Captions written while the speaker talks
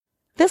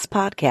This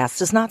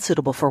podcast is not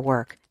suitable for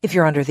work. If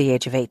you're under the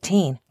age of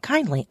 18,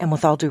 kindly and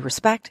with all due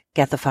respect,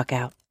 get the fuck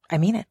out. I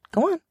mean it.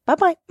 Go on.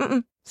 Bye-bye.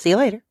 See you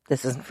later.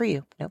 This isn't for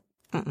you. Nope.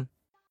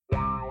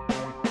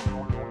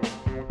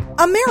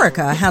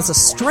 America has a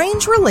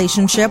strange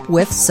relationship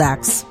with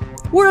sex.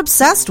 We're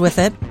obsessed with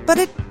it, but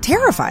it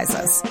terrifies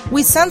us.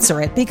 We censor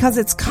it because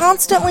it's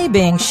constantly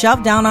being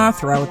shoved down our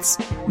throats.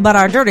 But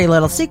our dirty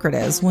little secret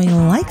is we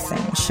like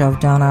things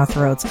shoved down our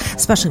throats,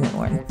 especially when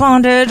we're in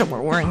bondage, or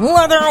we're wearing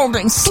leather, or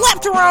being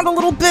slapped around a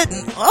little bit,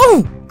 and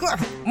oh, God.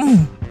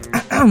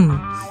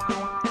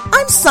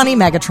 I'm Sunny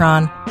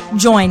Megatron.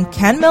 Join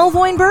Ken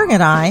Melvoin-Berg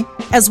and I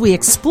as we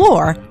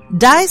explore,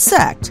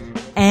 dissect,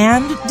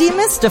 and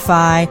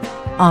demystify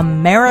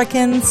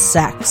American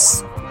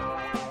sex.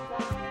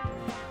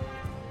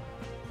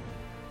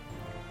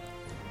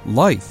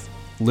 Life,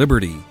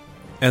 liberty,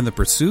 and the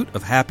pursuit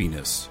of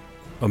happiness.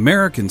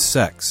 American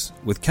Sex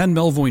with Ken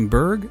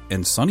Melvoin-Berg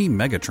and Sunny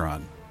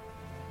Megatron.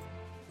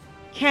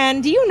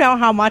 Ken, do you know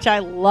how much I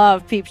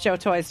love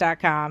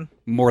PeepShowToys.com?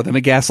 More than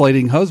a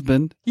gaslighting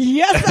husband.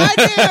 Yes,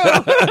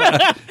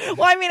 I do.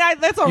 Well, I mean,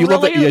 that's a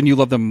really... And you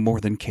love them more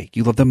than cake.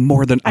 You love them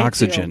more than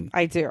oxygen.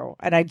 I do.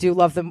 And I do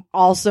love them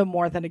also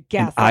more than a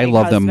gaslighting I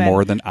love husband, them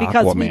more than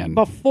Aquaman.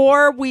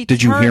 Before we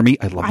Did you hear me?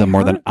 I love them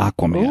more than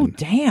Aquaman. Oh,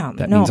 damn.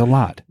 That means a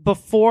lot.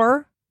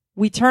 Before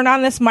we turned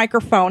on this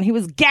microphone, he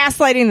was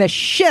gaslighting the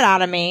shit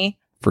out of me.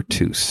 For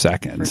 2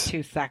 seconds.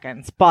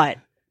 But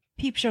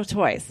Peep Show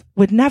Toys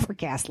would never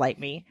gaslight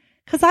me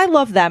because I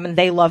love them and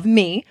they love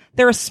me.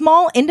 They're a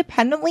small,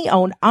 independently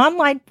owned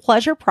online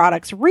pleasure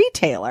products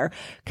retailer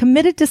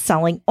committed to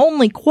selling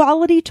only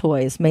quality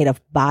toys made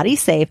of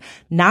body-safe,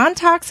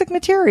 non-toxic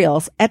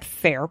materials at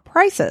fair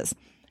prices.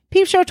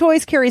 Peep Show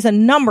Toys carries a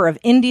number of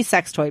indie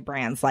sex toy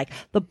brands like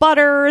The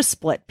Butters,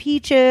 Split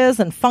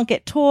Peaches, and Funk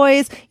It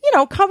Toys. You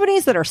know,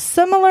 companies that are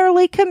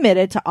similarly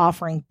committed to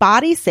offering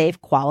body-safe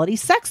quality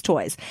sex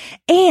toys.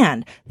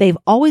 And they've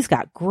always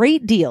got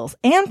great deals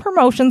and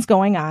promotions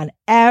going on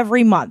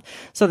every month.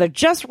 So they're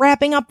just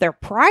wrapping up their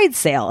Pride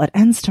sale. It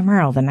ends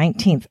tomorrow, the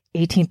 19th.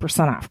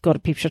 18% off. Go to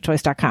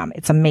peepshowtoys.com.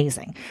 It's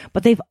amazing.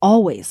 But they've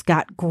always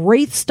got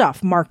great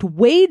stuff marked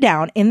way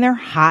down in their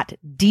hot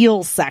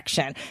deals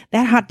section.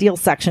 That hot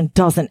deals section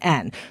doesn't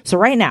end. So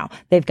right now,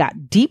 they've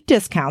got deep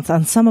discounts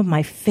on some of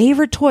my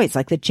favorite toys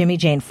like the Jimmy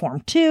Jane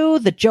Form 2,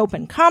 the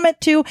Jopen Comet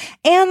 2,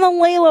 and the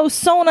Lalo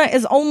Sona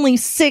is only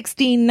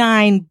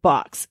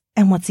 $69.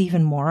 And what's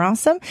even more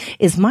awesome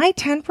is my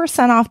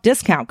 10% off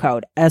discount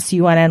code,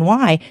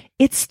 SUNNY.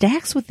 It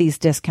stacks with these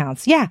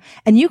discounts. Yeah.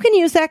 And you can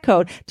use that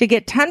code to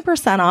get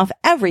 10% off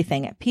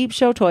everything at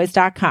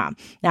peepshowtoys.com.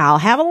 Now, I'll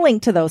have a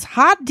link to those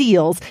hot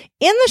deals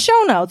in the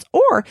show notes,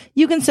 or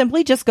you can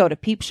simply just go to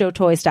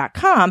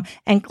peepshowtoys.com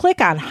and click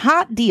on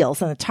hot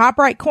deals in the top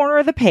right corner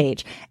of the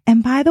page.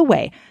 And by the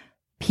way,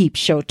 Peep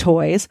Show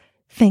Toys,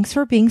 thanks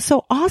for being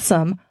so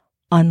awesome,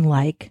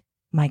 unlike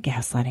my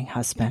gaslighting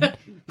husband.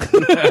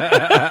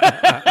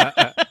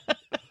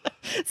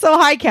 So,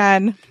 hi,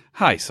 Ken.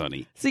 Hi,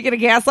 Sunny. So you going to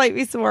gaslight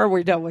me some more?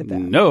 We're done with that.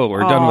 No, we're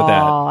done with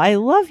that. Oh, I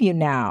love you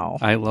now.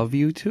 I love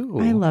you, too.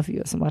 I love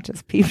you as much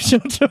as Peep Show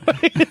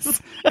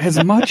Toys.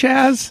 As much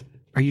as?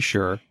 Are you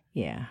sure?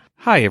 Yeah.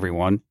 Hi,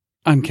 everyone.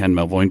 I'm Ken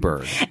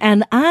Melvoin-Berg.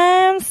 And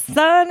I'm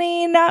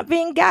Sunny, not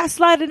being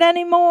gaslighted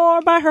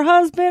anymore by her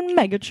husband,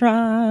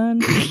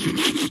 Megatron.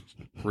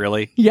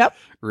 Really? Yep.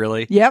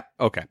 Really? Yep.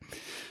 Okay.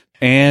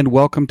 And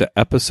welcome to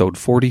episode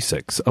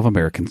 46 of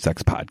American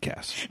Sex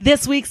Podcast.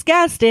 This week's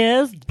guest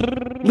is...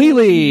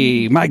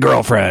 Lily, my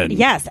girlfriend.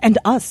 Yes, and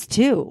us,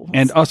 too.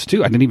 And us,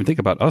 too. I didn't even think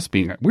about us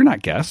being... We're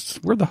not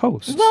guests. We're the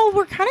hosts. Well,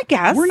 we're kind of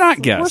guests. We're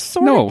not guests.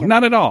 No,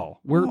 not at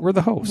all. We're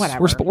the hosts.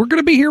 Whatever. We're going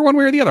to be here one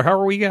way or the other. How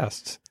are we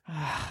guests?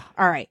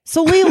 All right.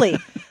 So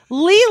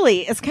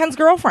Lily is Ken's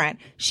girlfriend.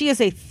 She is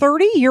a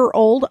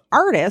 30-year-old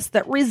artist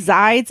that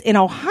resides in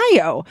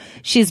Ohio.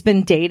 She's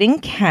been dating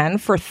Ken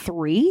for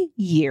 3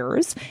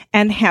 years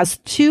and has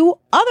 2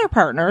 other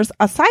partners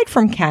aside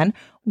from Ken,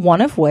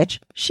 one of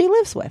which she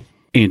lives with.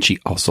 And she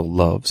also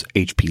loves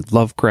H.P.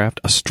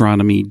 Lovecraft,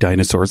 astronomy,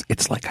 dinosaurs.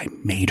 It's like I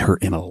made her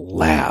in a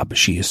lab.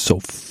 She is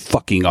so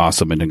fucking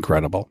awesome and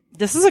incredible.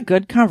 This is a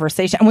good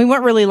conversation. And we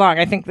went really long.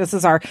 I think this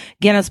is our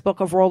Guinness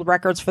Book of World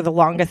Records for the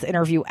longest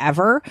interview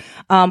ever.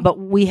 But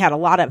we had a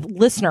lot of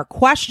listener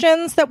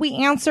questions that we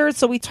answered.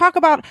 So we talk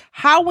about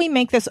how we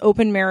make this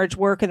open marriage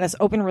work and this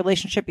open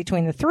relationship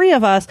between the 3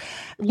 of us.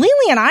 Lily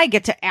and I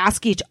get to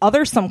ask each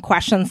other some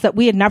questions that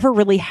we had never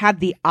really had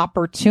the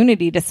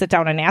opportunity to sit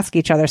down and ask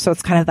each other. So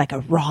it's kind of like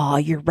a raw,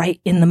 you're right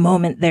in the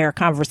moment there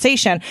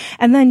conversation.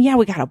 And then,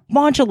 we got a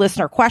bunch of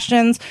listener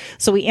questions.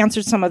 So we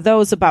answered some of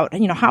those about,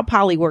 how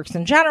poly works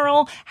in general,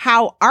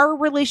 how our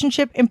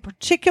relationship in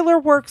particular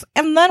works,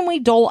 and then we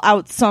dole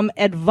out some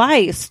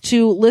advice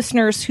to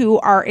listeners who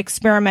are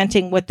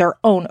experimenting with their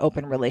own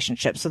open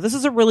relationships. So this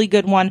is a really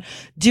good one.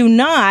 Do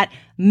not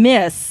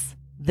miss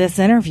this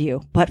interview.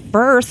 But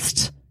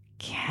first,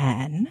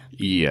 Ken.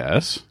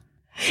 Yes.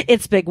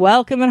 It's big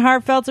welcome and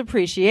heartfelt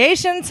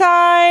appreciation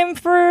time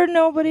for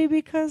nobody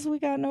because we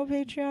got no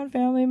Patreon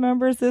family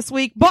members this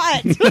week,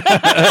 but...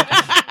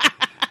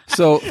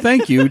 So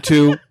thank you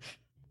to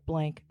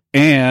Blank.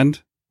 and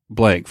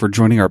blank for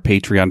joining our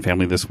Patreon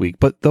family this week.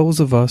 But those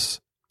of us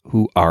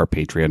who are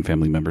Patreon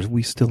family members,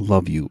 we still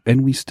love you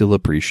and we still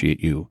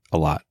appreciate you a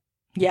lot.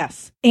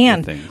 Yes.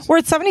 And things. we're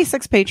at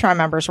 76 Patreon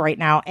members right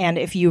now. And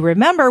if you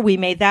remember, we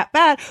made that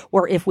bet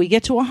where if we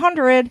get to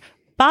 100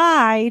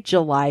 by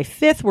July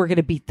 5th, we're going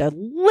to beat the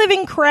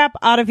living crap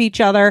out of each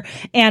other.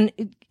 And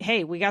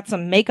hey, we got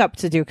some makeup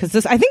to do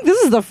because I think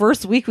this is the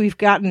first week we've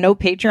gotten no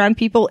Patreon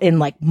people in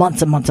like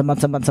months and months and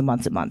months and months and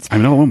months and months. I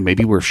know,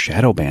 maybe we're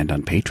shadow banned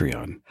on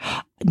Patreon.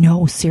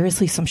 No,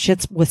 seriously, some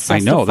shit's with Sesta I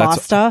know,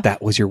 Fosta.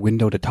 that was your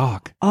window to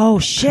talk. Oh,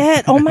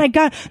 shit. Oh, my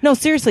God. No,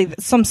 seriously,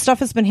 some stuff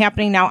has been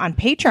happening now on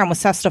Patreon with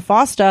Sesta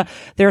Fosta.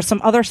 There are some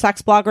other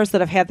sex bloggers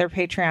that have had their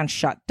Patreon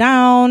shut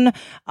down.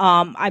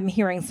 I'm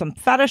hearing some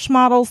fetish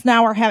models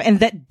now and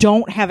that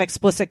don't have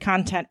explicit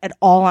content at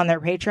all on their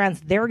Patreons.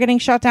 They're getting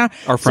shut down.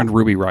 Our friend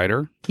Ruby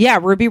Ryder. Yeah,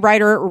 Ruby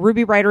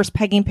Ryder's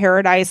Pegging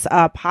Paradise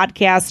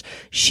podcast.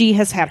 She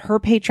has had her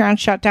Patreon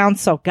shut down.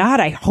 So, God,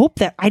 I hope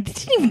that I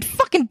didn't even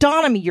fucking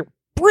dawn on me. You're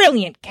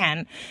brilliant,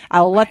 Ken.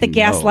 I'll let the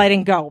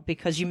gaslighting go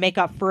because you make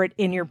up for it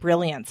in your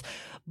brilliance.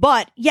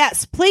 But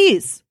yes,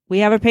 please, we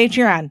have a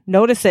Patreon.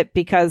 Notice it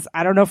because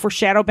I don't know if we're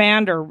shadow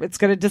banned or it's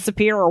going to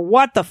disappear or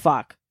what the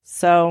fuck.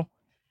 So,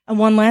 and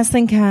one last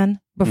thing, Ken,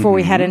 before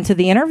we head into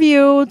the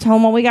interview, tell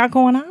them what we got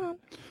going on.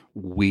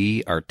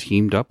 We are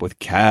teamed up with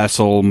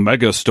Castle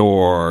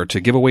Megastore to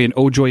give away an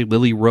Ojoy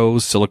Lily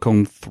Rose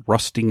silicone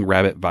thrusting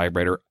rabbit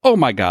vibrator. Oh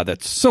my God,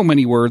 that's so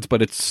many words,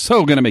 but it's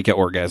so going to make you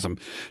orgasm.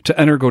 To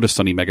enter, go to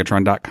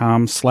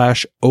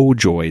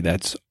sunnymegatron.com/Ojoy.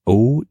 That's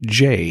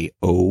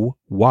OJOY.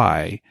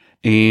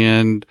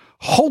 And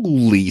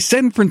holy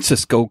San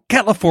Francisco,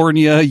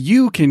 California,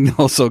 you can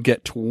also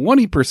get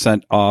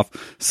 20%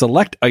 off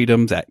select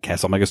items at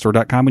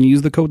castlemegastore.com when you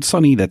use the code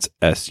SUNNY. That's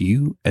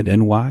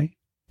SUNNY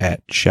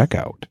at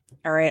checkout.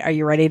 All right, are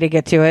you ready to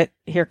get to it?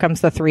 Here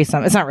comes the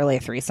threesome. It's not really a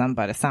threesome,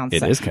 but it sounds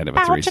It is kind of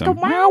a threesome. Chicka,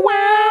 wow,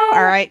 wow.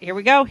 All right, here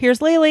we go.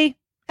 Here's Lily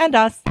and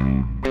us. So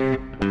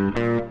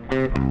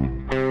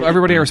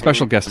everybody, our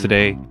special guest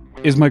today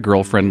is my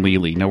girlfriend,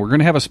 Lily. Now, we're going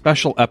to have a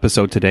special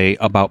episode today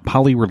about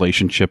poly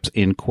relationships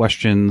and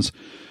questions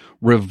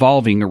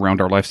revolving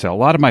around our lifestyle. A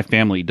lot of my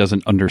family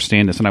doesn't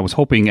understand this, and I was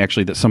hoping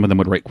actually that some of them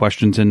would write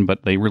questions in,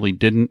 but they really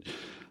didn't.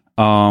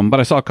 But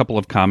I saw a couple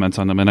of comments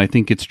on them, and I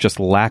think it's just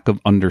lack of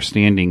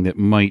understanding that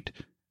might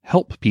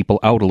help people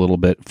out a little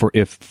bit for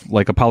if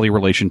like a poly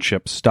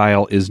relationship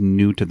style is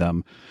new to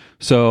them.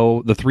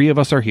 So the three of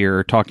us are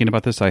here talking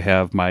about this. I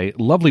have my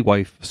lovely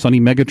wife, Sunny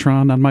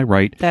Megatron, on my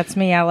right. That's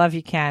me. I love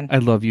you, Ken. I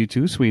love you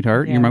too,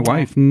 sweetheart. Yeah, You're my no.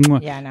 wife.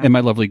 Mwah. Yeah, I know. And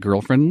my lovely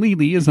girlfriend,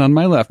 Lily, is on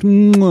my left.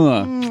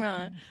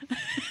 Mwah.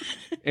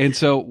 And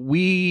so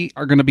we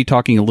are going to be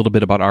talking a little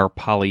bit about our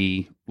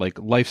poly like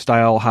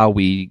lifestyle, how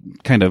we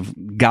kind of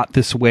got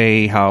this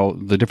way, how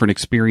the different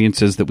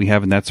experiences that we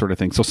have and that sort of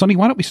thing. So Sunny,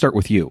 why don't we start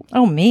with you?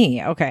 Oh,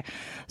 me. Okay.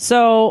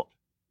 So,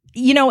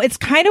 it's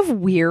kind of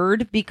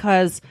weird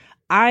because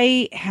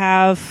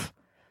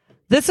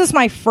this is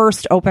my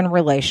first open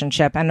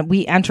relationship, and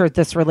we entered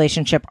this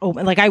relationship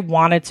open. Like, I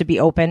wanted to be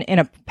open. In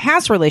a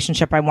past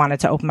relationship, I wanted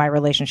to open my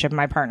relationship.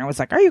 My partner was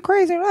like, "Are you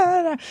crazy?"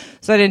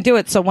 So I didn't do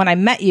it. So when I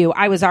met you,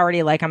 I was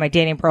already like on my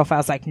dating profile, I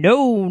was like,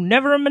 "No,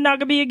 never a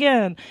monogamy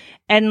again."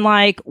 And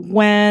like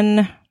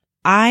when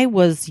I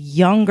was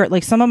younger,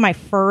 like some of my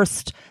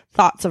first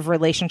thoughts of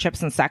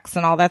relationships and sex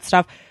and all that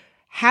stuff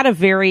had a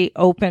very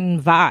open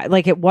vibe.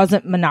 Like it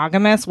wasn't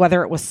monogamous,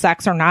 whether it was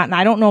sex or not. And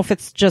I don't know if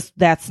it's just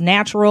that's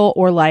natural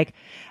or like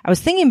I was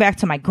thinking back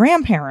to my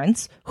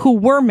grandparents who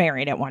were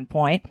married at one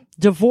point,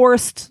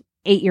 divorced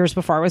 8 years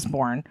before I was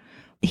born.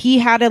 He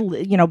had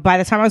by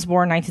the time I was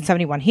born,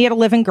 1971, he had a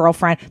live-in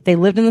girlfriend. They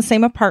lived in the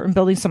same apartment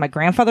building. So my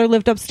grandfather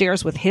lived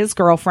upstairs with his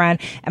girlfriend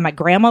and my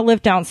grandma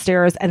lived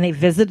downstairs, and they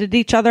visited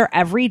each other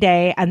every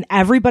day, and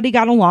everybody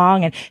got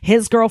along, and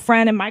his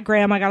girlfriend and my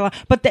grandma got along.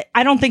 But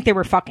I don't think they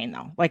were fucking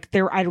though. Like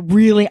I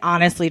really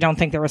honestly don't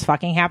think there was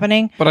fucking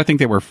happening. But I think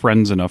they were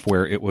friends enough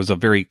where it was a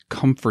very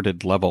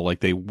comforted level.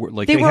 Like they were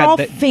like, they were had all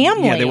that,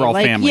 family. Yeah, they were all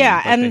like, family. Yeah.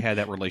 Like And they had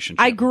that relationship.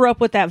 I grew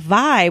up with that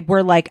vibe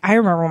where like, I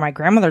remember when my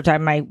grandmother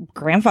died, my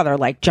grandfather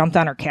like jumped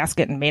on her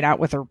casket and made out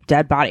with her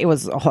dead body.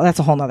 That's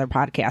a whole nother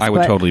podcast. I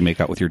would totally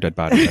make out with your dead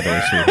body. By the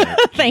way, sweetheart.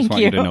 Thank just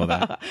want you. to know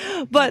that.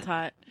 But That's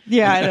hot.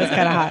 yeah, it is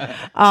kind of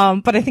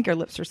hot. But I think her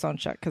lips are sewn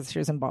shut because she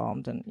was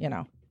embalmed, and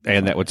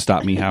And that would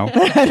stop me how?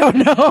 I don't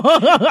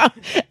know.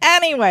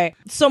 Anyway,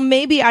 so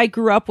maybe I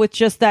grew up with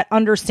just that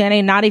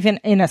understanding, not even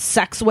in a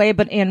sex way,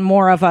 but in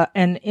more of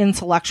an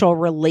intellectual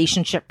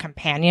relationship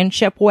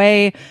companionship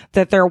way,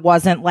 that there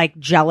wasn't like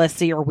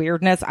jealousy or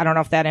weirdness. I don't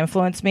know if that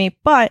influenced me,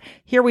 but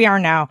here we are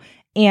now.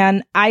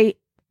 And I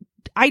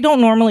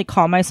don't normally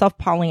call myself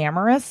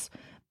polyamorous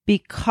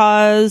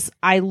because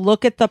I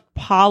look at the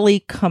poly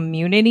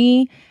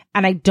community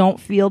and I don't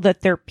feel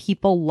that they're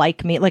people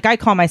like me. Like I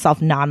call myself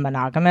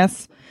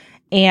non-monogamous,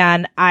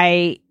 and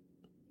I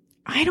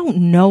don't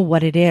know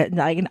what it is.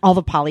 Like all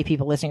the poly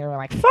people listening are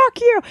like, fuck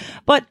you.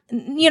 But,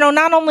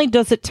 not only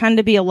does it tend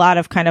to be a lot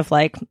of kind of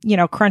like,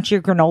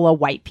 crunchy granola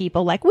white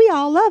people, like we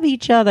all love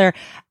each other.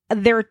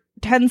 there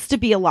tends to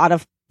be a lot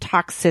of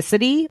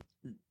toxicity.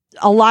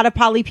 A lot of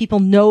poly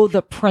people know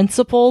the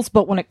principles,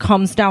 but when it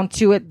comes down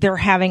to it, they're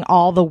having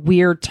all the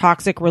weird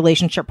toxic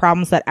relationship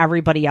problems that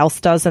everybody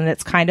else does. And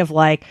it's kind of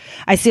like,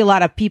 I see a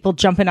lot of people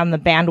jumping on the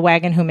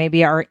bandwagon who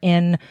maybe are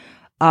in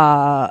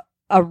a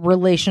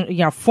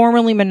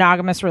formerly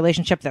monogamous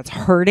relationship that's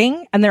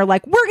hurting. And they're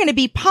like, we're going to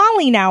be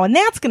poly now and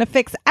that's going to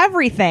fix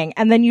everything.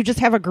 And then you just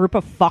have a group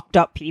of fucked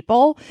up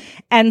people.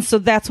 And so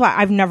that's why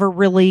I've never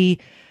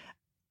really,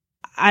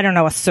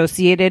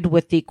 associated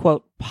with the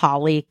quote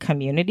poly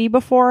community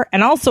before.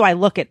 And also I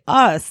look at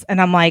us and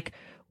I'm like,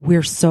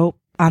 we're so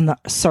on the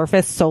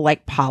surface, so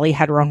like poly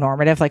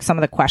heteronormative. Like some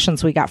of the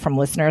questions we got from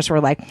listeners were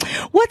like,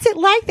 what's it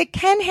like that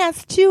Ken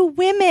has 2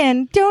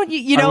 women? Don't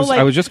you,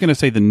 I was just going to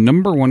say the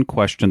number one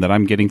question that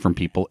I'm getting from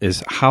people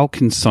is how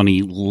can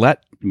Sunny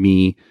let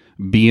me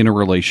be in a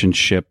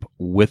relationship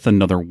with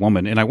another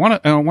woman? And I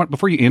want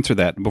before you answer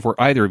that, before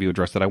either of you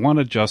address that, I want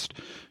to just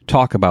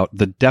talk about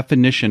the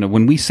definition of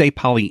when we say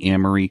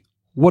polyamory,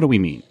 what do we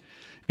mean?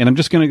 And I'm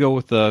just going to go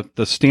with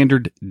the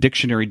standard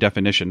dictionary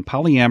definition.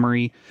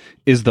 Polyamory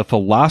is the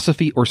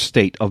philosophy or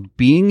state of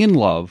being in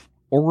love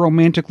or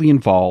romantically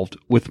involved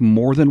with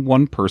more than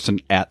one person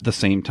at the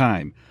same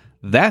time.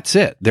 That's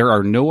it. There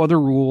are no other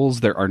rules.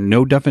 There are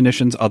no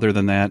definitions other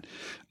than that.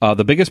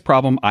 The biggest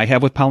problem I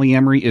have with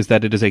polyamory is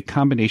that it is a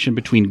combination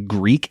between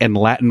Greek and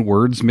Latin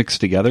words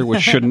mixed together,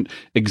 which shouldn't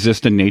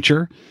exist in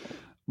nature.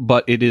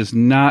 But it is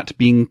not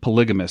being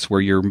polygamous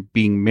where you're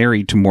being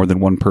married to more than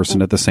one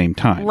person at the same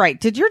time. Right.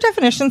 Did your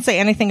definition say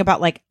anything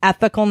about like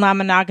ethical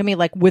non-monogamy,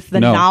 like with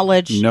the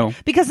knowledge? No.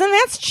 Because then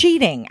that's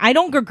cheating. I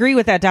don't agree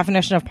with that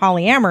definition of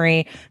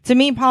polyamory. To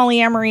me,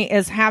 polyamory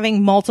is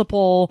having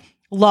multiple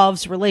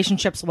loves,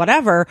 relationships,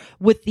 whatever,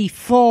 with the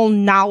full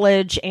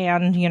knowledge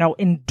and,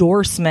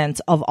 endorsement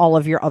of all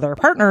of your other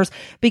partners.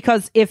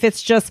 Because if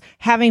it's just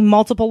having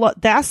multiple,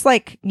 that's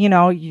like,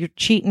 you're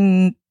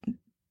cheating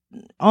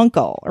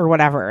uncle or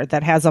whatever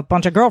that has a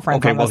bunch of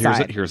girlfriends on the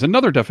side. Here's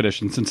another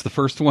definition, since the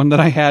first one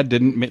that I had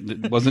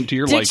wasn't to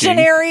your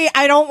Dictionary, liking.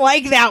 I don't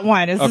like that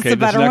one. Is this a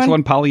better one? This next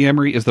one,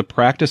 polyamory is the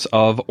practice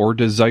of or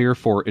desire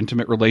for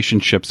intimate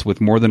relationships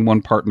with more than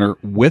one partner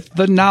with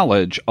the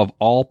knowledge of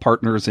all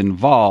partners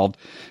involved.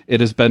 It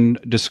has been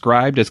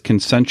described as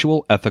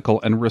consensual, ethical,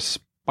 and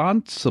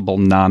responsible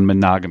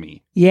non-monogamy.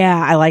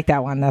 Yeah, I like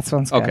that one. That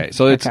one's good. Okay,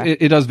 so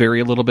it does vary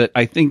a little bit.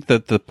 I think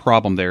that the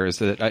problem there is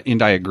that,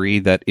 and I agree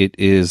that it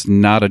is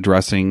not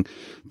addressing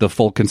the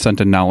full consent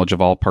and knowledge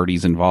of all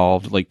parties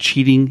involved. Like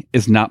cheating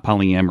is not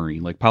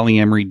polyamory. Like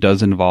polyamory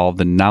does involve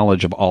the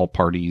knowledge of all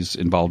parties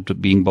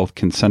involved, being both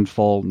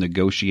consentful,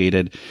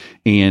 negotiated,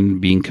 and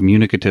being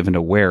communicative and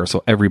aware,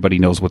 so everybody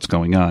knows what's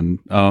going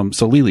on.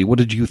 So Lily, what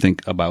did you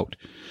think about,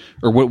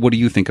 or what do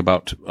you think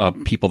about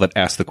people that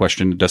ask the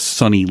question, does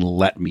Sunny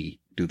let me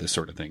do this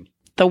sort of thing?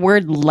 The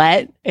word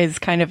let is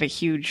kind of a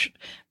huge,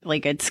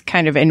 it's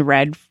kind of in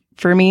red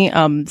for me.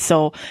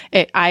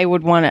 I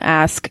would want to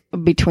ask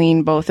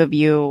between both of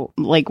you,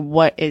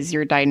 what is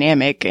your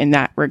dynamic in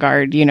that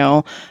regard?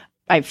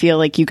 I feel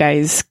like you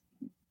guys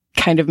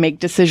kind of make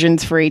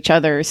decisions for each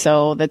other.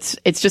 So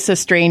it's just a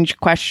strange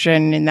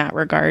question in that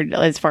regard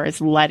as far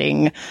as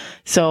letting.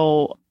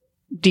 So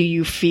do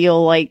you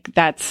feel like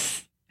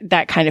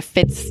that kind of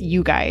fits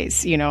you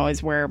guys,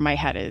 is where my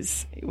head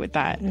is with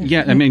that.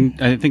 Yeah, I mean,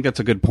 I think that's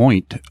a good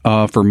point.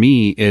 For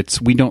me,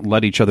 we don't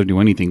let each other do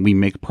anything. We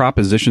make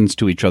propositions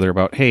to each other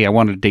about, hey, I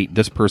want to date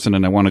this person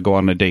and I want to go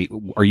on a date.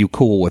 Are you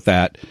cool with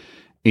that?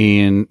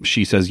 And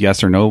she says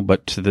yes or no,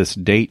 but to this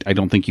date, I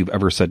don't think you've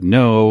ever said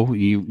no.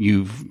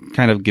 You've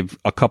kind of give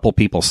a couple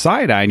people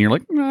side eye and you're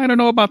like, I don't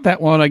know about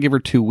that one. I give her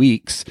 2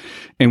 weeks.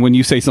 And when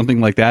you say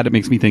something like that, it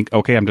makes me think,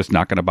 okay, I'm just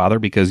not going to bother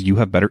because you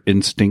have better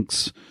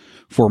instincts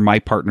for my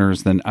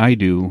partners than I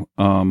do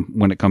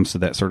when it comes to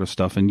that sort of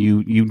stuff. And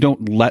you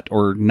don't let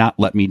or not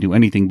let me do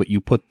anything, but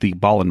you put the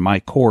ball in my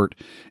court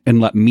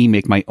and let me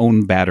make my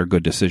own bad or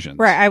good decisions.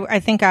 Right. I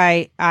think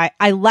I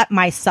let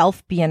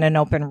myself be in an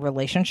open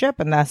relationship,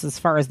 and that's as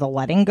far as the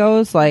letting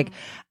goes. Like,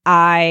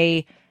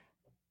 I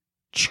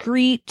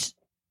treat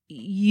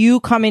you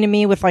coming to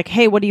me with like,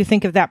 hey, what do you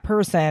think of that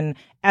person?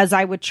 As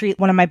I would treat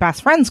one of my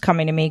best friends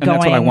coming to me and going,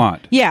 that's what I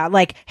want. Yeah,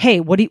 like, hey,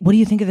 what do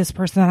you think of this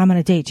person that I'm going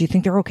to date? Do you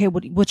think they're okay?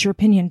 What's your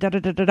opinion? Da, da,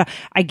 da, da, da.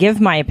 I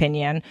give my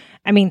opinion.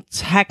 I mean,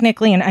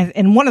 technically,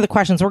 and one of the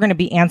questions we're going to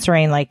be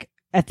answering, like,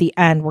 at the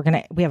end,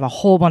 we have a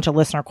whole bunch of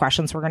listener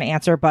questions we're going to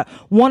answer, but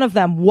one of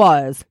them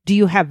was, do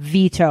you have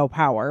veto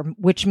power?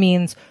 Which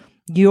means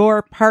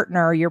your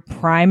partner, your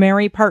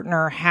primary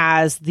partner,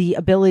 has the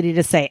ability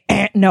to say,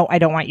 no, I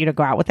don't want you to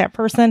go out with that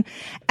person.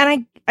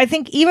 And I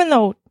think even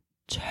though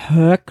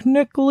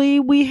technically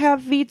we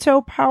have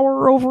veto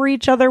power over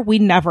each other, we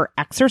never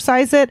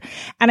exercise it.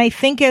 And I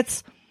think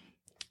it's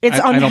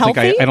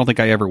unhealthy. I don't think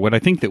I ever would. I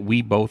think that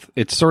we both,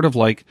 it's sort of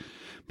like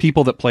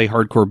people that play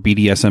hardcore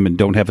BDSM and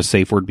don't have a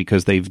safe word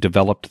because they've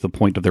developed the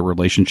point of their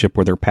relationship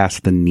where they're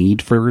past the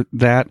need for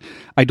that.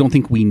 I don't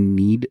think we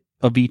need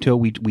a veto.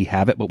 We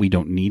have it, but we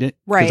don't need it.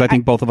 Right. Because I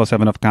think both of us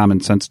have enough common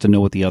sense to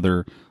know what the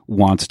other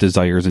wants,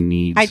 desires, and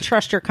needs. I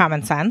trust your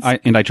common sense.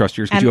 And I trust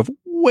yours because you have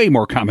way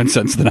more common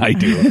sense than I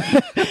do.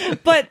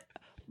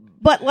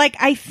 But like,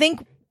 I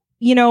think,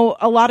 you know,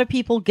 a lot of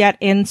people get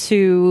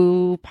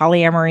into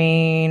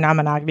polyamory,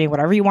 non-monogamy,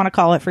 whatever you want to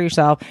call it for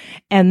yourself.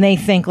 And they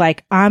think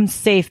like, I'm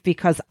safe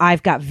because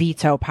I've got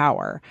veto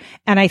power.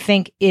 And I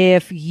think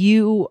if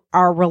you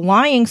are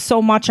relying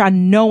so much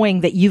on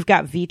knowing that you've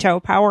got veto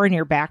power in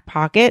your back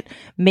pocket,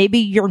 maybe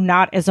you're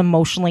not as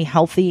emotionally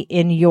healthy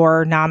in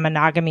your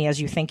non-monogamy as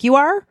you think you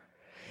are.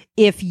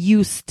 If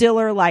you still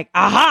are like,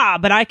 aha,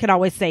 but I can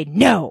always say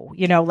no,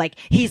 you know, like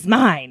he's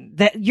mine,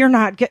 that you're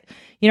not good.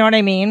 You know what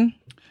I mean?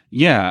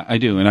 Yeah, I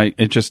do. And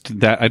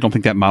I don't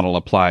think that model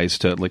applies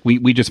to, like,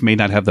 we just may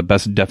not have the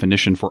best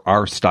definition for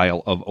our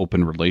style of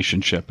open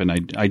relationship.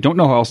 And I don't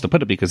know how else to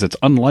put it because it's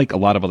unlike a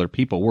lot of other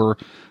people.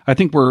 I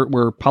think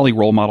we're poly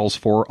role models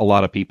for a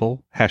lot of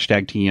people.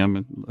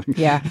 #TM.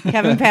 Yeah.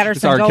 Kevin Patterson.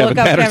 Sorry, Go Kevin look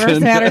up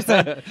Patterson. Kevin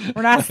Patterson.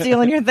 We're not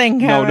stealing your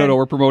thing, Kevin. No,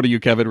 we're promoting you,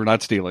 Kevin. We're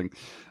not stealing.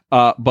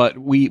 But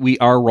we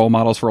are role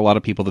models for a lot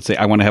of people that say,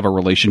 I want to have a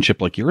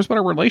relationship like yours, but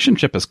a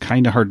relationship is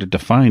kind of hard to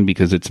define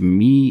because it's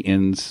me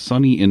and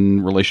Sunny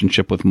in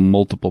relationship with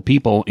multiple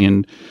people.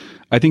 And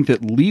I think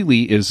that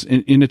Lily is,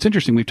 and it's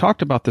interesting. We've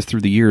talked about this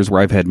through the years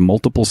where I've had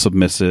multiple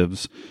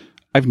submissives.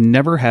 I've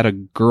never had a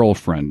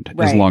girlfriend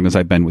as long as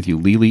I've been with you.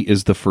 Lily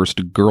is the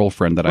first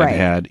girlfriend that I've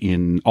had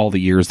in all the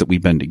years that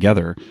we've been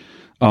together.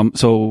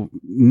 So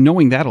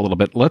knowing that a little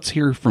bit, let's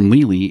hear from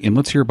Lily and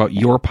let's hear about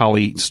your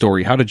poly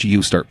story. How did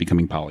you start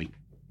becoming poly?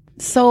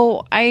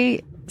 So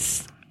I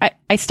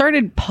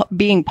started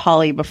being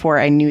poly before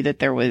I knew that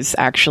there was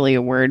actually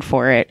a word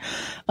for it.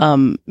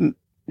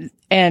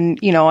 And,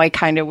 you know, I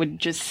kind of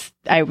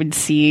I would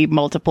see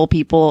multiple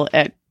people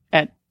at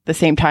the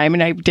same time,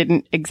 and I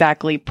didn't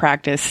exactly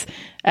practice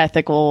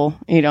ethical,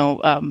 you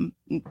know,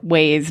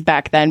 ways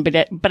back then, but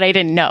I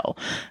didn't know.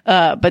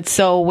 But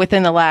so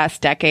within the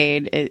last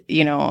decade,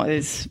 you know,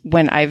 is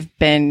when I've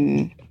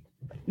been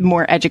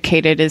more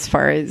educated as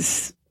far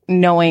as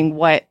knowing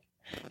what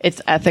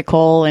it's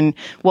ethical and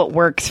what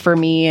works for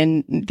me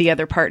and the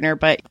other partner.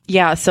 But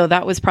yeah, so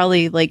that was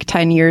probably like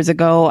 10 years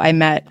ago. I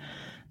met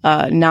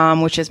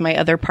Nam, which is my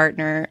other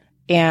partner,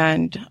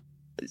 and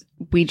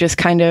we just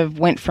kind of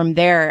went from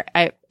there.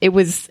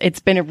 It's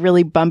been a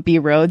really bumpy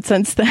road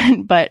since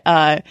then, but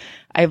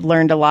I've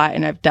learned a lot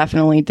and I've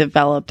definitely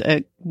developed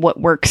what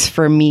works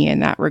for me in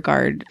that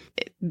regard.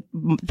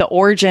 The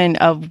origin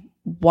of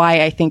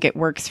why I think it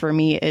works for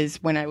me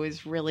is when I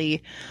was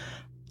really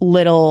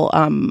little,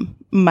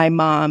 my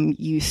mom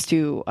used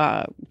to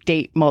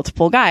date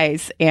multiple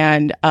guys,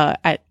 and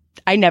I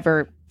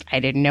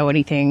didn't know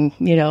anything,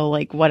 you know,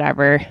 like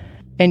whatever,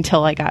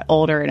 until I got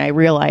older and I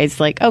realized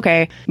like,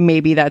 okay,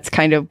 maybe that's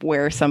kind of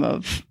where some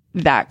of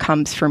that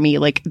comes for me,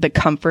 like the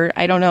comfort.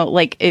 I don't know,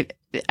 like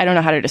I don't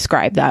know how to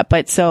describe that,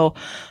 but so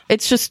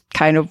it's just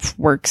kind of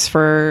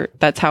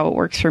that's how it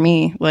works for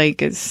me.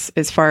 Like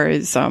as far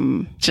as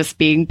just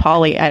being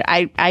poly,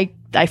 I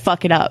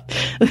fuck it up.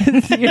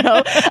 You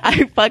know,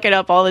 I fuck it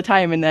up all the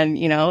time. And then,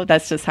 you know,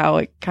 that's just how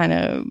it kind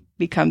of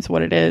becomes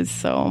what it is.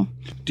 So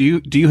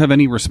do you have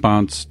any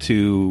response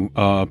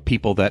to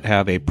people that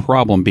have a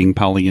problem being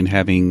poly and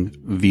having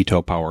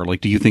veto power?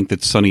 Like, do you think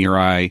that Sunny or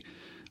I,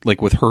 like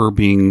with her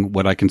being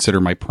what I consider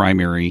my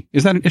primary,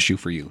 is that an issue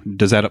for you?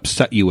 Does that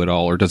upset you at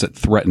all? Or does it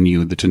threaten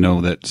you to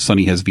know that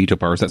Sunny has veto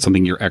power? Is that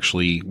something you're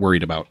actually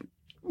worried about?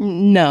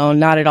 No,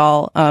 not at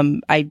all.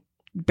 I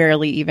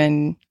barely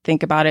even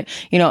think about it.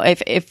 You know,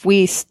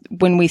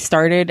 when we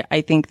started,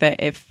 I think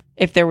that if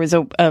there was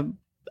a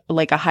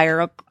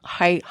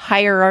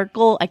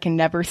hierarchical, I can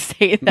never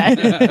say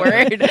that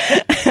word,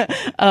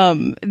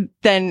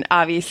 then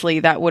obviously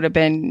that would have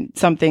been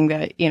something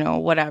that, you know,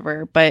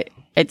 whatever, but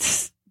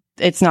it's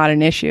not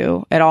an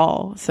issue at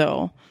all.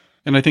 So.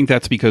 And I think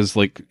that's because,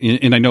 like,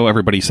 and I know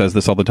everybody says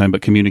this all the time,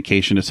 but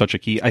communication is such a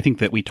key. I think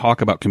that we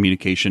talk about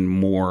communication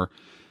more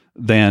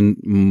than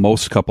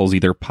most couples,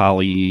 either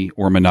poly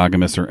or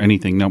monogamous or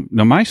anything.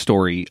 Now my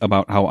story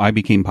about how I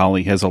became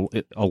poly has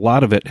a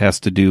lot of it has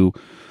to do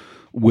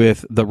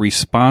with the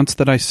response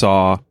that I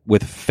saw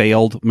with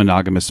failed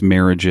monogamous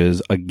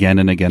marriages again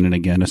and again and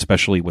again,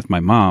 especially with my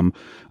mom.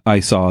 I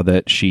saw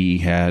that she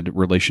had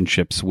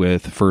relationships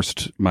with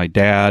first my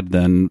dad,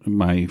 then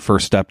my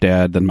first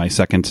stepdad, then my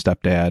second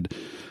stepdad.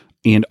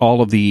 And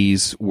all of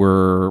these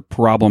were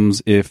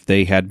problems. If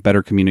they had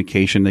better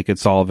communication, they could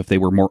solve if they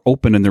were more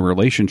open in their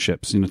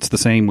relationships. And it's the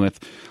same with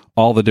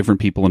all the different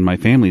people in my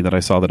family that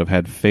I saw that have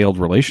had failed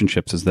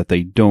relationships, is that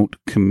they don't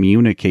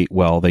communicate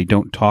well. They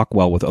don't talk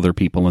well with other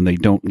people, and they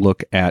don't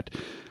look at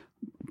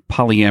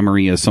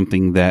polyamory as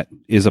something that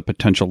is a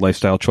potential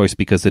lifestyle choice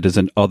because it is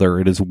an other.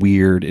 It is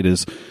weird. It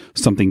is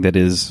something that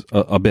is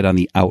a bit on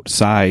the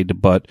outside,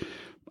 but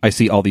I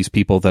see all these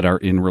people that are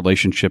in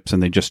relationships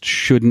and they just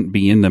shouldn't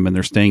be in them, and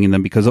they're staying in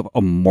them because of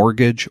a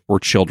mortgage or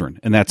children.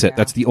 And that's it.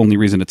 That's the only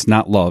reason. It's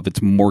not love.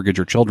 It's mortgage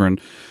or children.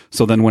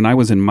 So then when I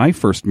was in my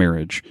first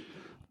marriage,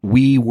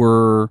 we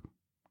were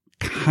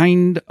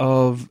kind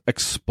of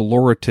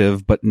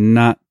explorative, but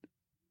not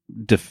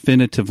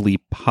definitively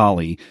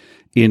poly,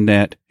 in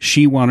that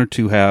she wanted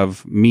to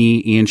have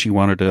me and she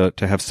wanted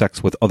to have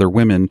sex with other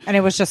women. And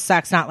it was just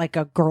sex, not like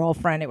a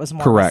girlfriend. It was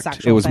more Correct. of a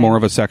sexual It was thing. more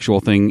of a sexual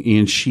thing,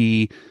 and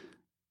she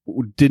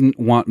didn't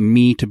want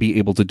me to be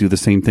able to do the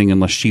same thing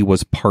unless she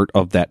was part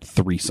of that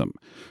threesome.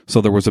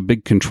 So there was a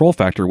big control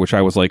factor, which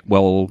I was like,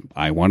 well,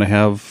 I want to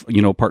have,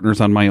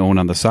 partners on my own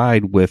on the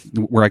side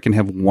where I can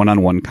have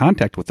one-on-one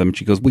contact with them. And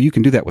she goes, well, you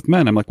can do that with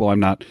men. I'm like, well, I'm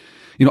not,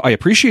 I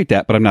appreciate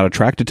that, but I'm not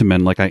attracted to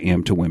men like I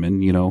am to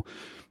women,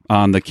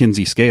 On the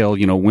Kinsey scale,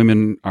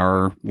 women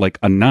are like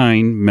a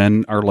 9,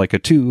 men are like a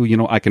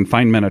 2. I can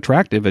find men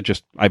attractive.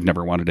 I've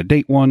never wanted to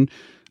date one.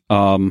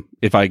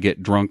 If I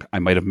get drunk, I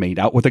might have made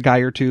out with a guy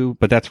or two,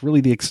 but that's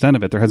really the extent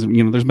of it. There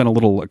hasn't, there's been a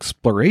little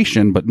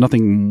exploration, but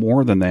nothing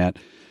more than that.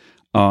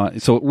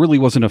 So it really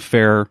wasn't a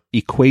fair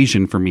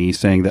equation for me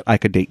saying that I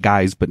could date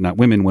guys, but not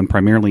women, when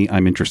primarily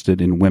I'm interested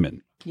in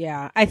women.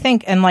 Yeah, I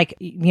think, and like,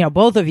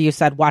 both of you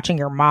said watching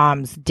your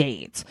mom's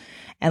date,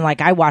 and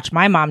like I watched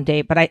my mom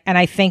date, but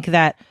I think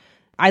that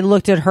I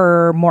looked at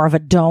her more of a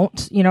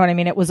don't, you know what I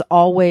mean? It was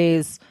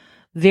always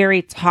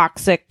very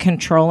toxic,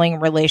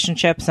 controlling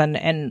relationships.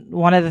 And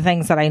one of the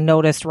things that I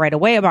noticed right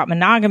away about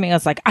monogamy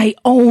is like, I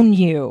own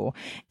you.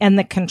 And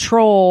the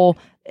control,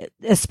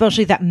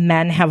 especially that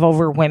men have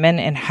over women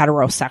in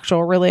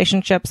heterosexual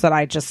relationships, that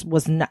I just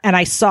was not, and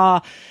I saw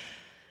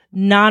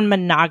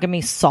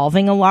non-monogamy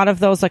solving a lot of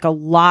those, like a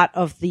lot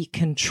of the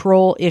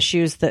control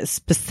issues that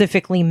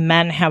specifically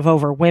men have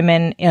over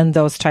women in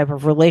those type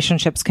of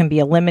relationships can be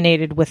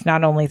eliminated with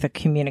not only the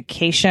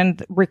communication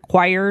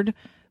required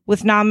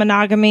with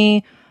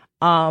non-monogamy,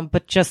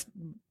 but just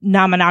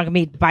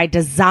non-monogamy by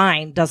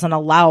design doesn't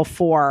allow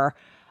for,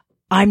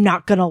 I'm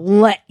not going to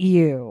let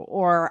you,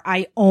 or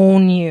I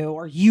own you,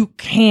 or you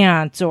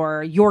can't,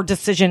 or your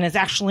decision is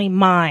actually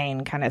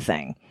mine kind of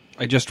thing.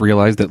 I just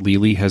realized that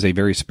Lily has a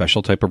very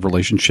special type of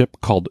relationship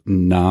called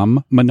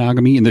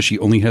nom-monogamy, and that she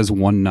only has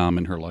one nom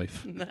in her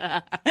life.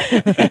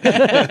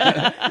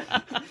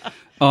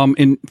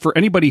 And for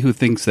anybody who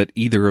thinks that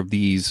either of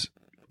these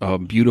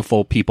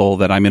beautiful people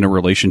that I'm in a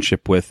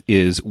relationship with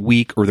is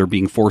weak, or they're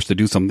being forced to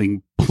do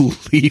something,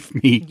 believe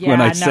me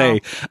when I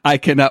say I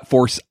cannot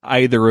force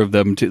either of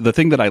them to. The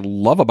thing that I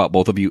love about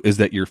both of you is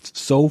that you're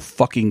so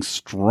fucking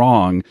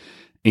strong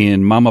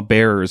and mama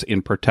bears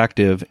and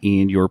protective,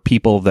 and you're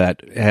people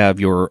that have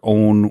your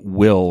own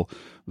will,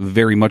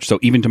 very much so,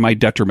 even to my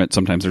detriment.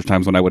 Sometimes there's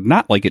times when I would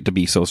not like it to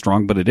be so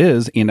strong, but it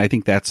is. And I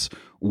think that's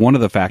one of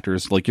the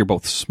factors. Like, you're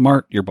both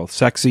smart, you're both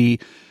sexy,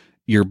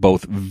 you're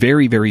both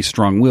very, very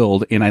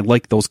strong-willed, and I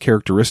like those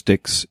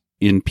characteristics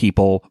in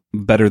people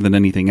better than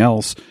anything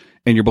else.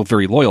 And you're both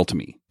very loyal to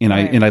me, and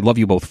I love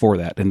you both for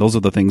that. And those are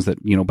the things that,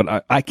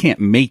 but I can't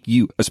make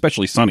you,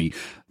 especially Sunny,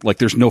 like,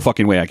 there's no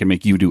fucking way I can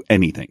make you do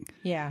anything.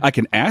 Yeah. I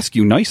can ask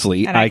you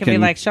nicely. And I can be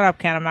like, shut up,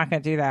 Ken, I'm not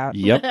going to do that.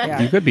 Yep.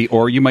 Yeah. You could be,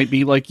 or you might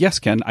be like, yes,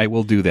 Ken, I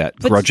will do that,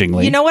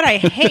 grudgingly. You know what I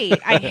hate?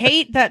 I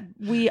hate that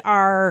we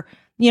are,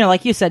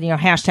 like you said,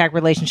 hashtag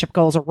relationship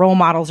goals or role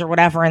models or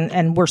whatever.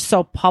 And we're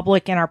so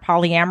public in our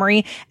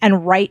polyamory.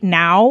 And right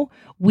now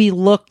we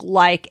look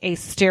like a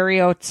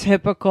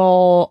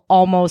stereotypical,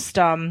 almost,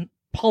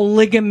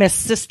 polygamous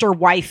sister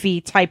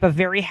wifey type of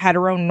very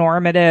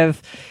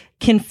heteronormative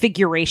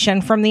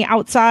configuration from the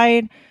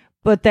outside.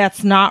 But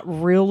that's not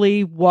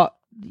really what,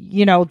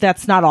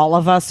 that's not all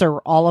of us or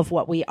all of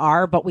what we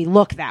are, but we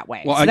look that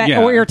way. Well, so that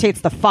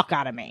irritates the fuck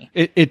out of me.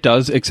 It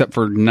does, except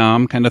for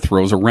Nam kind of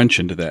throws a wrench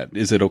into that.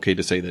 Is it okay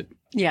to say that?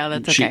 Yeah,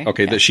 that's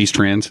okay. That she's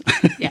trans?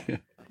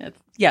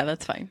 Yeah,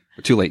 that's fine.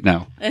 We're too late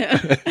now.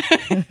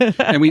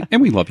 and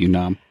we love you,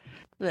 Nam.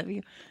 Love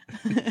you.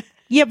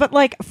 Yeah, but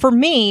like, for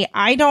me,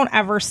 I don't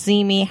ever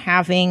see me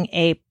having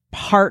a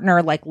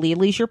partner like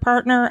Lily's your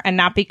partner, and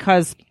not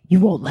because you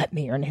won't let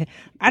me or anything.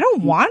 I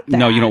don't want that.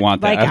 No, you don't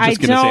want that. Like, I was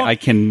just going to say, I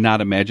cannot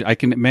imagine. I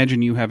can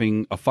imagine you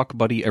having a fuck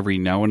buddy every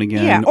now and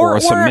again, or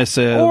a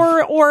submissive,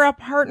 or a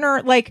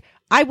partner. Like,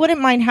 I wouldn't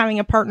mind having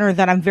a partner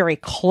that I'm very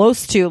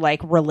close to,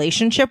 like,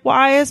 relationship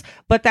wise,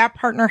 but that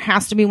partner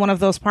has to be one of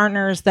those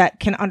partners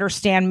that can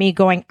understand me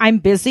going, I'm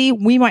busy.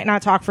 We might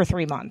not talk for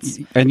 3 months.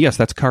 And yes,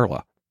 that's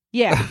Carla.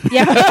 Yeah.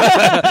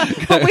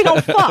 But we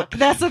don't fuck.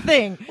 That's the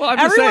thing. Well, I'm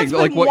just Everyone's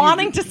saying, been like,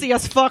 wanting to see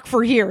us fuck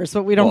for years,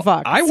 but we don't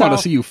fuck. I want to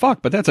see you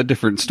fuck, but that's a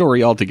different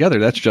story altogether.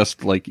 That's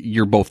just like,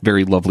 you're both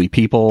very lovely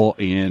people,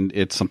 and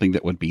it's something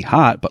that would be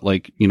hot, but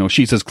like,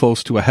 she's as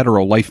close to a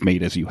hetero life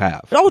mate as you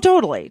have. Oh,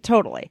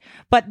 totally.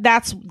 But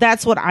that's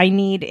what I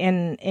need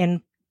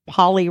in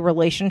poly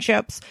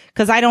relationships,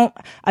 because I don't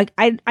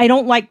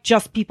like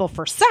just people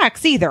for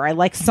sex either. I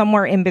like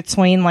somewhere in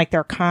between, like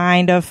they're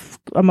kind of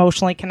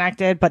emotionally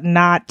connected but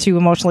not too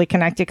emotionally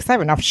connected, because I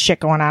have enough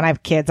shit going on. I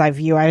have kids. I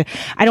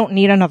don't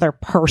need another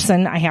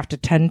person I have to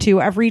tend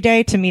to every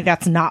day. To me,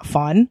 that's not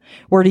fun.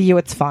 Where to you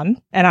it's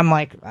fun, and I'm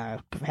like,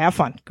 have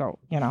fun, go,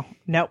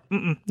 nope,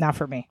 not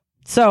for me.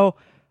 So,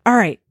 all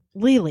right,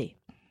 Lily,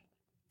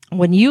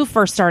 when you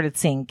first started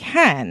seeing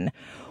Ken,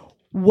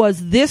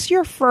 Was this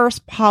your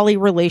first poly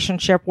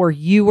relationship where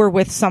you were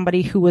with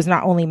somebody who was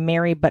not only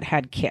married but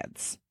had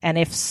kids? And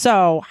if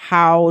so,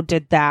 how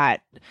did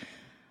that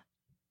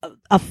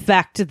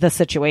affect the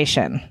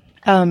situation?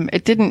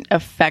 It didn't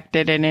affect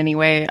it in any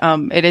way.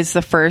 It is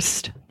the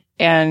first,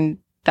 and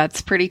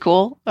that's pretty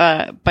cool.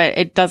 But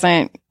it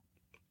doesn't,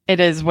 it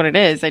is what it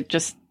is.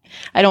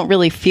 I don't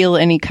really feel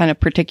any kind of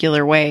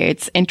particular way.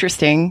 It's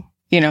interesting.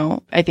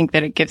 I think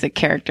that it gives it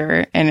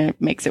character and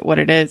it makes it what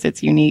it is.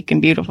 It's unique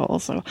and beautiful.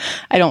 So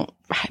I don't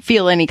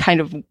feel any kind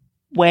of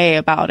way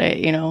about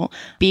it.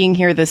 Being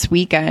here this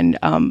weekend,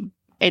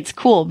 it's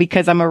cool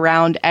because I'm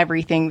around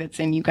everything that's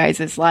in you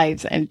guys'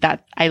 lives, and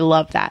that I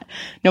love that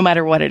no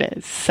matter what it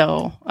is.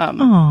 So,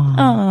 and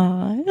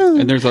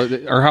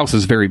our house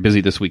is very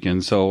busy this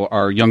weekend. So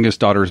our youngest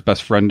daughter's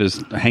best friend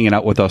is hanging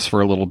out with us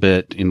for a little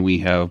bit, and we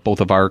have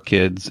both of our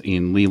kids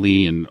and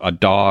Lily and a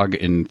dog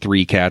and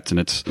 3 cats, and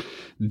it's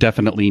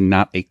definitely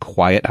not a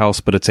quiet house,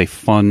 but it's a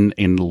fun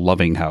and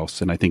loving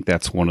house. And I think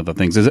that's one of the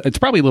things. It's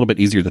probably a little bit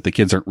easier that the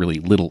kids aren't really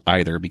little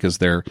either, because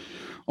they're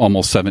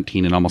almost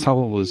 17 and almost, how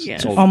old was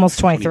almost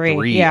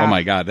 23. Yeah. Oh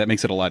my God. That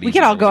makes it a lot easier. We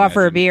could all go out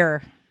for a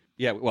beer.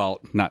 Yeah.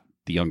 Well, not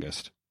the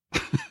youngest.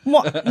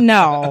 Well,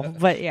 no,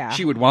 but yeah.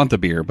 She would want the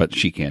beer, but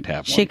she can't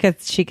have one.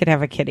 She could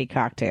have a kitty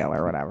cocktail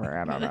or whatever.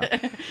 I don't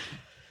know.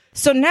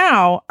 So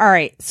now, all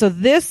right. So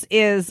this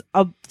is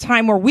a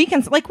time where we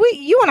can,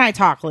 you and I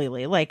talk,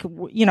 Lily. I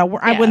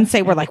wouldn't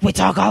say we're we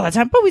talk all the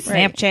time, but we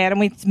Snapchat and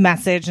we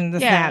message and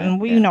this, that, and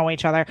we know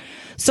each other.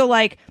 So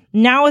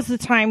now is the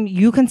time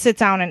you can sit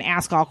down and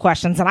ask all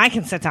questions, and I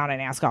can sit down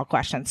and ask all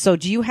questions. So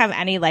do you have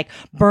any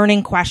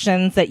burning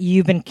questions that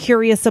you've been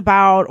curious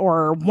about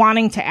or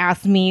wanting to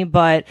ask me,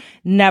 but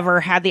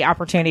never had the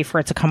opportunity for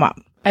it to come up?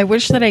 I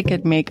wish that I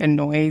could make a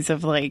noise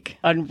of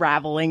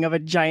unraveling of a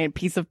giant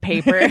piece of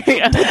paper.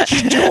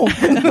 Just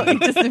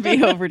to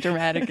be over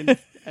dramatic and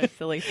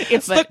silly.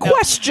 It's the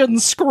question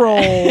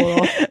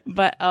scroll.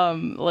 But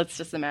let's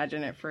just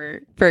imagine it for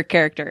a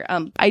character.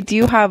 I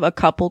do have a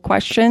couple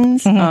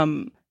questions.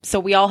 Mm-hmm. So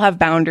we all have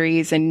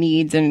boundaries and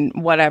needs and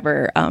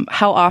whatever.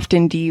 How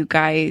often do you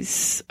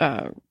guys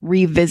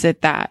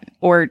revisit that,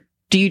 or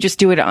do you just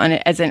do it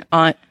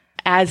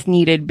as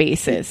needed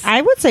basis?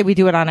 I would say we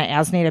do it on an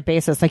as needed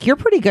basis. You're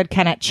pretty good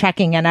kind of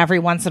checking in every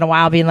once in a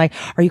while, being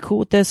are you cool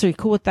with this? Are you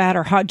cool with that?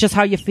 Or how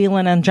you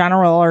feeling in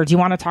general? Or do you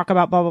want to talk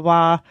about blah, blah,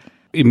 blah?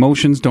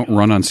 Emotions don't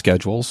run on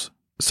schedules.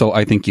 So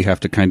I think you have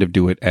to kind of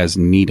do it as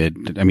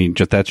needed. I mean,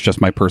 that's just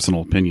my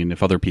personal opinion.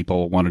 If other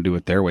people want to do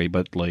it their way,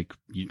 but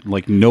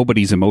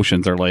nobody's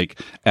emotions are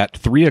at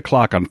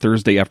 3:00 on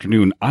Thursday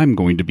afternoon, I'm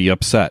going to be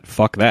upset.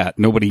 Fuck that.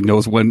 Nobody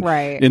knows when.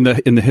 Right. In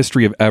the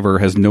history of ever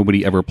has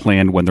nobody ever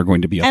planned when they're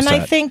going to be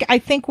upset. And I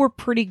think we're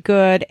pretty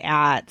good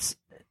at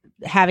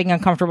having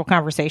uncomfortable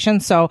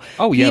conversations. So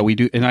we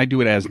do, and I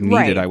do it as needed.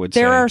 Right. I would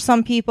say there are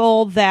some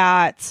people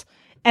that.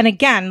 And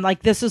again,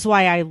 this is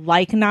why I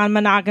like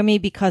non-monogamy,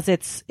 because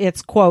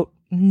it's quote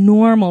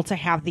normal to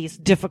have these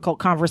difficult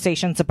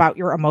conversations about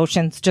your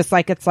emotions, just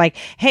it's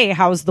hey,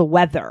 how's the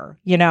weather,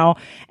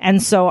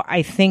 And so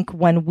I think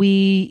when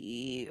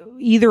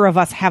either of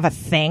us have a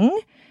thing,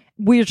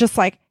 we're just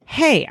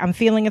hey, I'm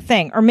feeling a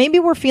thing. Or maybe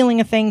we're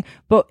feeling a thing,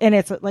 and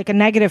it's a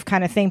negative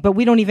kind of thing, but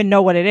we don't even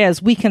know what it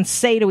is. We can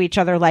say to each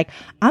other,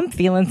 I'm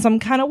feeling some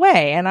kind of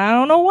way, and I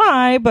don't know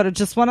why, but I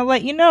just want to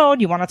let you know.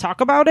 Do you want to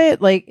talk about it?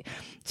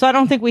 So I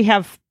don't think we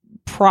have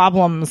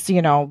problems,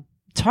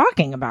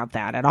 talking about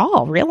that at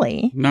all,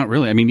 really. Not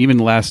really. I mean, even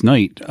last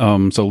night,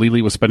 so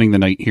Lily was spending the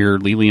night here.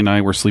 Lily and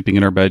I were sleeping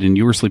in our bed, and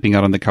you were sleeping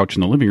out on the couch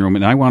in the living room,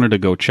 and I wanted to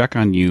go check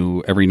on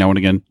you every now and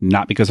again,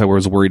 not because I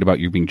was worried about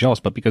you being jealous,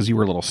 but because you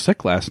were a little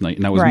sick last night,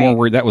 and I was more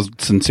worried. That was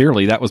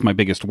my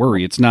biggest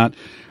worry. It's not,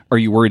 are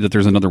you worried that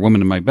there's another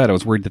woman in my bed? I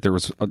was worried that there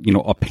was,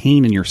 a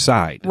pain in your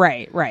side.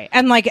 Right.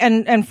 And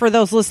and for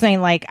those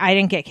listening, I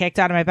didn't get kicked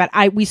out of my bed.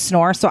 We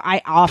snore, so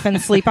I often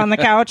sleep on the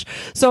couch.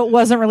 So it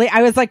wasn't really,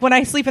 I was when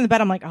I sleep in the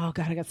bed, I'm oh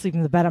God, I got to sleep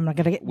in the bed. I'm not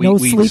going to get no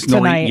sleep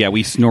tonight. Yeah,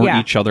 we snore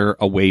each other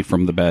away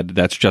from the bed.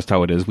 That's just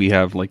how it is. We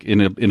have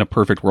in a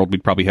perfect world,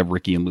 we'd probably have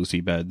Ricky and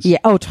Lucy beds. Yeah.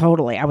 Oh,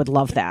 totally. I would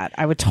love that.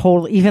 I would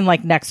totally, even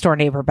next door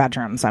neighbor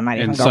bedrooms. I might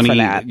even go Sunny, for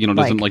that.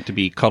 Doesn't like to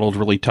be cuddled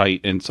really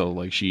tight. And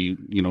so she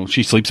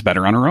sleeps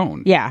better on her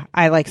own. Yeah.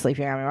 I like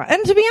sleeping on my own.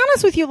 And to be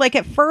honest with you,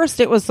 at first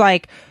it was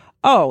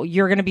oh,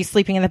 you're going to be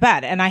sleeping in the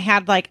bed. And I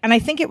had and I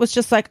think it was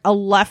just a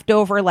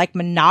leftover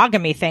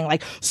monogamy thing.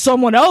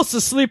 Someone else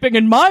is sleeping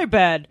in my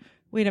bed.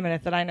 Wait a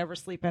minute, that I never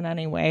sleep in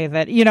anyway.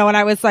 That, and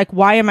I was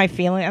why am I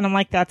feeling? And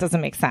I'm that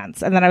doesn't make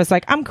sense. And then I was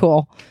I'm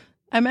cool.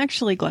 I'm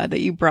actually glad that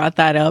you brought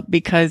that up,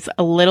 because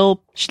a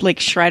little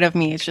shred of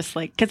me is just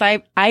because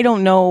I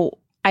don't know.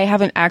 I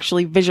haven't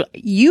actually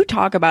you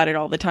talk about it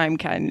all the time,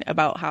 Ken,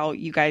 about how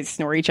you guys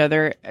snore each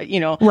other,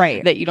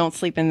 right. That you don't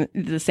sleep in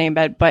the same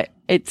bed, but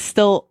it's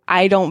still,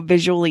 I don't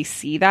visually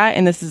see that.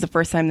 And this is the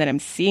first time that I'm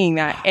seeing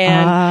that.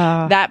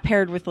 And that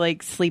paired with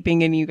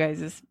sleeping in you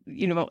guys'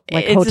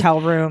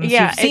 hotel rooms.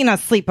 Yeah. You've seen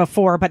us sleep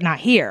before, but not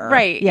here.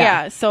 Right.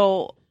 Yeah.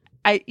 So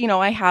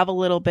I have a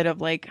little bit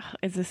of like,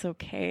 is this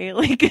okay?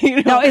 Like,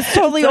 No, it's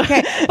totally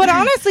okay. But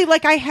honestly,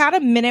 like I had a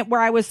minute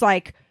where I was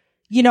like,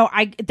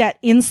 that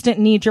instant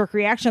knee jerk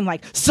reaction,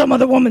 like some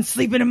other woman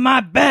sleeping in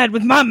my bed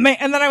with my man.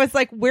 And then I was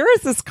like, where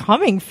is this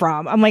coming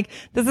from? I'm like,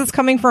 this is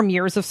coming from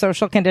years of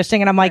social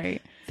conditioning. And I'm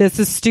like, this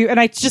is stupid. And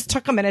I just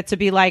took a minute to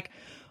be like,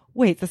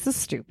 wait, this is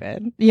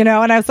stupid, and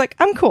I was like,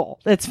 I'm cool.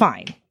 It's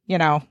fine.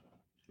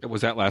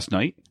 Was that last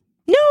night?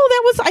 No,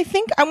 that was,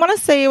 I want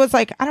to say it was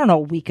like, I don't know, a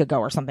week ago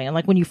or something. And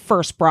like when you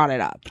first brought it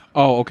up.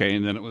 Oh, okay.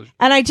 And then it was.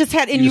 And I just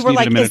had, and you were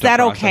like, is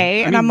that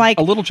okay? And I'm like,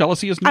 a little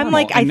jealousy is normal. I'm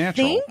like, and I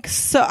natural. think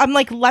so. I'm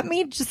like, let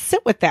me just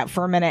sit with that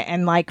for a minute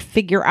and like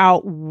figure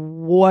out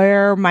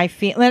where my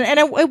feeling. And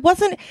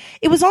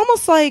it was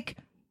almost like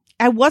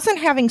I wasn't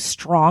having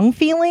strong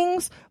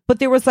feelings, but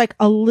there was like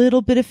a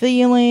little bit of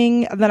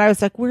feeling. And then I was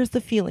like, where's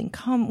the feeling?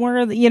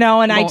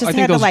 And I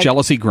think those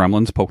jealousy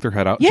gremlins poke their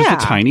head out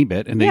just a tiny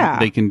bit, and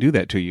they can do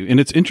that to you.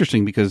 And it's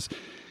interesting because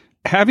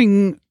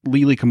having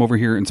Lily come over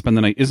here and spend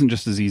the night isn't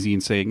just as easy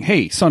as saying,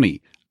 hey,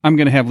 Sonny, I'm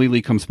going to have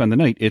Lily come spend the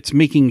night. It's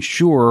making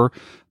sure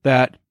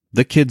that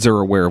the kids are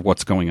aware of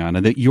what's going on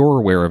and that you're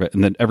aware of it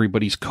and that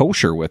everybody's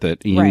kosher with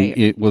it. And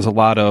it was a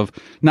lot of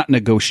not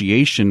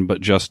negotiation,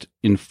 but just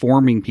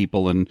informing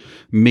people and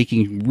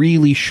making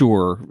really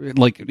sure,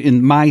 like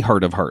in my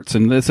heart of hearts,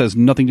 and this has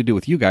nothing to do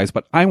with you guys,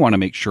 but I want to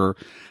make sure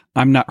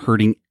I'm not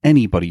hurting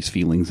anybody's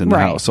feelings in the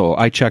house. So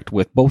I checked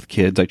with both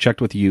kids. I checked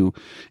with you,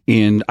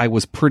 and I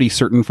was pretty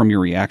certain from your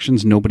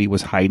reactions, nobody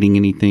was hiding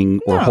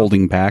anything or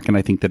holding back. And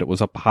I think that it was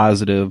a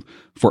positive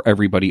for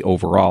everybody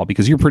overall,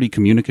 because you're pretty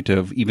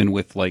communicative, even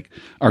with like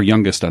our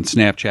youngest on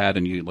Snapchat,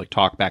 and you like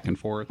talk back and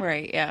forth.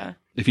 Right. Yeah.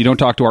 If you don't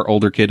talk to our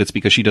older kid, it's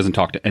because she doesn't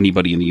talk to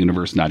anybody in the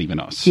universe, not even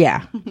us.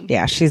 Yeah.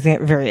 Yeah. She's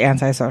very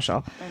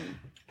antisocial.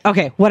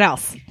 Okay. What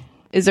else?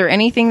 Is there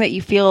anything that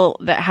you feel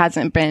that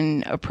hasn't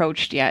been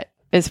approached yet,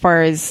 as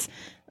far as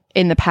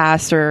in the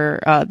past,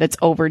 or that's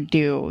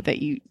overdue that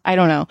I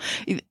don't know.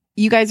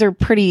 You guys are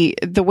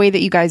the way that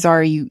you guys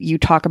are, you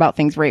talk about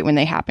things right when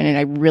they happen, and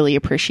I really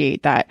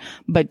appreciate that.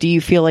 But do you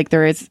feel like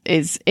there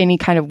is any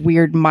kind of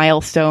weird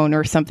milestone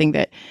or something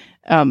that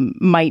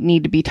might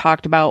need to be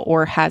talked about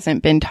or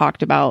hasn't been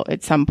talked about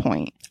at some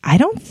point? I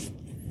don't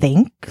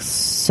think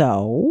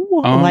so.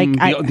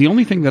 The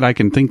only thing that I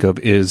can think of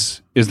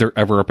is there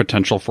ever a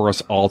potential for us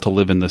all to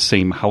live in the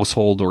same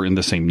household or in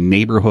the same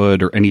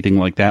neighborhood or anything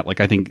like that? Like,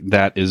 I think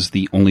that is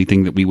the only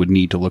thing that we would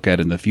need to look at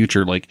in the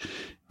future. Like,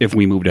 if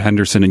we move to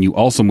Henderson and you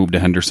also move to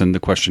Henderson, the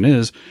question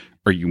is,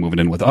 are you moving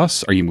in with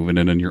us? Are you moving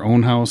in your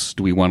own house?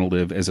 Do we want to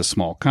live as a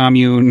small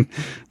commune?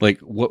 Like,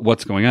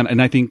 what's going on?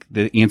 And I think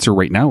the answer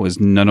right now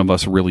is none of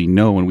us really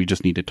know, and we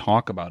just need to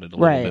talk about it a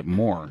little bit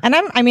more. And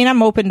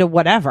I'm open to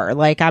whatever.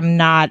 Like, I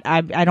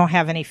don't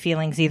have any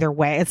feelings either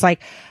way. It's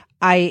like,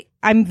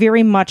 I'm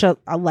very much a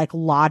like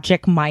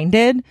logic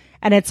minded,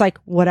 and it's like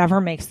whatever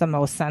makes the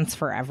most sense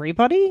for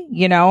everybody,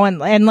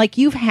 and like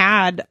you've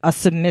had a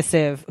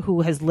submissive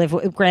who has lived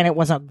with, granted it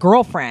wasn't a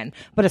girlfriend,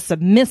 but a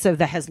submissive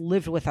that has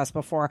lived with us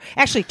before,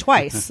 actually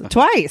twice.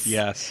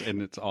 Yes.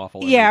 And it's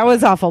awful. Yeah, it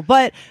was awful,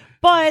 but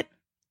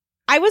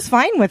I was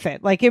fine with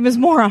it. Like, it was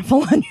more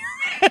awful on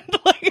your end.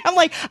 Like, I'm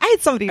like, I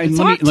had somebody to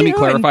talk to. Let me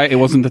clarify. It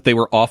wasn't that they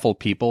were awful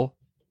people.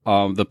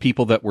 The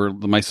people that were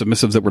my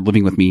submissives that were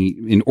living with me,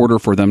 in order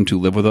for them to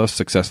live with us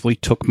successfully,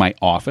 took my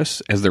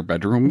office as their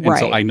bedroom. And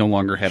so I no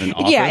longer had an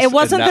office. Yeah, it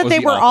wasn't that they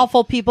were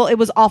awful people. It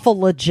was awful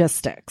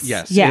logistics.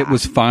 Yes. Yeah. It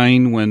was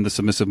fine when the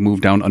submissive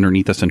moved down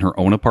underneath us in her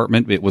own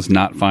apartment. It was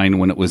not fine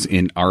when it was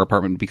in our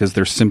apartment, because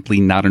there's simply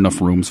not enough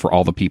rooms for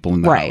all the people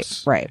in the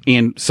house. Right.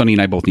 And Sonny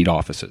and I both need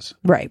offices.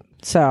 Right.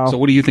 So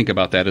what do you think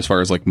about that as far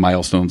as like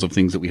milestones of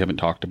things that we haven't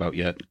talked about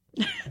yet?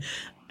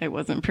 I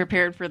wasn't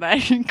prepared for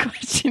that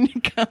question to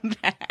come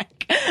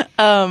back.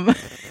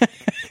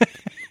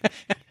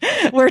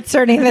 We're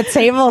turning the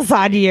tables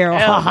on you.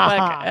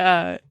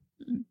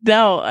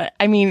 No,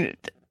 I mean,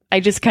 I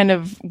just kind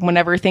of,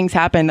 whenever things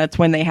happen, that's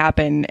when they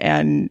happen.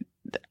 And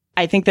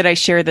I think that I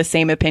share the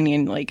same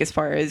opinion, like, as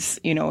far as,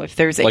 if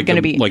there's like going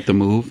to be like the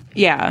move.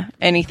 Yeah.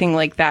 Anything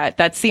like that.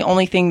 That's the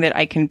only thing that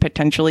I can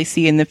potentially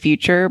see in the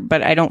future,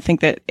 but I don't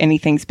think that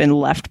anything's been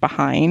left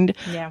behind.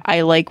 Yeah.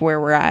 I like where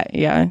we're at.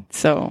 Yeah.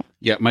 So.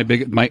 Yeah.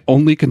 My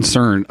only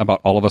concern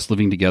about all of us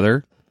living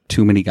together,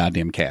 too many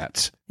goddamn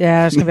cats.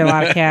 Yeah. There's going to be a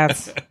lot of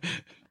cats.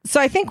 So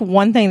I think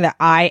one thing that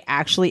I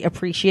actually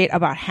appreciate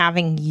about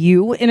having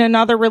you in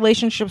another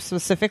relationship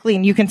specifically,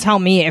 and you can tell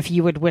me if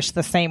you would wish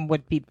the same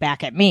would be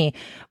back at me,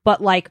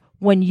 but like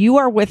when you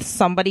are with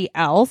somebody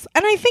else,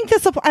 and I think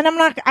this,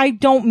 and I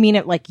don't mean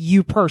it like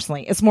you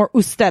personally, it's more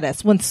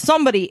ustedes. When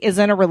somebody is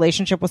in a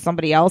relationship with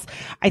somebody else,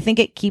 I think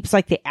it keeps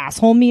like the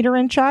asshole meter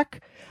in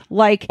check.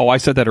 Like, I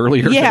said that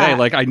earlier today.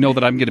 Like, I know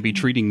that I'm going to be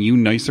treating you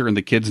nicer and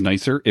the kids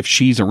nicer if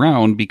she's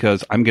around,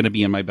 because I'm going to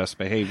be in my best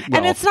behavior.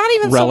 And it's not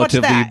even so much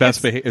that.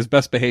 As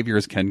best behavior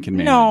as Ken can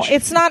manage. No,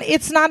 it's not.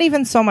 It's not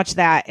even so much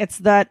that. It's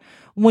that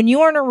when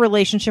you are in a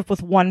relationship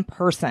with one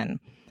person,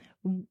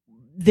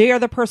 they are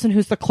the person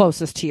who's the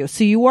closest to you.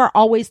 So you are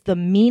always the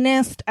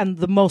meanest and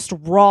the most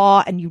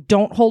raw, and you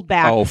don't hold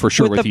back. Oh, for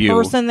sure, with the you.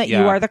 person that you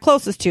Yeah. are the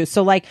closest to.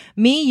 So like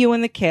me, you,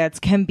 and the kids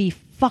can be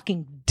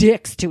fucking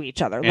dicks to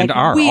each other. And like,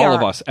 are, we all are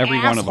of us, every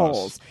one of us.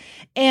 assholes.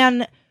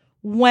 And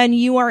when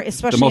you are,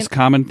 especially The most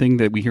common thing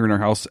that we hear in our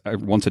house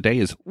once a day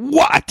is,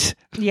 what?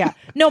 yeah,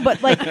 no,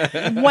 but like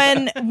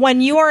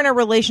when you are in a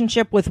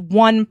relationship with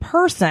one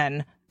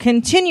person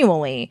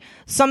continually,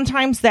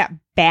 sometimes that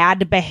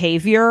bad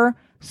behavior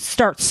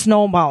starts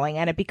snowballing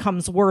and it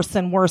becomes worse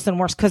and worse and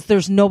worse because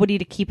there's nobody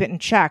to keep it in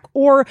check.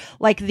 Or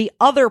like the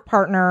other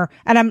partner,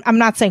 and I'm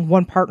not saying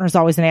one partner is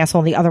always an asshole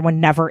and the other one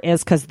never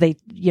is, because they,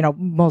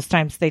 most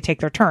times they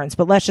take their turns.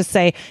 But let's just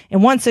say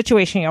in one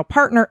situation,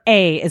 partner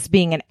A is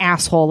being an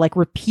asshole, like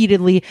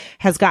repeatedly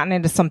has gotten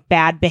into some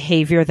bad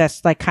behavior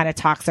that's like kind of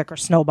toxic or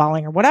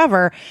snowballing or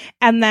whatever.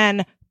 And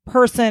then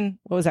person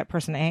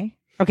A?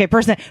 Okay,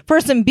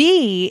 person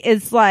B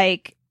is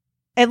like,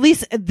 at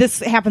least this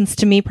happens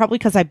to me probably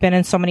because I've been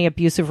in so many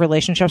abusive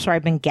relationships where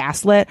I've been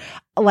gaslit,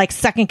 like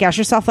second guess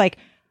yourself, like,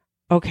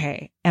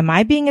 okay, am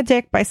I being a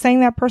dick by saying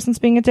that person's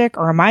being a dick?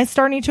 Or am I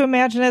starting to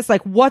imagine this?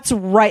 Like, what's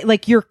right?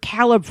 Like your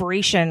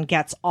calibration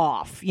gets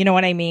off. You know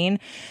what I mean?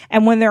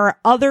 And when there are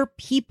other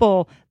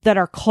people that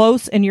are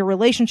close in your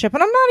relationship,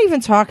 and I'm not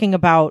even talking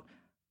about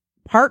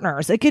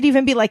partners. It could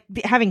even be like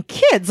having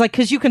kids, like,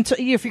 cause you can,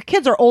 if your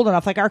kids are old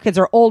enough, like our kids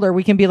are older,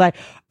 we can be like,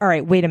 all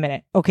right, wait a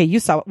minute. Okay.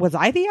 Was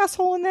I the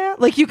asshole in that?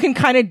 Like you can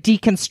kind of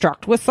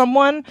deconstruct with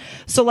someone.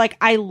 So like,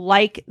 I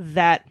like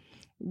that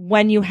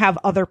when you have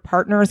other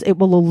partners, it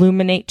will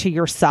illuminate to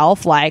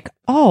yourself, like,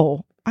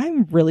 oh,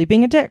 I'm really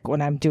being a dick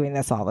when I'm doing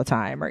this all the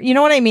time. Or, you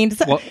know what I mean?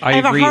 Well, I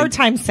have agree. a hard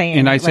time saying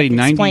And I it, say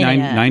like,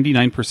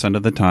 99%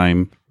 of the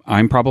time,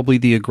 I'm probably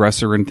the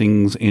aggressor in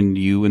things, and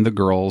you and the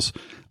girls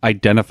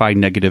identify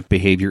negative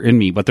behavior in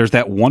me. But there's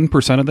that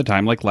 1% of the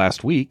time, like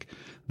last week,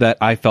 that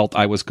I felt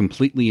I was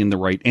completely in the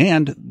right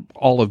and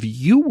all of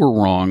you were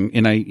wrong.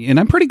 And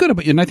I'm pretty good at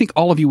it. And I think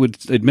all of you would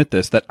admit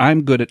this, that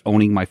I'm good at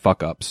owning my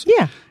fuck ups.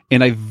 Yeah.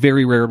 And I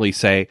very rarely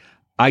say,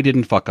 I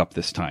didn't fuck up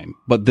this time.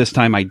 But this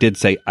time I did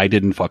say I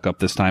didn't fuck up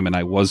this time. And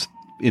I was,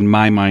 in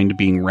my mind,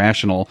 being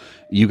rational.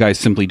 You guys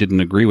simply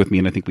didn't agree with me.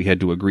 And I think we had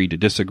to agree to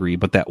disagree.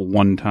 But that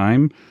one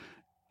time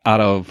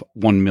out of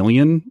 1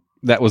 million,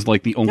 that was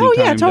like the only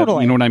time. Yeah, totally.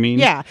 That, you know what I mean?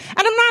 Yeah. And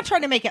I'm not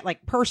trying to make it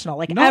like personal.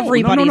 Like No,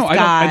 everybody's no.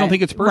 I don't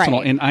think it's personal.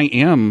 Right. And I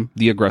am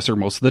the aggressor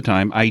most of the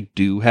time. I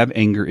do have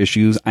anger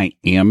issues. I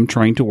am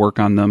trying to work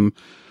on them.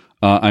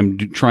 I'm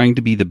trying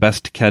to be the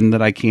best Ken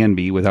that I can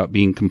be without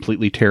being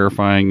completely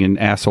terrifying and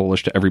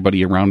assholish to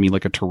everybody around me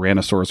like a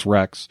Tyrannosaurus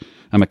Rex.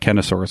 I'm a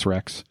Kenosaurus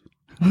Rex.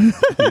 and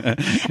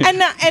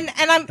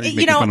I'm,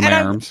 Making fun of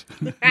my arms.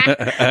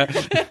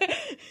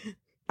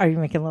 Are you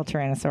making little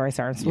Tyrannosaurus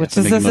arms? Yes, Which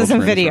I'm is, making this little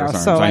isn't video,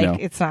 Tyrannosaurus so arms, I like know.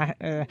 it's not.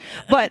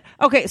 But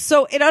okay,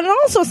 so it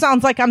also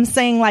sounds like I'm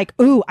saying like,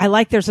 ooh, I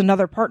like there's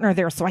another partner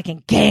there, so I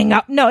can gang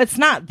up. No, it's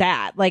not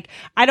that. Like,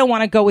 I don't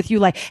want to go with you.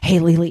 Like, hey,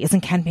 Lily,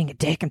 isn't Ken being a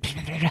dick? And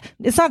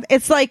it's not.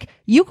 It's like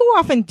you go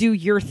off and do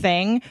your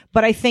thing,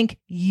 but I think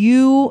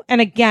you,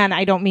 and again,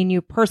 I don't mean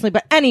you personally,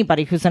 but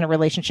anybody who's in a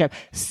relationship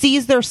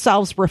sees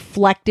themselves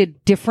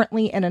reflected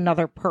differently in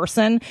another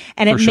person,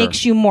 and it For sure.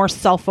 makes you more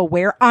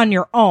self-aware on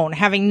your own,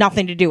 having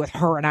nothing to do with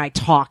her and I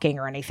talking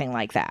or anything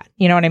like that.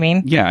 You know what I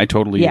mean? Yeah, I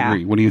totally Yeah.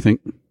 agree. What do you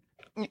think?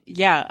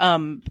 Yeah.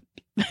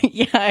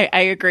 Yeah, I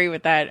agree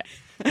with that.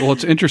 Well,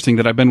 it's interesting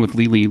that I've been with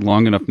Lily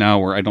long enough now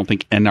where I don't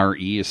think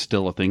NRE is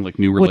still a thing, like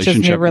new Which is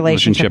relationship, new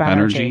relationship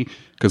energy.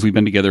 because we've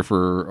been together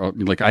for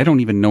like, I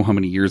don't even know how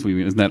many years we've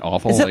been. Isn't that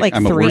awful? Is it like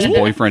I'm a 3? worst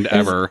boyfriend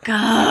ever.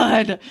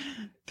 God.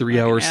 3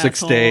 hours, 6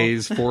 asshole.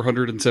 days,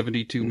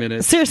 472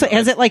 minutes. Seriously,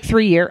 is it like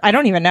 3 years? I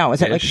don't even know.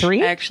 Is it like Ish.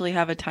 3? I actually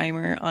have a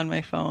timer on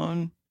my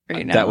phone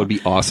right now. That would be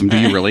awesome. Do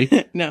you really?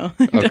 No.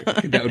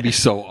 Okay, that would be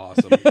so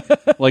awesome.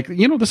 Like,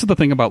 this is the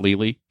thing about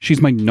Lily. She's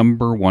my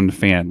number one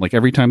fan. Like,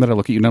 every time that I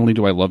look at you, not only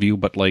do I love you,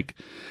 but like,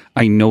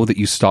 I know that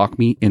you stalk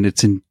me, and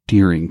it's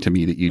endearing to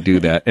me that you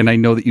do that. And I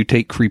know that you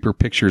take creeper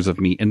pictures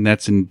of me, and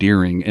that's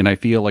endearing. And I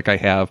feel like I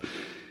have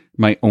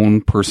my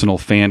own personal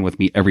fan with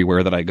me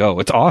everywhere that I go.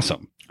 It's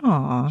awesome.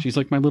 Aw. She's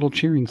like my little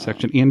cheering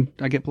section, and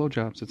I get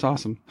blowjobs. It's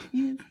awesome.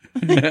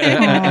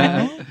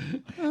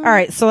 All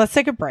right, so let's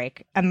take a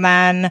break. And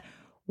then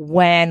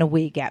when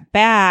we get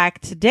back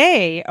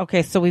today,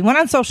 okay, so we went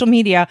on social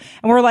media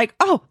and we're like,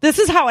 oh, this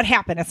is how it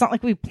happened. It's not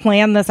like we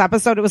planned this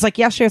episode. It was like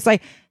yesterday, it's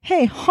like,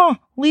 hey,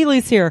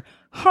 Lily's here.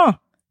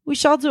 We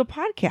shall do a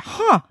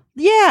podcast.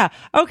 Yeah.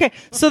 Okay.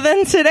 So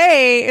then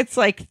today it's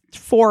like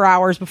 4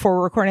 hours before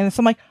we're recording this.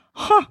 I'm like,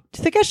 do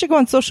you think I should go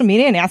on social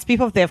media and ask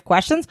people if they have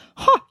questions?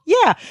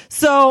 Yeah.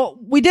 So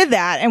we did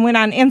that and went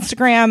on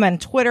Instagram and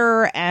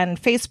Twitter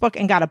and Facebook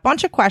and got a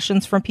bunch of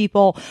questions from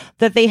people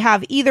that they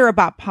have either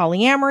about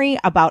polyamory,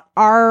 about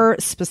our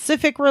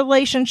specific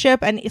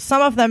relationship, and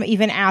some of them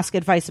even ask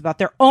advice about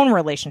their own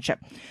relationship.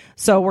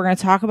 So we're going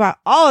to talk about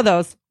all of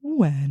those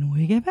when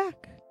we get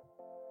back.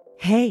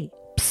 Hey,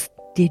 psst,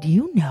 did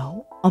you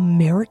know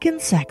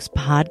American Sex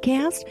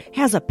Podcast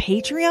has a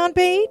Patreon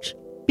page?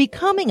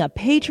 Becoming a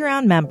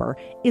Patreon member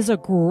is a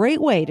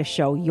great way to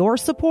show your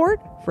support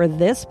for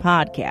this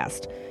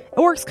podcast. It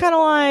works kind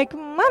of like,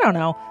 I don't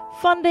know,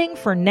 funding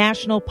for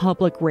National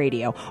Public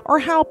Radio or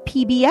how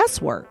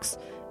PBS works.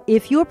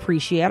 If you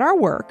appreciate our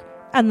work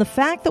and the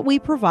fact that we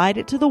provide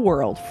it to the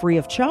world free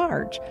of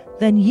charge,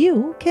 then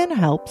you can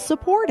help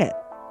support it.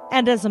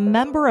 And as a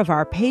member of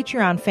our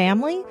Patreon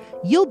family,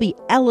 you'll be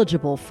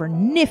eligible for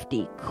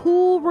nifty,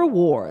 cool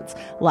rewards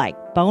like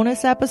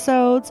bonus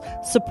episodes,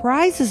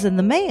 surprises in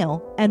the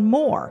mail, and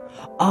more.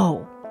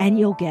 Oh, and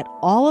you'll get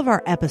all of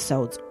our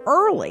episodes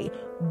early,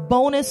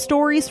 bonus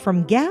stories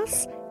from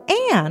guests,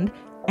 and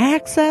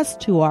access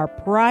to our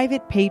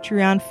private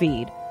Patreon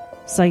feed.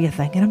 So you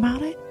thinking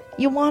about it?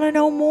 You want to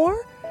know more?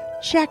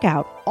 Check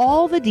out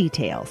all the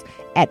details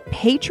at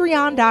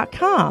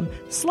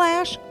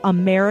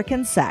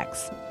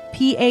patreon.com/AmericanSex.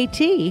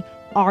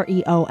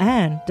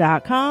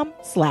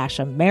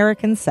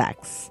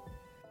 patreon.com/AmericanSex.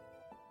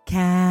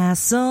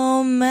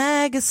 Castle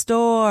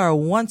Megastore.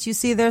 Once you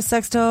see their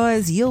sex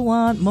toys, you'll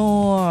want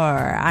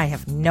more. I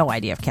have no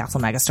idea if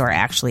Castle Megastore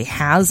actually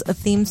has a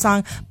theme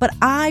song, but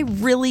I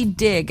really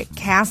dig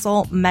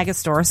Castle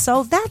Megastore.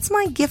 So that's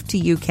my gift to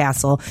you,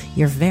 Castle,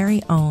 your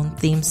very own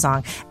theme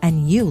song.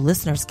 And you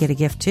listeners get a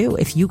gift too.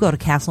 If you go to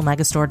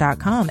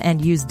castlemegastore.com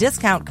and use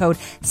discount code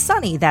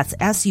SUNNY, that's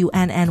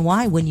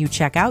SUNNY, when you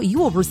check out, you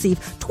will receive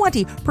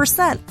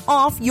 20%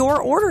 off your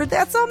order.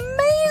 That's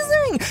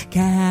amazing.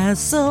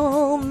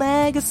 Castle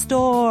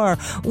Megastore.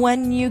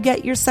 When you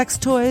get your sex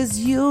toys,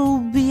 you'll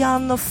be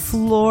on the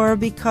floor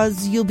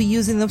because you'll be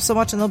using them so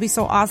much and they'll be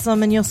so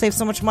awesome and you'll save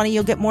so much money.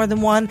 You'll get more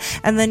than one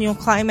and then you'll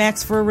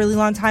climax for a really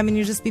long time and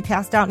you'll just be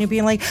passed out and you'll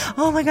be like,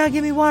 oh my God,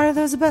 give me water.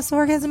 That was the best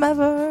orgasm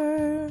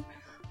ever.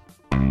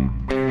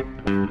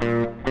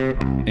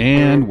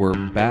 And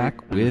we're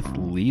back with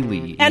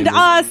Lily. And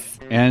us.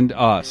 And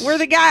us. We're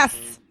the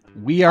guests.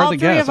 We are the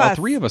guests. All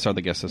three of us are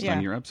the guests this time.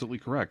 You're absolutely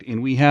correct.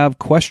 And we have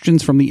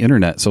questions from the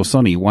internet. So,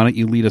 Sunny, why don't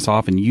you lead us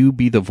off and you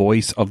be the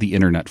voice of the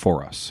internet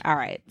for us? All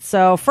right.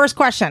 So, first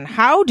question.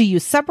 How do you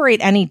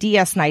separate any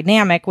DS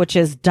dynamic, which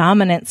is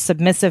dominant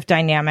submissive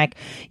dynamic,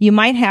 you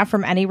might have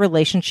from any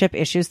relationship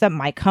issues that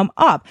might come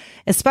up,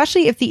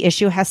 especially if the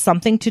issue has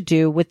something to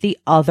do with the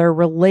other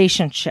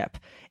relationship?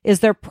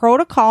 Is there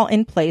protocol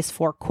in place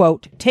for,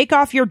 quote, take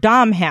off your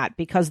dom hat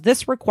because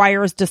this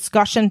requires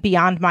discussion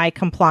beyond my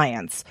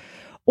compliance?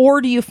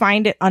 Or do you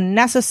find it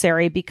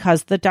unnecessary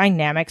because the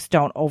dynamics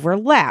don't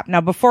overlap?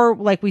 Now, before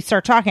we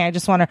start talking, I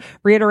just want to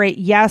reiterate,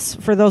 yes,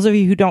 for those of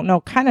you who don't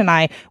know Ken and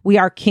I, we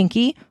are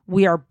kinky.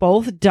 We are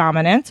both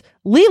dominant.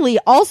 Lily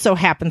also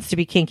happens to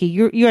be kinky.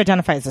 You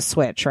identify as a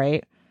switch,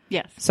 right?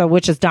 Yes. So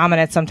which is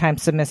dominant,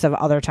 sometimes submissive,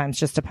 other times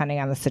just depending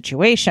on the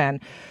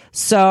situation.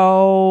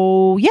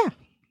 So, yeah.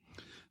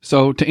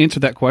 So to answer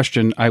that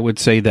question, I would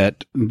say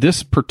that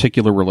this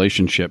particular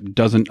relationship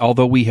doesn't,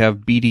 although we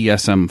have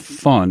BDSM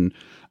fun,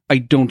 I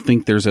don't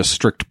think there's a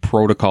strict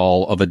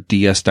protocol of a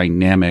DS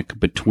dynamic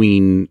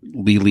between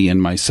Lily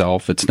and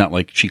myself. It's not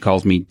like she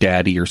calls me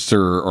daddy or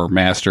sir or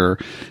master.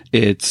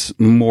 It's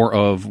more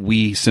of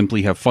we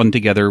simply have fun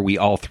together. We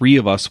all three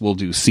of us will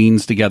do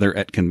scenes together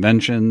at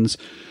conventions.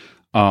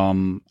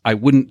 I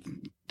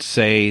wouldn't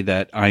say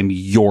that I'm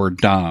your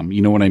dom.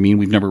 You know what I mean?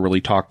 We've never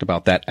really talked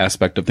about that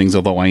aspect of things,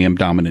 although I am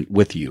dominant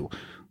with you.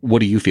 What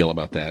do you feel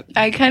about that?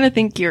 I kind of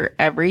think you're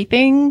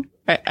everything.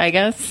 I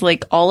guess,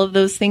 like all of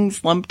those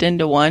things lumped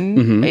into one,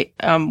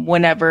 Mm-hmm.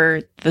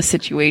 Whenever the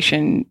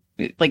situation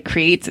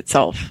creates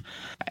itself.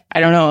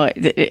 I don't know,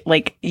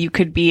 like you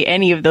could be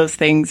any of those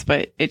things,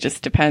 but it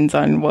just depends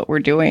on what we're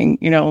doing.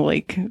 You know,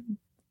 I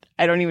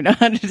don't even know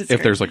how to describe.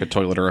 If there's like a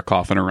toilet or a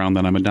coffin around,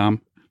 then I'm a dom.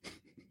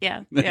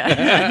 Yeah.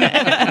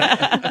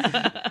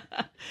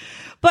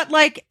 But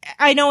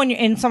I know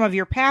in some of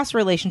your past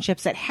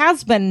relationships, it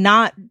has been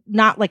not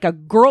like a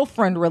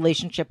girlfriend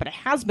relationship, but it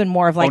has been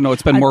more of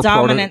it's been more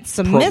dominant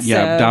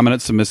submissive.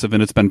 Dominant submissive,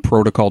 and it's been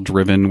protocol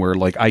driven. Where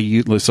I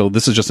use, so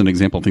this is just an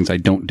example of things I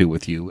don't do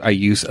with you. I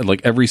use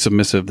every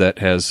submissive that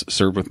has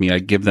served with me, I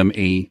give them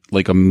a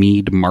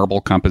Mead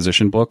marble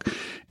composition book,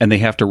 and they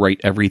have to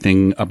write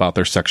everything about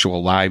their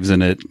sexual lives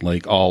in it,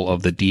 all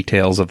of the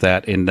details of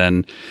that. And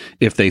then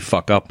if they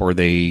fuck up or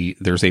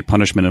there's a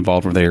punishment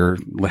involved where they're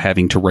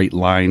having to write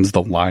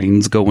the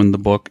lines go in the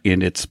book,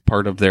 and it's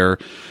part of their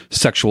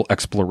sexual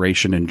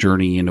exploration and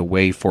journey in a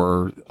way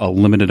for a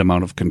limited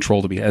amount of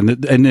control to be.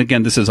 And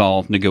again, this is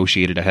all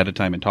negotiated ahead of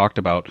time and talked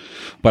about,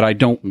 but I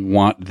don't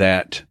want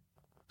that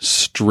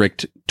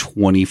strict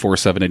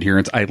 24/7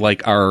 adherence. I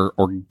like our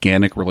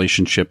organic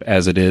relationship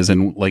as it is.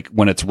 And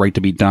when it's right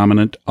to be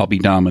dominant, I'll be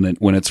dominant.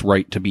 When it's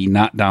right to be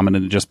not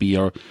dominant and just be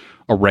a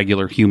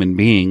regular human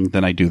being,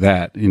 then I do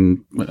that.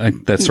 And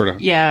that's sort of...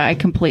 Yeah,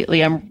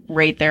 I'm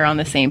right there on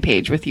the same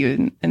page with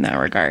you in that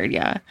regard.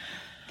 Yeah.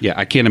 Yeah,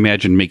 I can't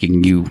imagine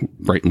making you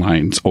write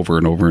lines over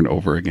and over and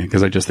over again,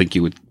 because I just think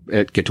you would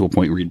get to a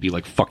point where you'd be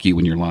like, fuck you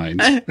in your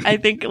lines. I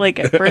think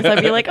at first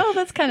I'd be like, oh,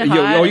 that's kind of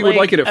hot. Oh, you would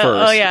like it at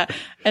first. Oh, yeah.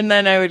 And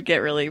then I would get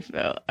really,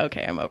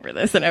 okay, I'm over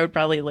this. And I would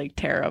probably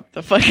tear up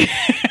the fucking...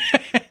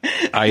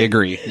 I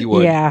agree. You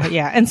would.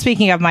 Yeah. And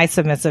speaking of, my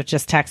submissive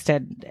just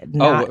texted.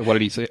 What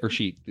did he say? Or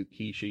she?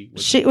 He? She?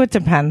 It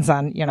depends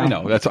on, I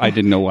know. I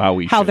didn't know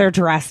how they're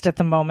dressed at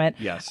the moment.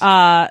 Yes.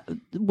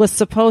 Was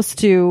supposed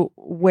to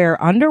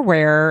wear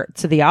underwear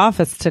to the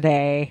office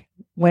today,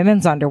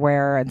 women's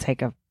underwear, and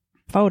take a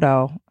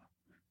photo,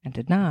 and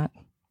did not.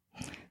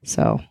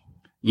 So.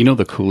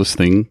 The coolest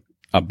thing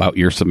about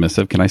your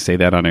submissive, can I say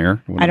that on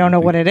air? I don't know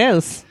what it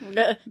is.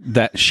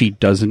 That she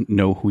doesn't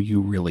know who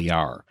you really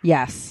are.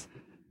 Yes.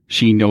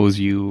 She knows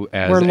you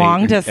as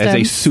as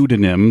a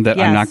pseudonym that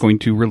I'm not going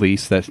to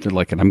release. That's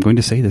like, and I'm going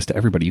to say this to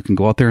everybody. You can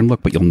go out there and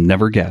look, but you'll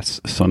never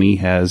guess. Sunny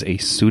has a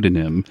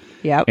pseudonym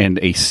and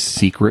a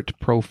secret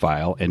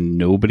profile, and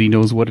nobody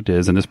knows what it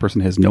is. And this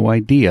person has no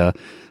idea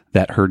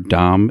that her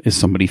dom is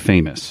somebody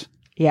famous.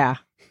 Yeah,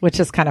 which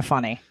is kind of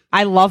funny.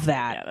 I love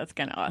that. Yeah, that's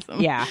kind of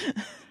awesome. Yeah.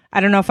 I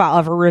don't know if I'll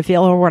ever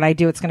reveal her. When I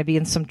do, it's going to be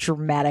in some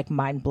dramatic,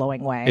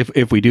 mind-blowing way.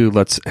 If we do,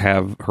 let's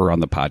have her on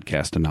the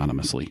podcast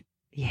anonymously.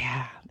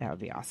 Yeah, that would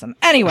be awesome.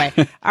 Anyway,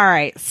 all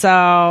right.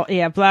 So,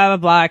 yeah, blah, blah,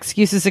 blah.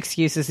 Excuses.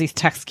 These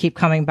texts keep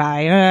coming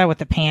by with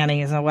the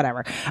panties and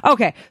whatever.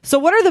 Okay, so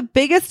what are the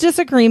biggest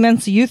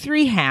disagreements you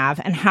three have,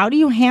 and how do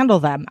you handle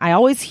them? I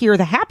always hear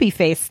the happy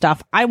face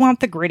stuff. I want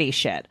the gritty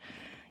shit.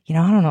 I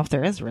don't know if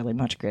there is really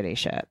much gritty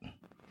shit.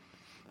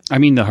 I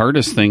mean, the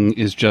hardest thing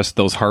is just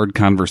those hard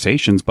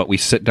conversations, but we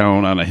sit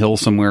down on a hill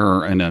somewhere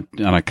or on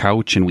a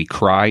couch and we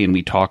cry and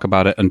we talk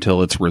about it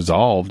until it's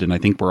resolved. And I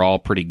think we're all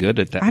pretty good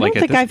at that. I don't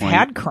think I've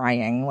had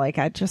crying.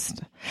 I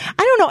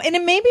don't know. And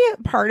it maybe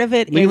part of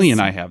it Lily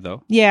and I have,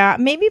 though. Yeah,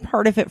 maybe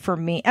part of it for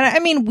me. And I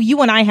mean,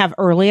 you and I have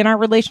early in our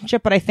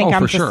relationship, but I think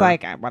I'm just sure.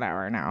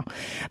 Whatever now.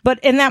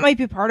 And that might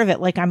be part of it.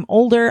 I'm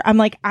older.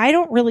 I'm I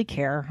don't really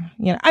care.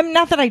 I'm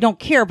not that I don't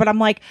care, but I'm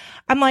like,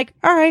 all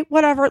right,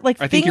 whatever.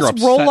 I think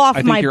things roll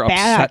off my you're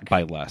back. Upset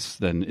by less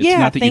than it's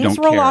not that you don't care. Things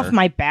roll off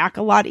my back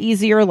a lot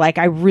easier.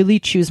 I really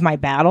choose my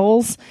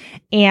battles,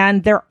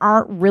 and there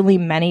aren't really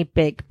many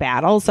big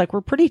battles. We're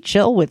pretty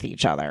chill with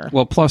each other.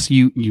 Well, plus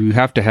you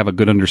have to have a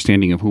good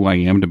understanding of who I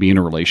am to be in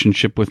a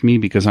relationship with me,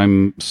 because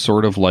I'm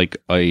sort of like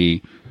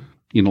like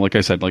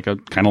I said,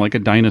 kind of like a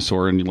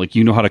dinosaur, and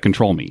how to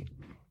control me.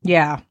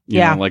 Yeah.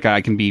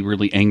 I can be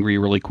really angry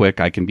really quick.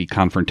 I can be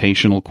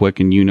confrontational quick,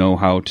 and you know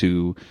how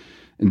to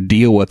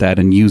deal with that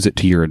and use it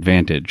to your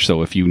advantage.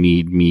 So if you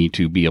need me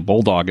to be a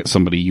bulldog at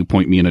somebody, you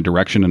point me in a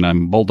direction and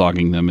I'm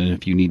bulldogging them. And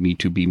if you need me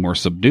to be more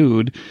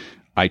subdued,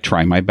 I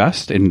try my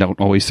best and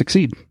don't always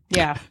succeed.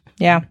 Yeah.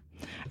 All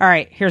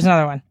right. Here's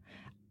another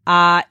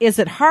one. Is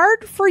it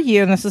hard for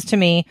you, and this is to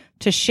me,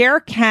 to share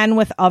Ken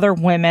with other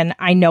women?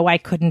 I know I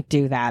couldn't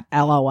do that.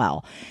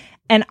 LOL.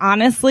 And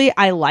honestly,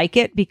 I like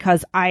it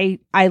because I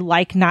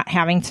like not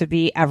having to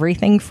be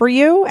everything for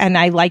you. And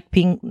I like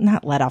being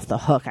not let off the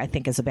hook, I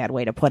think is a bad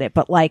way to put it.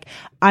 But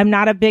I'm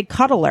not a big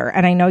cuddler.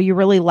 And I know you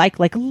really like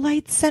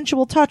light,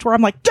 sensual touch where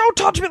I'm don't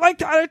touch me like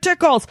that. It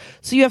tickles.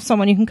 So you have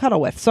someone you can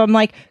cuddle with. So I'm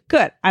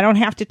good. I don't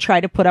have to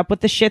try to put up with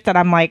the shit that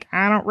I'm I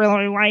don't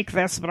really like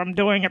this, but I'm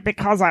doing it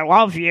because I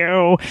love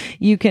you.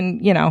 You can,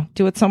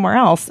 do it somewhere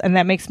else. And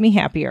that makes me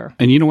happier.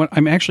 And you know what?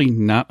 I'm actually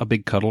not a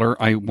big cuddler.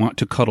 I want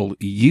to cuddle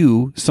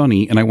you,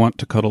 Sunny, and I want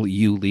to cuddle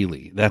you,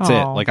 Lily. That's it.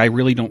 I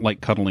really don't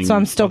like cuddling. So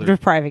I'm still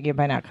depriving you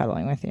by not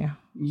cuddling with you.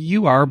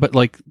 You are, but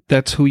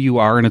that's who you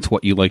are, and it's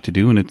what you like to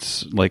do, and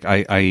it's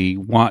I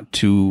want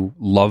to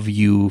love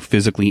you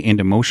physically and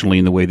emotionally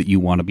in the way that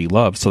you want to be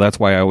loved. So that's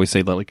why I always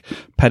say that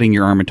petting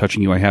your arm and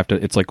touching you,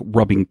 it's like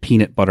rubbing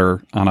peanut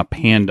butter on a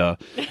panda.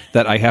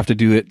 That I have to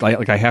do it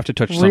I have to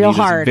touch somebody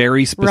in a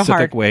very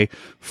specific way,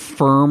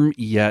 firm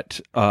yet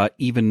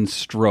even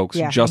strokes,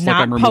 just like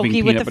I'm removing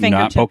peanut butter,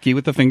 not pokey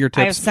with the fingertips.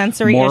 I have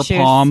sensory more issues.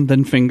 Palm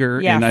than finger,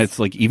 and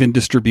it's even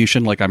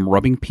distribution. I'm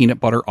rubbing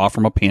peanut butter off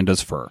from a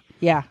panda's fur.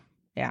 Yeah.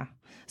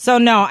 So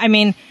no, I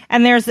mean,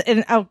 and there's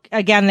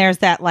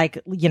that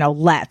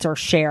let or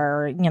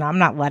share, I'm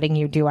not letting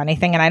you do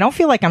anything, and I don't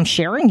feel like I'm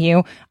sharing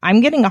you.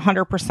 I'm getting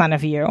 100%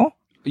 of you.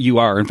 You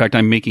are. In fact,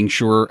 I'm making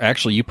sure,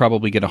 actually, you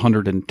probably get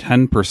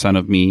 110%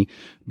 of me,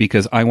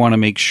 because I want to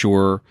make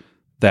sure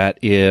that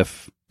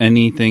if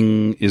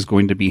anything is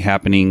going to be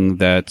happening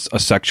that's a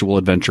sexual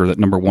adventure, that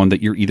number one,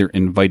 that you're either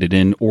invited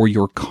in or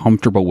you're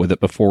comfortable with it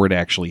before it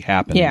actually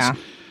happens. Yeah.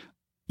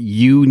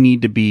 You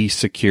need to be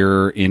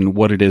secure in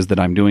what it is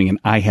that I'm doing, and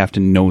I have to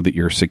know that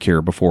you're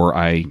secure before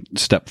I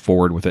step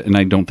forward with it. And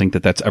I don't think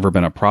that that's ever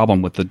been a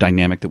problem with the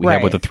dynamic that we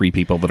have with the three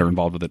people that are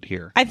involved with it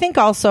here. I think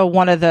also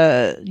one of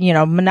the,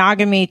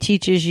 monogamy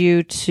teaches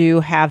you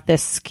to have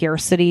this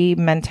scarcity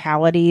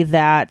mentality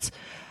that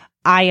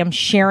I am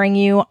sharing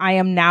you. I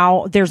am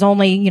now, there's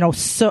only,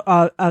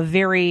 a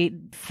very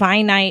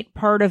finite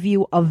part of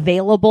you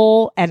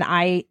available. And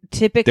I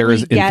typically there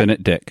is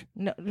infinite dick.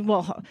 No,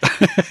 well,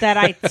 that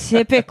I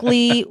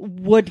typically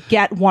would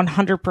get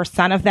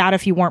 100% of that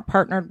if you weren't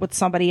partnered with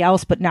somebody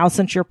else. But now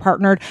since you're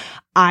partnered,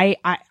 I'm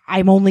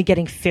only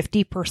getting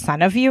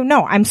 50% of you.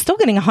 No, I'm still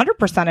getting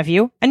 100% of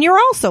you. And you're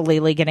also,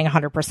 Lily, getting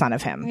 100%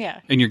 of him. Yeah.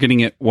 And you're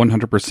getting it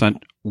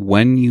 100%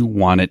 when you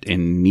want it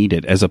and need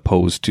it, as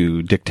opposed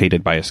to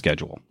dictated by a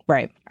schedule.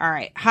 Right. All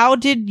right. How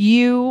did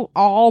you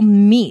all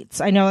meet?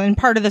 I know, and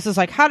part of this is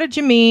like, how did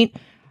you meet?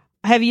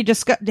 Had you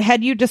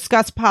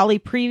discussed poly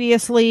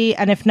previously?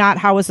 And if not,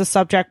 how was the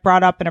subject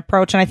brought up and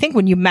approached? And I think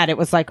when you met, it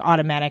was like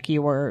automatic.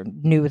 You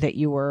knew that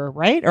you were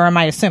right, or am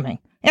I assuming?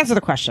 Answer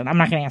the question. I'm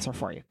not going to answer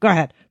for you. Go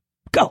ahead.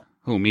 Go.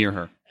 Who, me or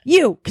her?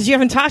 You, because you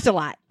haven't talked a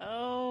lot.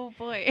 Oh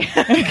boy.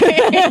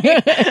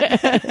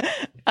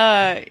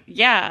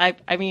 Yeah.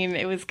 I mean,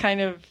 it was kind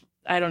of,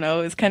 I don't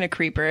know, it was kind of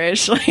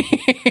creeperish,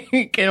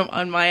 like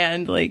on my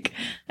end. Like,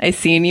 I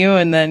seen you,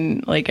 and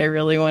then like I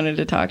really wanted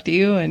to talk to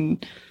you,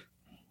 and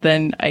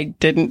then I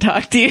didn't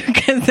talk to you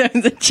because I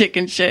was a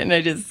chicken shit, and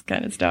I just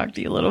kind of stalked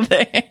you a little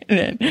bit.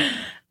 And then,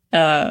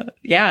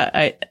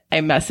 I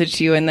messaged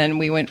you, and then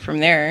we went from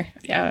there.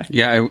 Yeah.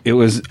 Yeah, it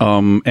was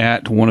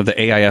at one of the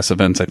AIS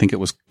events. I think it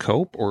was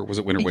COPE, or was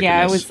it Winter Wickedness?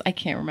 Yeah, it was. I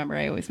can't remember.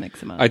 I always mix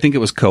them up. I think it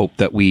was COPE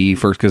that we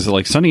first, because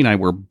like Sunny and I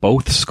were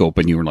both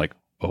scoping. You were like,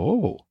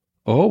 oh,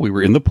 we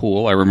were in the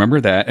pool. I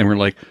remember that, and we're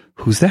like,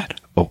 who's that?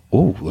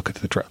 Oh, look at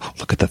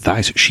the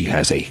thighs. She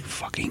has a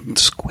fucking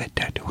squid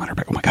tattoo on her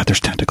back. Oh my God, there's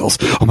tentacles.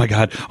 Oh my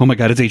God,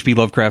 it's H.P.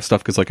 Lovecraft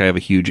stuff, because like I have a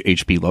huge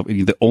H.P. Love.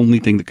 The only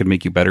thing that could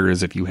make you better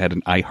is if you had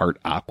an I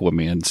Heart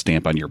Aquaman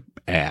stamp on your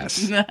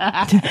ass.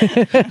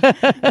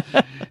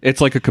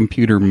 It's like a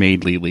computer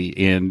made Lily,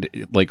 and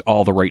like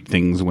all the right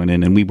things went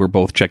in, and we were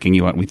both checking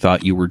you out, and we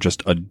thought you were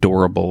just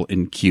adorable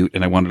and cute,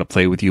 and I wanted to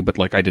play with you, but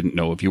like I didn't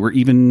know if you were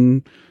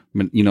even,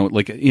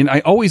 like, and I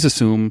always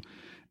assume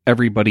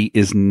everybody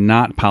is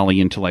not poly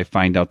until I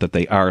find out that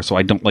they are. So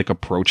I don't like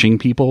approaching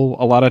people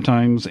a lot of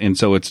times. And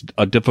so it's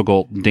a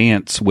difficult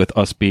dance with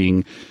us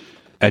being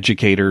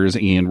educators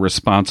and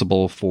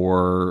responsible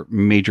for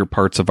major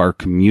parts of our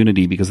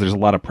community, because there's a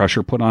lot of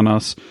pressure put on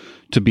us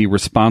to be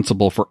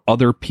responsible for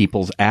other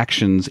people's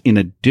actions in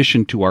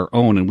addition to our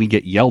own. And we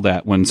get yelled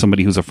at when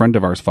somebody who's a friend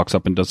of ours fucks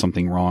up and does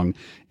something wrong.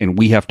 And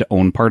we have to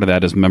own part of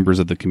that as members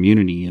of the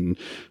community and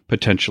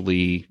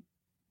potentially,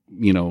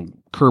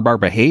 curb our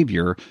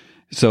behavior.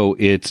 So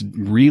it's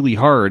really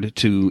hard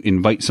to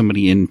invite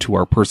somebody into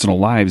our personal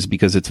lives,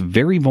 because it's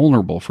very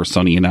vulnerable for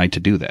Sunny and I to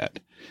do that.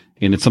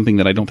 And it's something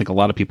that I don't think a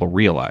lot of people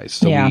realize.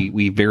 So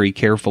we very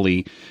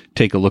carefully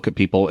take a look at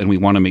people, and we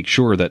want to make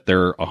sure that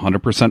they're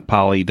 100%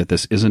 poly, that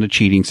this isn't a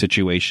cheating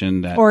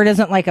situation. Or it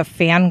isn't like a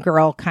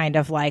fangirl kind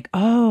of like,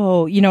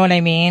 oh, you know what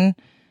I mean?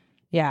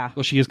 Yeah.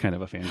 Well, she is kind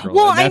of a fangirl.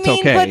 Well, that's I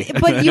mean, okay.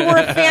 but you were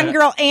a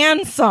fangirl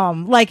and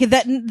some. Like,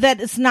 that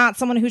it's not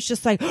someone who's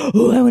just like,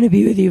 oh, I want to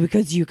be with you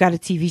because you got a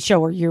TV show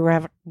or you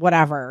have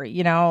whatever,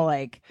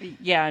 like.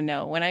 Yeah,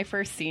 no. When I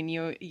first seen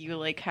you, you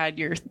like had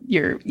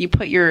you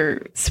put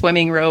your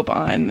swimming robe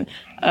on,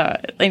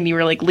 and you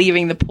were like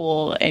leaving the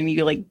pool, and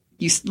you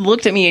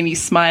looked at me and you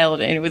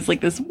smiled, and it was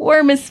like this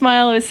warmest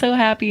smile. I was so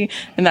happy.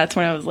 And that's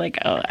when I was like,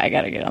 oh, I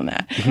got to get on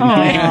that.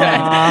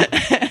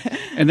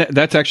 And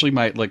that's actually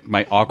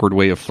my awkward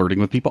way of flirting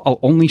with people. I'll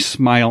only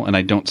smile and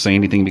I don't say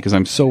anything, because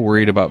I'm so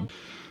worried about,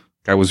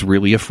 I was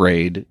really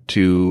afraid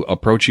to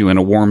approach you, and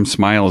a warm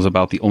smile is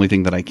about the only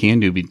thing that I can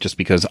do, just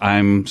because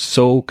I'm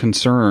so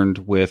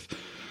concerned with,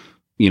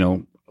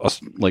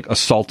 like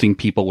assaulting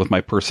people with my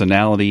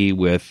personality,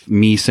 with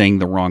me saying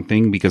the wrong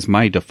thing, because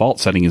my default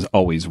setting is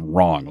always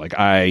wrong.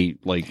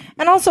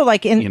 And also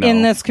like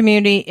in this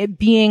community, it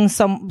being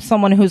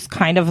someone who's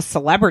kind of a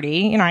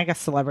celebrity, I guess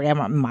celebrity, I'm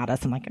not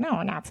modest. I'm like, no,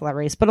 we're not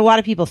celebrities, but a lot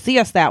of people see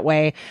us that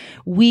way.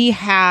 We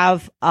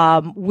have,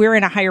 we're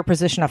in a higher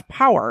position of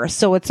power.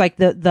 So it's like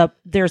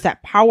there's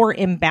that power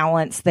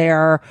imbalance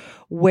there,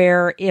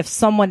 where if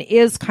someone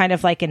is kind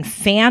of like in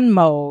fan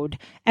mode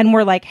and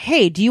we're like,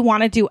 hey, do you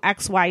want to do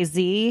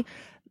XYZ?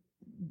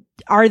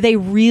 Are they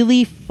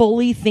really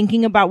fully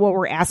thinking about what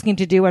we're asking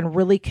to do and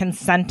really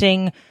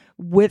consenting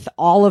with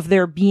all of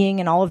their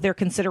being and all of their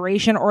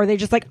consideration? Or are they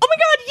just like, oh my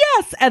God,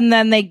 yes. And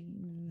then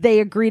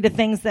they agree to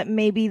things that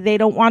maybe they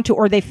don't want to,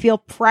 or they feel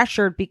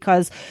pressured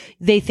because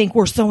they think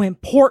we're so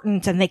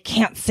important and they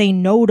can't say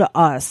no to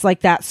us,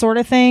 like that sort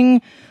of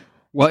thing.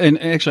 Well,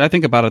 and actually, I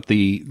think about it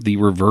the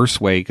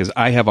reverse way, because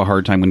I have a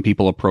hard time when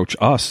people approach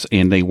us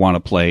and they want to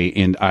play,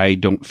 and I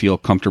don't feel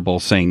comfortable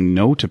saying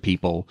no to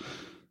people.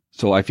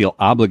 So I feel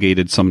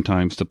obligated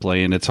sometimes to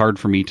play, and it's hard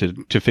for me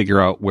to figure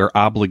out where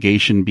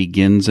obligation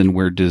begins and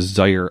where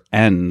desire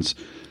ends.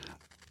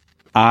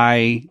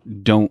 I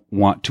don't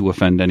want to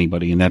offend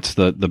anybody, and that's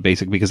the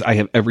basic, because I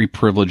have every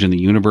privilege in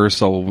the universe.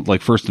 So,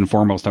 like, first and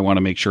foremost, I want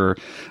to make sure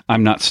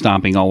I'm not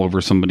stomping all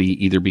over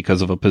somebody, either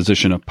because of a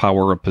position of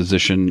power, a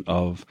position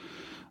of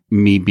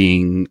me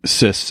being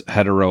cis,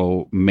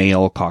 hetero,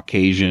 male,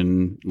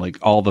 Caucasian, like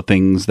all the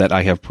things that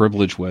I have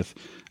privilege with.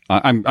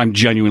 I'm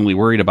genuinely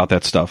worried about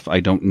that stuff. I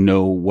don't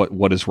know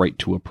what is right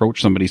to approach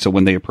somebody. So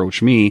when they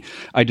approach me,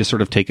 I just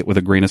sort of take it with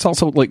a grain of salt.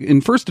 So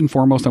first and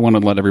foremost, I want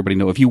to let everybody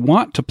know, if you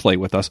want to play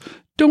with us,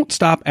 don't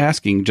stop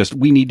asking. Just,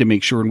 we need to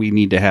make sure, and we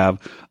need to have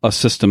a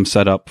system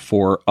set up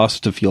for us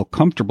to feel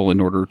comfortable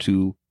in order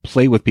to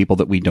play with people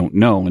that we don't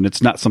know. And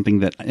it's not something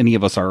that any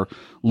of us are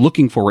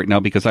looking for right now,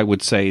 because I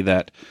would say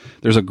that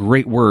there's a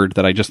great word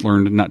that I just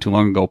learned not too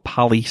long ago,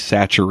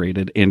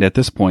 polysaturated. And at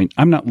this point,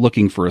 I'm not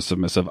looking for a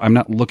submissive. I'm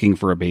not looking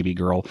for a baby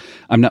girl.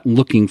 I'm not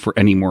looking for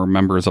any more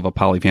members of a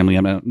poly family.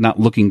 I'm not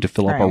looking to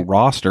fill up a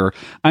roster.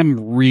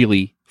 I'm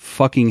really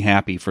fucking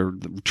happy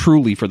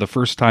truly for the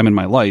first time in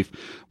my life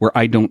where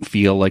I don't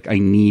feel like I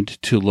need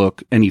to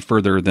look any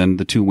further than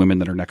the two women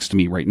that are next to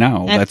me right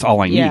now. And that's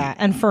all I need. Yeah.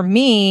 And for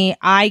me,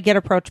 I get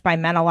approached by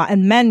men a lot,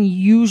 and men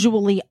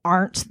usually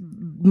aren't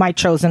my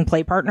chosen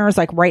play partners.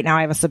 Like right now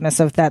I have a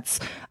submissive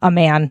that's a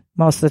man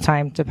most of the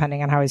time,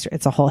 depending on how he's a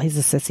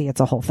sissy. It's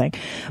a whole thing.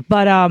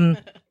 But,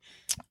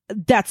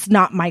 that's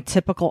not my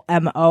typical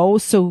MO.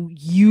 So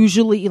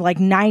usually like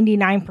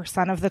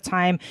 99% of the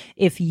time,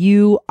 if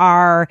you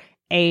are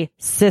a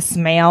cis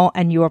male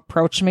and you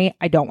approach me,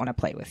 I don't want to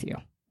play with you.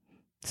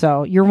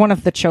 So you're one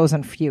of the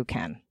chosen few,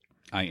 Ken.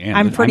 I am.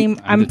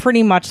 I'm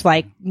pretty much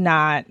like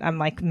not. I'm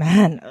like,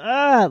 man,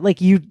 like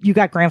you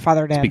got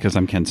grandfathered in. Because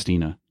I'm Ken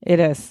Stina. It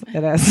is.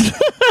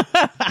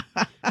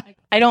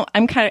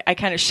 I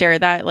kind of share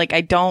that. Like,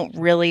 I don't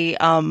really,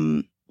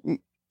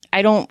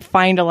 I don't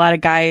find a lot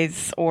of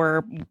guys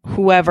or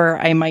whoever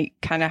I might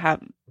kind of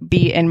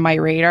be in my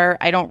radar.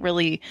 I don't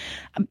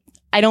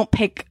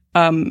pick,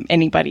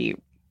 anybody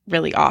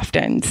really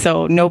often.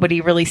 So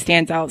nobody really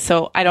stands out.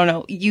 So I don't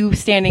know, you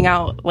standing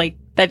out, like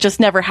that just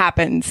never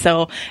happens.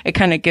 So it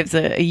kind of gives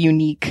a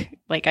unique,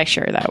 like I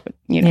share that with,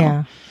 you know.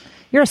 Yeah.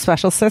 You're a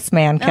special cis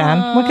man,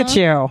 Ken. Look at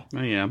you.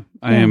 I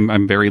am.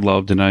 I'm very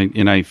loved, and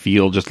I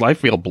feel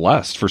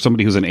blessed. For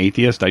somebody who's an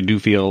atheist, I do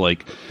feel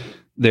like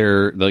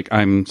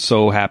I'm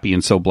so happy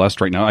and so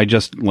blessed right now. I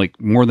just, like,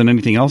 more than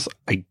anything else,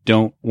 I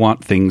don't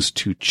want things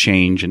to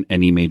change in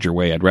any major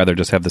way. I'd rather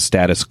just have the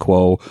status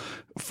quo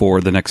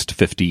for the next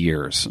 50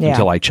 years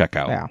until I check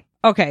out. Yeah.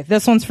 Okay,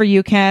 this one's for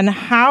you, Ken.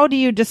 How do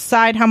you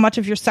decide how much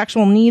of your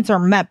sexual needs are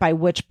met by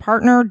which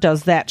partner?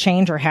 Does that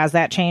change, or has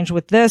that changed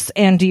with this?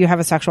 And do you have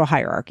a sexual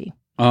hierarchy?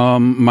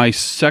 My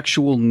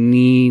sexual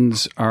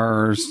needs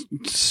are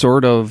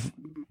sort of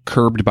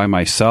curbed by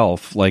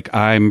myself. Like,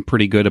 I'm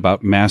pretty good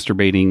about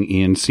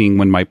masturbating and seeing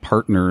when my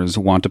partners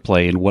want to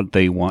play and what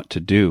they want to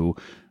do.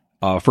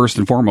 First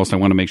and foremost, I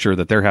want to make sure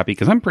that they're happy,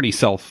 because I'm pretty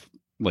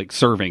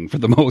serving for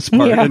the most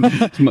part. Yeah.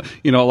 And,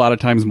 you know, a lot of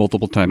times,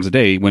 multiple times a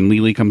day, when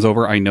Lily comes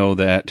over, I know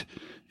that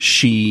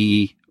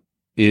she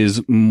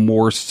is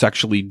more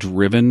sexually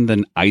driven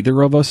than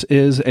either of us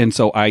is. And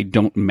so I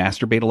don't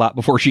masturbate a lot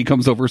before she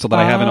comes over, so that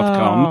I have enough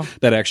cum.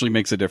 That actually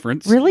makes a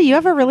difference. Really? You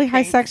have a really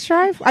high sex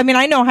drive? I mean,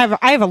 I know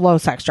I have a low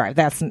sex drive.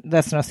 That's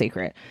no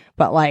secret.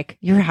 But like,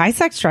 you're a high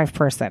sex drive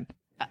person.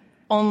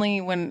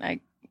 Only when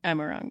I'm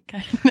around.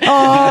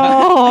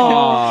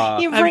 Oh,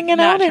 you bring it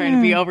out. I'm not trying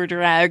to be over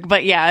drag,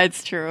 but yeah,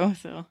 it's true.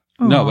 So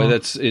no, but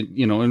that's it,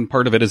 you know, and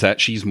part of it is that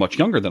she's much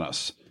younger than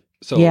us.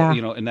 So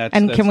you know, and that's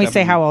can we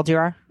say how old you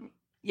are?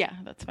 Yeah,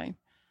 that's fine.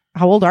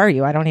 How old are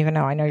you? I don't even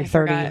know. I know you're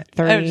 30. I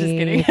was just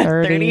kidding.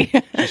 30.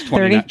 She's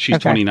 29. She's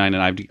 29,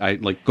 and I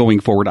like, going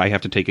forward, I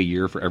have to take a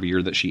year for every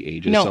year that she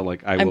ages. No, so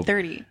like I'm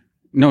 30.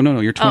 No,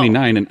 you're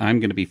 29, and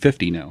I'm going to be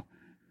 50 now.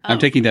 I'm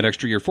taking that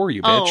extra year for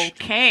you, bitch.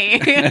 Okay.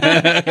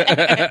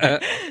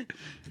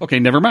 Okay,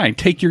 never mind.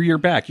 Take your year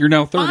back. You're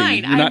now 30.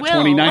 Fine, you're not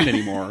 29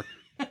 anymore.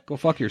 Go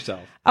fuck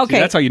yourself. Okay. See,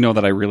 that's how you know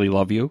that I really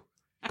love you.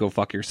 Go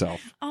fuck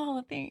yourself.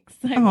 Oh, thanks.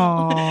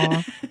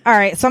 All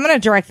right. So I'm going to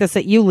direct this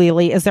at you,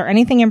 Lily. Is there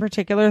anything in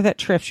particular that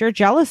trips your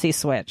jealousy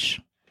switch?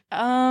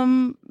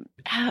 I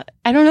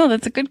don't know.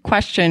 That's a good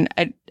question.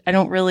 I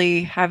don't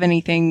really have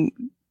anything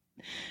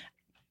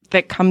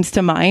that comes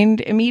to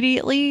mind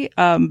immediately.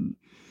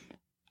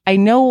 I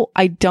know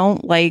I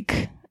don't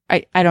like,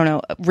 I don't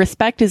know.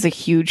 Respect is a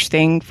huge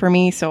thing for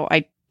me. So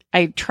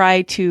I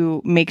try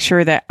to make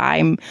sure that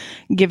I'm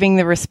giving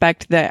the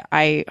respect that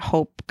I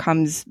hope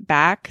comes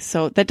back.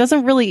 So that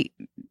doesn't really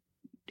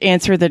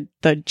answer the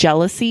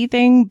jealousy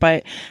thing,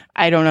 but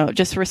I don't know,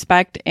 just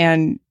respect.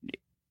 And,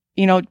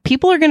 you know,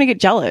 people are going to get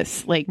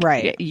jealous. Like,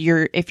 right.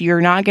 If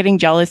you're not getting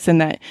jealous, then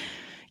that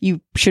you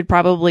should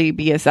probably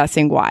be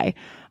assessing why.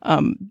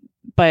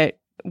 But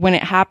when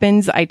it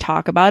happens, I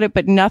talk about it,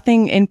 but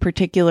nothing in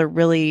particular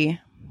really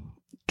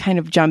kind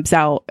of jumps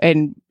out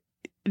and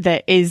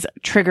that is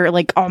trigger,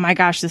 like, oh my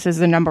gosh, this is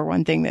the number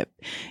one thing that,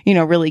 you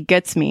know, really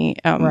gets me.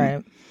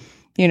 Right.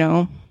 You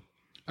know,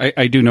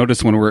 I do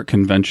notice when we're at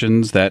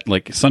conventions that,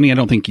 like, Sunny, I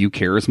don't think you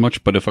care as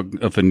much, but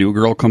if a new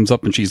girl comes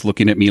up and she's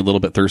looking at me a little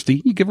bit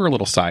thirsty, you give her a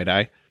little side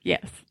eye.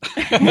 Yes.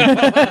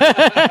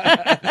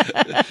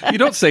 You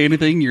don't say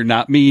anything. You're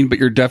not mean, but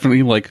you're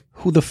definitely like,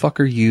 who the fuck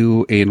are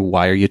you and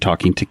why are you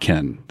talking to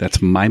Ken?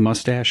 That's my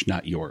mustache,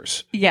 not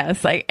yours.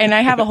 Yes. And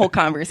I have a whole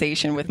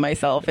conversation with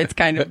myself. It's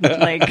kind of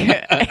like,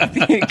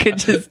 it could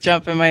just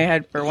jump in my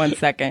head for 1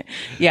 second.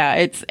 Yeah.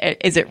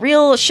 Is it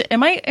real?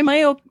 Am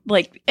I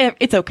like,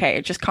 it's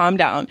okay. Just calm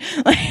down.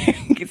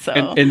 So.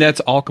 And that's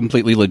all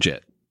completely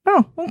legit.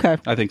 Oh, okay.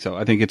 I think so.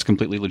 I think it's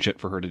completely legit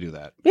for her to do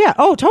that. Yeah.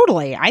 Oh,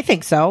 totally. I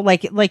think so.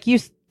 Like you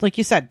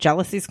said,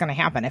 jealousy is going to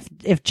happen.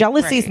 If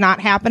jealousy is not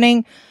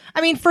happening,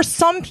 I mean, for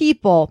some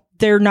people,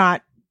 they're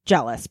not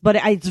jealous, but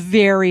it's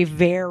very,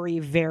 very,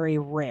 very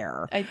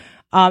rare.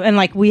 And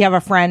like we have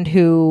a friend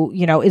who,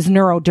 you know, is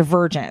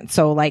neurodivergent.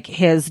 So like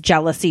his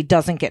jealousy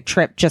doesn't get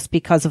tripped just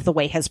because of the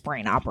way his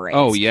brain operates.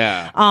 Oh,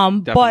 yeah.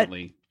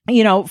 Definitely. But,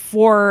 you know,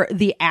 for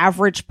the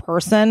average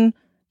person,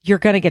 you're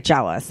going to get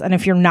jealous. And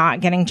if you're not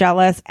getting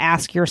jealous,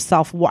 ask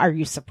yourself, are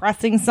you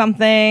suppressing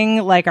something?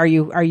 Like, are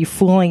you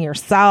fooling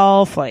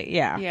yourself? Like,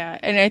 yeah. Yeah.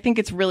 And I think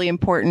it's really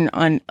important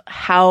on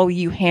how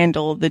you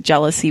handle the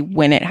jealousy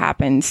when it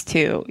happens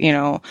too. You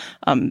know,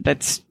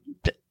 that's,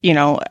 you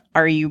know,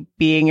 are you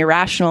being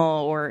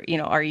irrational, or, you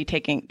know, are you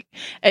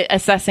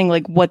assessing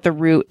like what the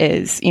root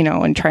is, you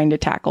know, and trying to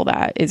tackle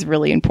that is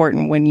really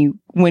important when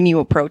you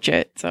approach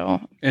it. So.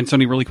 And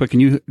Sunny, really quick,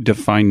 can you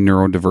define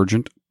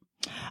neurodivergent?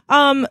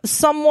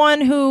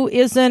 Someone who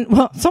isn't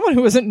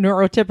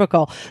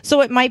neurotypical. So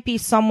it might be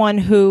someone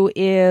who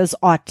is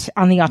on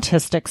the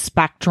autistic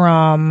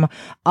spectrum,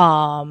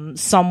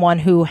 someone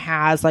who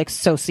has like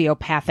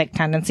sociopathic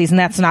tendencies, and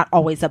that's not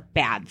always a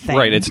bad thing.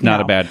 Right. It's not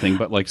a bad thing,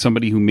 but like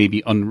somebody who may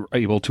be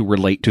unable to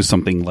relate to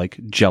something like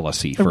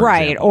jealousy, for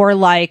example. Or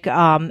like,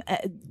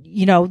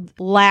 you know,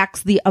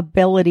 lacks the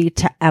ability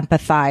to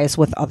empathize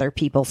with other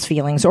people's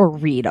feelings or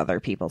read other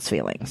people's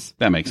feelings.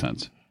 That makes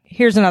sense.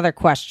 Here's another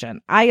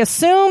question. I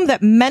assume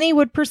that many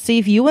would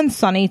perceive you and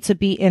Sunny to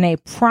be in a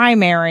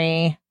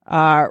primary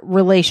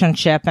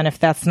relationship. And if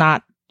that's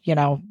not, you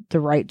know,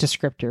 the right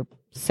descriptor,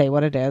 say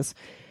what it is.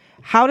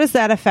 How does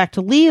that affect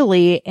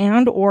Lily,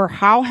 and or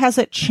how has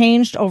it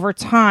changed over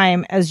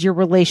time as your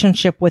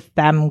relationship with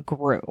them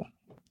grew?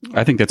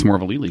 I think that's more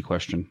of a Lily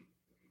question.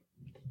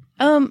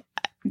 I'm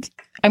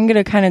going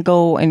to kind of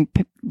go and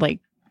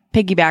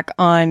piggyback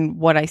on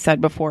what I said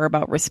before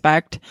about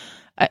respect.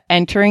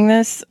 Entering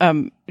this,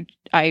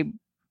 I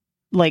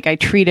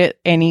treat it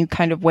any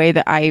kind of way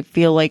that I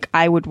feel like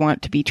I would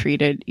want to be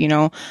treated. You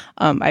know,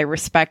 I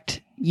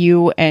respect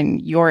you and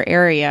your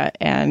area.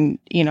 And,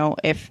 you know,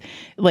 if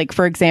like,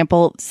 for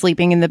example,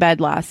 sleeping in the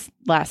bed last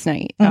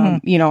night,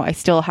 you know, I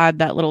still had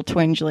that little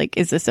twinge, like,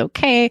 is this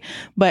okay?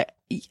 But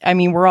I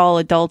mean, we're all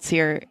adults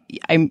here.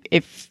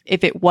 If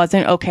it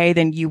wasn't okay,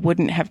 then you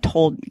wouldn't have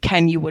told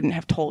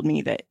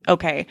me that,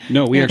 okay.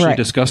 No, we actually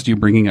discussed you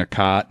bringing a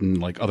cot and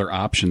like other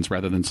options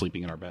rather than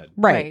sleeping in our bed.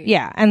 Right.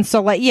 Yeah. And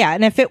so like, yeah.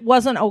 And if it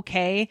wasn't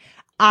okay,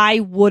 I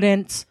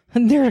wouldn't,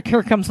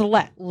 here comes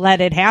the let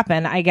it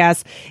happen, I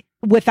guess,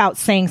 without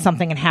saying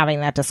something and having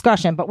that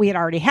discussion. But we had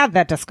already had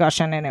that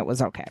discussion and it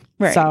was okay.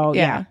 Right. So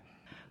yeah.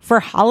 For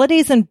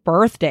holidays and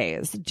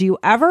birthdays, do you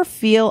ever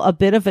feel a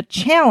bit of a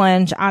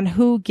challenge on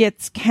who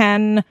gets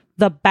Ken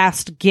the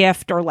best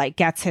gift or like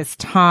gets his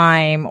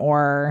time?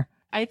 Or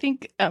I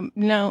think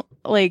no,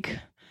 like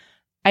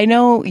I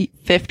know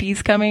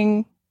 50's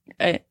coming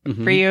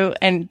for you,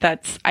 and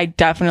I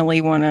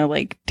definitely want to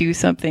like do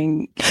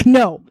something.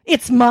 No,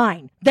 it's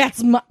mine.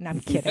 That's my. No, I'm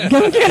kidding.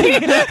 I'm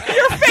kidding.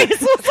 Your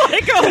face was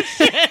like, oh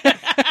shit.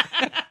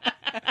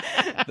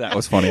 That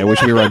was funny. I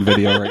wish we were on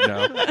video right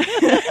now.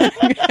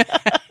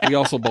 We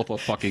also both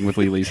love fucking with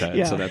Lily's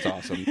head, so that's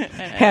awesome.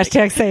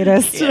 Hashtag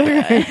sadist.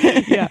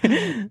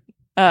 Yeah.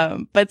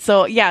 But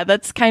so, yeah,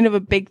 that's kind of a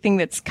big thing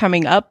that's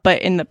coming up.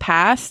 But in the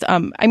past,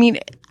 I mean,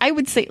 I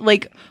would say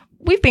like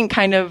we've been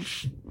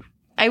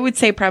I would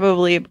say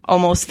probably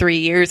almost 3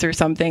 years or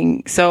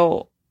something.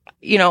 So,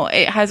 you know,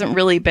 it hasn't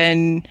really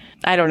been,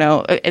 I don't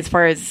know, as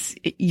far as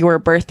your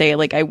birthday,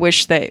 like I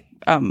wish that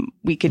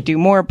we could do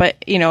more,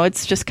 but you know,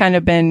 it's just kind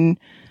of been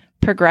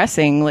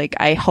progressing. Like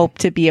I hope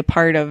to be a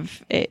part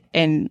of it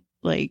in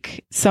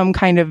like some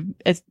kind of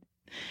a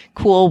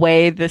cool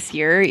way this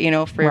year, you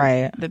know, for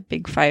the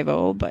big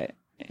 5-0, but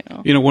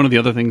you know, one of the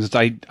other things is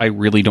I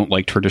really don't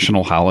like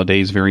traditional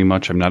holidays very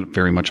much. I'm not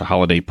very much a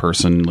holiday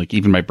person. Like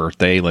even my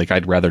birthday, like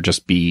I'd rather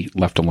just be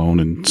left alone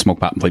and smoke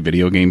pot and play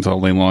video games all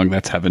day long.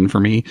 That's heaven for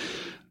me.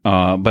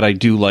 But I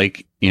do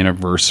like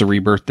anniversary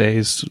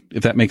birthdays,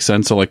 if that makes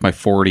sense. So like my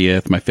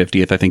 40th, my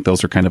 50th, I think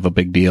those are kind of a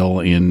big deal.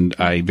 And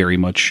I very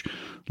much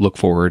look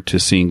forward to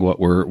seeing what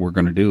we're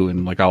going to do.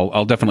 And like,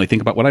 I'll definitely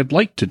think about what I'd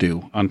like to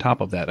do on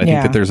top of that. I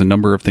think that there's a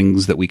number of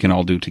things that we can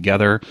all do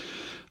together,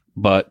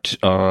 but,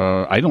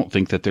 I don't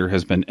think that there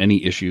has been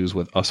any issues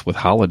with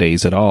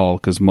holidays at all.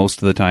 'Cause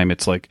most of the time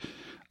it's like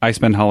I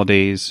spend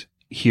holidays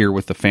here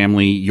with the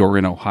family. You're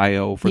in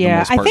Ohio for the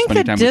most part. I think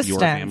the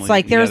distance,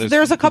 like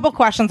there's a couple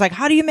questions like,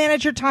 how do you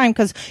manage your time?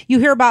 Cause you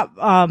hear about,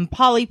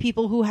 poly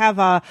people who have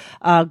a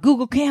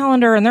Google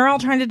Calendar and they're all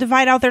trying to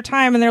divide out their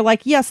time. And they're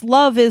like, yes,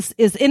 love is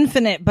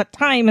infinite, but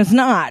time is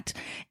not.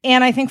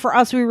 And I think for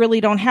us, we really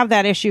don't have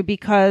that issue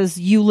because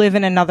you live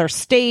in another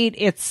state.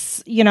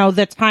 It's, you know,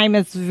 the time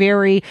is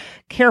very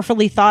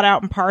carefully thought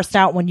out and parsed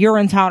out when you're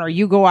in town or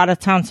you go out of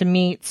town to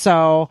meet.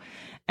 So,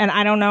 And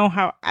I don't know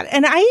how,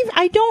 and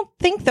I don't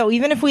think though,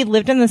 even if we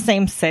lived in the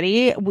same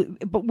city,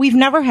 but we've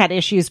never had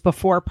issues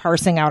before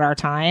parsing out our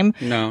time.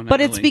 No, not but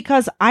it's really.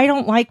 because I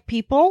don't like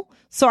people.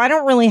 So I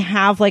don't really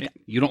have like,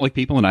 You don't like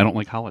people and I don't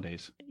like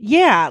holidays.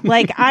 yeah,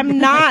 like I'm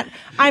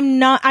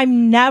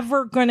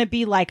never going to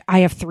be like, I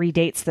have 3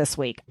 dates this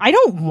week. I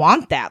don't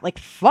want that. Like,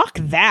 fuck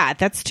that.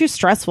 That's too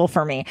stressful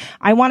for me.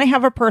 I want to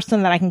have a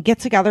person that I can get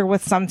together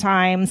with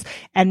sometimes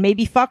and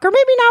maybe fuck or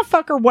maybe not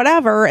fuck or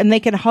whatever. And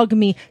they can hug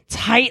me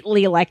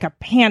tightly like a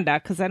panda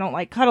because I don't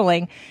like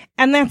cuddling.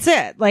 And that's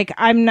it. Like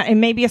I'm not, and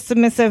maybe a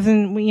submissive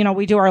and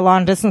we do our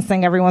long distance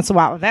thing every once in a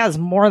while. That is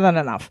more than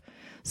enough.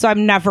 So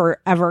I'm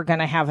never, ever going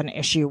to have an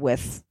issue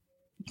with,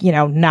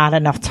 not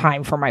enough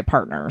time for my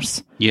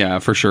partners. Yeah,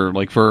 for sure.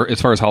 Like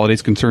as far as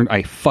holidays concerned,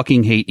 I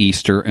fucking hate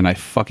Easter and I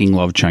fucking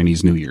love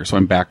Chinese New Year. So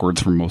I'm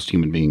backwards from most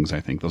human beings. I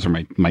think those are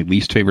my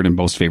least favorite and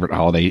most favorite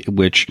holiday,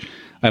 which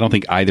I don't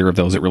think either of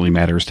those, it really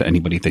matters to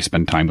anybody if they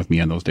spend time with me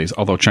on those days.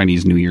 Although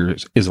Chinese New Year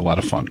is a lot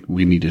of fun.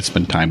 We need to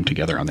spend time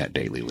together on that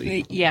day,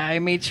 Lily. Yeah, I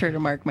made sure to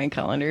mark my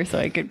calendar so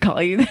I could call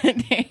you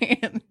that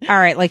day. All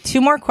right, like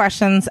 2 more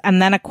questions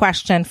and then a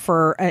question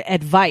for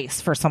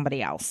advice for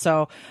somebody else.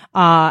 So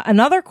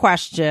another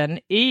question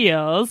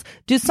is,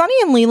 do Sunny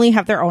and Lily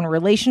have their own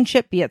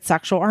relationship, be it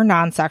sexual or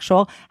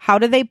non-sexual? How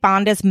do they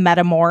bond as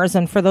metamors?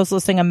 And for those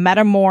listening, a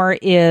metamor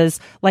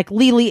is like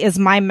Lily is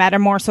my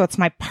metamor, so it's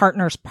my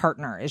partner's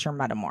partner is your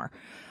metamor.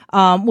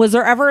 Was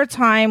there ever a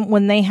time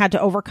when they had to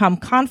overcome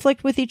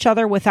conflict with each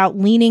other without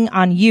leaning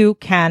on you,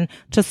 Ken,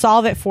 to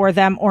solve it for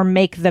them or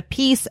make the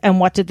peace? And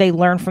what did they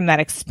learn from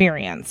that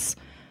experience?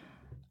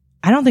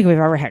 I don't think we've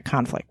ever had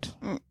conflict.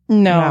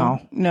 No.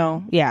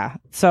 Yeah.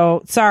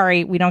 So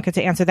sorry, we don't get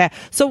to answer that.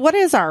 So what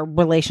is our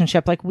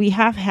relationship? Like we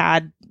have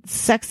had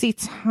sexy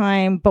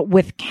time, but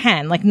with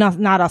Ken, like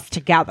not us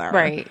together.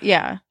 Right.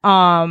 Yeah.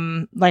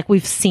 Like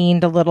we've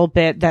seen a little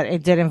bit that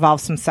it did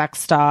involve some sex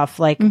stuff.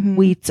 Like and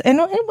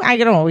I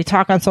don't know, we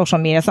talk on social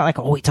media. It's not like,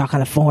 we talk on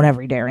the phone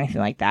every day or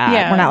anything like that.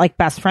 Yeah. We're not like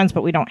best friends,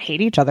 but we don't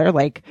hate each other.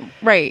 Like,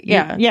 right.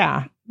 Yeah.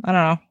 Yeah. I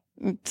don't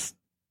know. It's,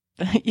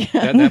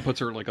 yeah. That puts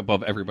her like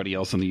above everybody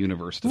else in the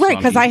universe. Right,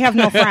 because I have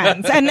no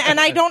friends. And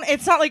I don't,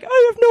 it's not like,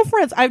 I have no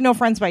friends. I have no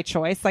friends by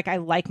choice. Like, I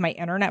like my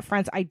internet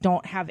friends. I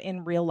don't have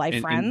in real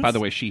life friends. And by the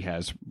way, she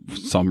has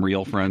some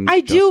real friends. I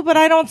do, but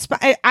I don't,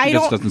 I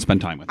just doesn't spend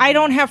time with them. I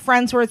don't have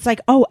friends where it's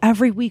like,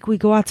 every week we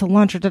go out to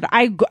lunch or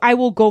I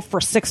will go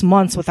for 6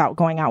 months without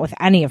going out with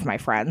any of my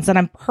friends. And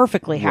I'm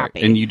perfectly happy.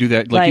 Right. And you do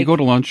that, like you go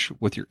to lunch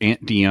with your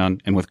Aunt Dion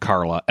and with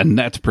Carla, and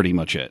that's pretty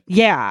much it.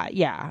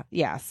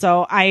 Yeah.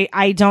 So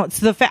I don't,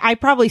 so I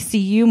probably see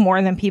you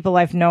more than people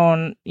I've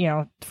known,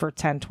 for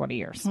 10, 20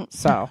 years.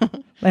 So,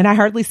 and I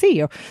hardly see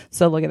you.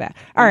 So look at that.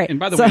 All right. And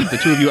by the way, if the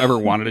two of you ever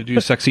wanted to do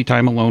sexy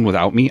time alone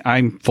without me,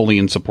 I'm fully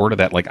in support of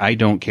that. Like, I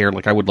don't care.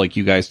 Like, I would like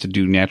you guys to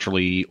do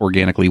naturally,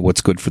 organically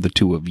what's good for the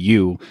two of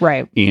you.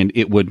 Right. And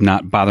it would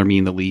not bother me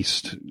in the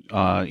least.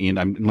 And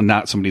I'm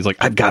not somebody's like,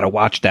 I've got to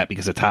watch that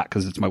because it's hot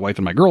because it's my wife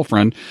and my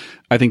girlfriend.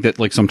 I think that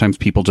like sometimes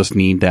people just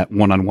need that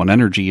one-on-one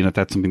energy. And if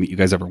that's something that you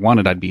guys ever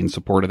wanted, I'd be in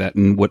support of that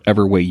in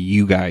whatever way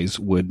you guys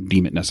would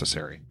deem it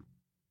necessary.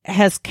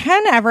 Has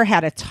Ken ever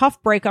had a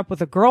tough breakup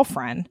with a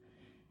girlfriend?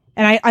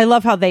 And I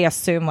love how they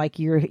assume like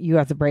you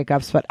have the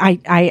breakups, but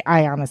I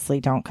honestly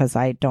don't because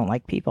I don't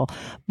like people.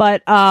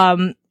 But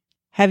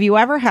have you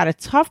ever had a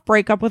tough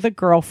breakup with a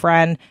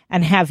girlfriend,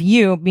 and have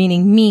you,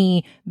 meaning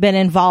me, been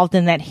involved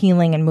in that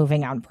healing and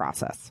moving on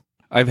process?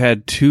 I've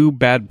had 2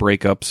 bad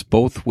breakups,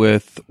 both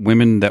with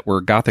women that were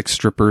gothic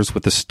strippers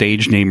with the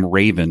stage name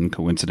Raven,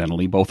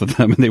 coincidentally, both of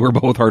them. And they were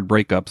both hard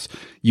breakups.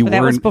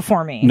 That was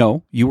before me.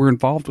 No, you were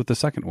involved with the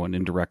second one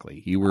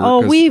indirectly. You were.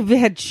 We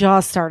had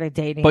just started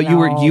dating. But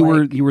you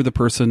were the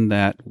person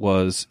that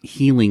was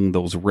healing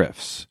those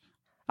rifts.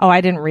 Oh, I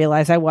didn't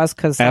realize I was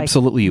because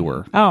absolutely you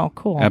were. Oh,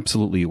 cool.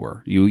 Absolutely you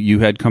were. You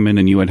had come in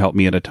and you had helped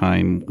me at a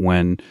time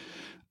when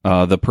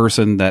the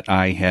person that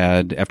I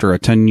had after a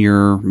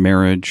 10-year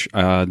marriage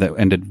that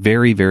ended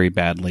very, very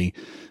badly.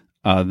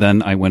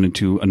 Then I went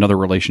into another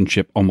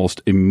relationship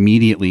almost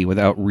immediately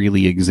without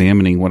really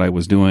examining what I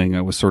was doing.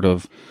 I was sort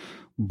of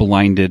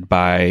blinded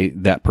by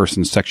that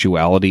person's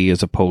sexuality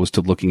as opposed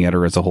to looking at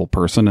her as a whole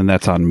person. And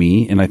that's on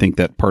me. And I think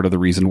that part of the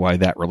reason why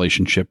that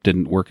relationship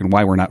didn't work and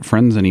why we're not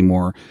friends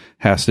anymore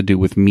has to do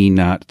with me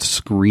not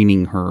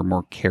screening her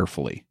more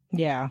carefully.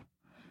 Yeah.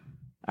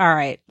 All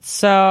right.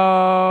 So.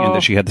 And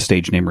that she had the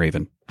stage name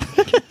Raven.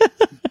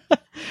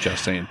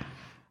 Just saying.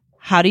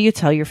 How do you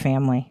tell your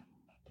family?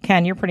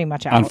 Ken, you're pretty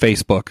much out. On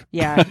Facebook.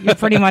 Yeah, you're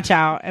pretty much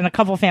out. And a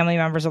couple family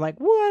members are like,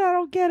 what? I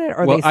don't get it.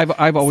 Or they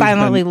I've always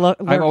silently been, lurk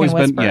I've always and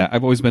been, whisper. yeah,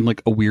 I've always been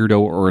like a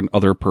weirdo or an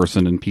other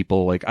person, and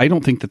people like, I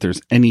don't think that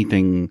there's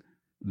anything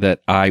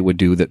that I would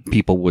do that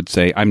people would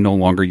say, I'm no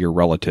longer your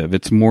relative.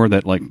 It's more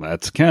that like,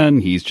 that's Ken.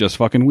 He's just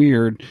fucking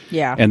weird.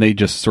 Yeah. And they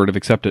just sort of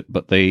accept it.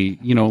 But they,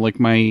 like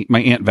my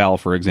Aunt Val,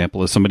 for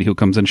example, is somebody who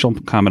comes in, she'll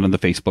comment on the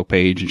Facebook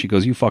page and she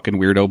goes, you fucking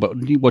weirdo. But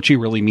what she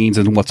really means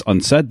and what's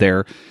unsaid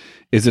there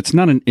is it's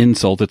not an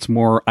insult. It's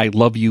more, I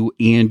love you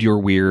and you're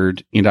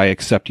weird and I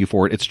accept you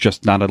for it. It's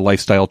just not a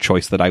lifestyle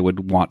choice that I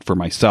would want for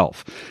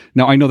myself.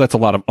 Now, I know that's a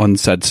lot of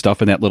unsaid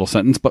stuff in that little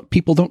sentence, but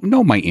people don't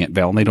know my Aunt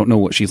Val and they don't know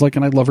what she's like.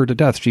 And I love her to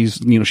death. She's,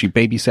 she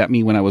babysat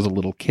me when I was a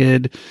little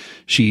kid.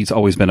 She's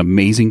always been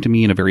amazing to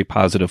me and a very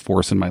positive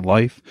force in my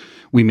life.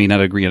 We may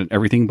not agree on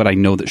everything, but I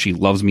know that she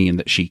loves me and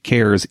that she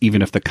cares,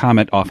 even if the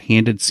comment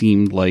offhanded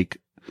seemed like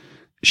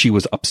she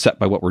was upset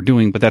by what we're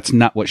doing, but that's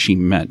not what she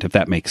meant, if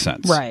that makes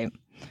sense. Right.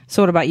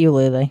 So what about you,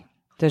 Lily?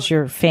 Does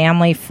your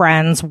family,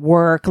 friends,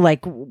 work,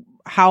 like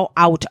how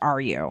out are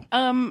you?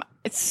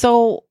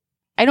 So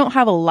I don't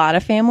have a lot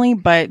of family,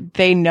 but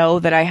they know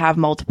that I have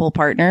multiple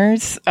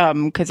partners,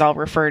 because I'll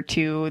refer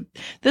to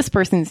this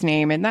person's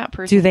name and that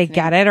person's Do they name.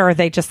 get it, or are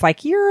they just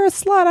like, you're a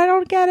slut, I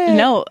don't get it?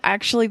 No,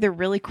 actually, they're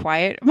really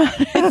quiet about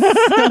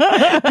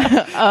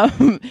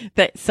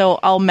it. So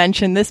I'll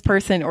mention this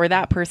person or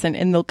that person,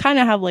 and they'll kind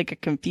of have like a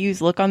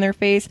confused look on their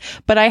face.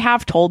 But I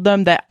have told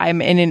them that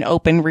I'm in an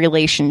open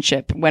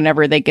relationship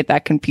whenever they get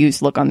that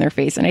confused look on their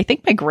face. And I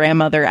think my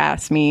grandmother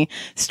asked me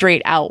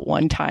straight out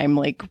one time,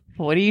 like,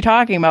 what are you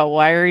talking about?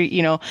 Why are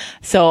you,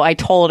 so I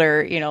told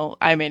her,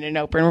 I'm in an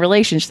open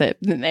relationship,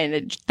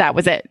 and that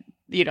was it.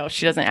 She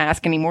doesn't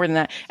ask any more than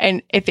that.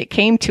 And if it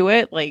came to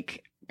it,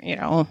 like,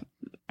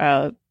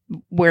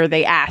 where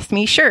they asked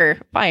me, sure,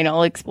 fine,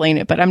 I'll explain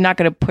it, but I'm not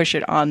going to push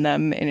it on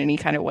them in any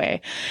kind of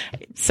way.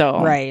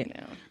 So, right.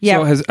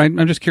 Yeah. So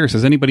I'm just curious,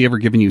 has anybody ever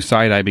given you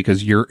side eye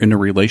because you're in a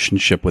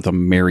relationship with a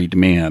married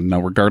man?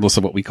 Now, regardless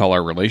of what we call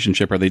our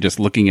relationship, are they just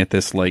looking at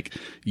this like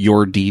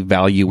you're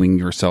devaluing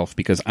yourself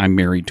because I'm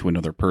married to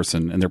another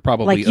person? And they're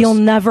probably like you'll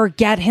never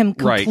get him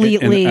completely.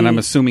 Right. And I'm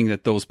assuming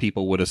that those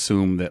people would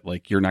assume that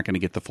like you're not going to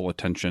get the full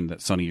attention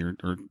that Sonny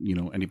or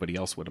anybody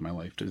else would in my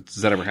life.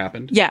 Does that ever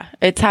happen? Yeah,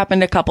 it's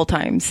happened a couple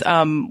times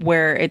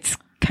where it's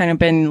kind of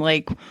been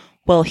like,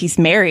 well, he's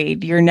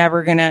married. You're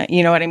never gonna,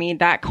 you know what I mean?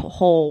 That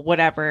whole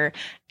whatever.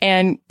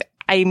 And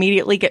I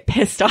immediately get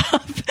pissed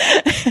off.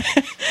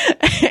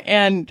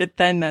 And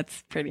then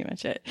that's pretty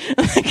much it.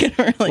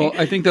 Well,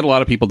 I think that a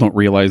lot of people don't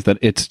realize that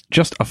it's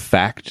just a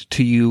fact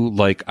to you.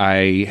 Like,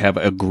 I have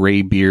a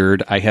gray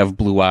beard, I have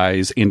blue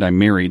eyes, and I'm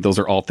married. Those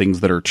are all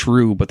things that are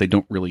true, but they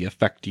don't really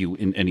affect you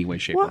in any way,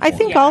 shape, or form. I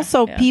think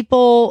also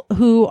people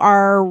who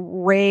are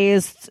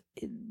raised,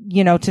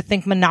 to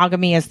think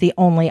monogamy is the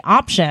only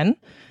option.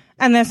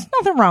 And there's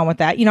nothing wrong with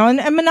that,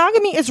 and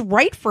monogamy is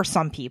right for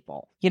some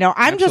people.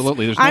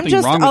 Absolutely. There's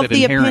nothing wrong with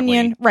it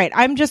inherently. Right.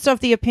 I'm just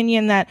of the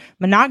opinion that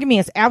monogamy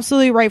is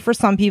absolutely right for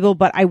some people,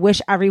 but I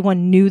wish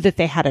everyone knew that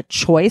they had a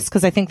choice,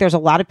 because I think there's a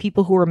lot of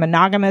people who are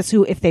monogamous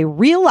who, if they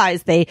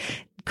realize they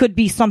could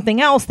be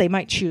something else, they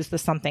might choose the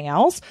something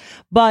else.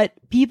 But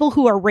people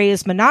who are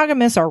raised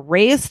monogamous are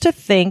raised to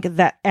think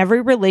that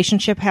every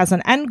relationship has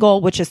an end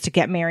goal, which is to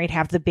get married,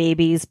 have the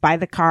babies, buy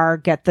the car,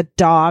 get the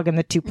dog and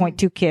the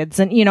 2.2 kids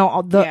and,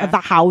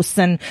 the house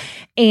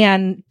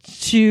and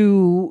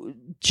to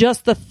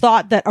just the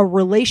thought that a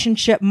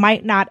relationship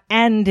might not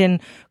end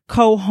in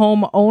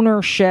co-home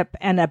ownership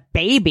and a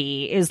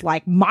baby is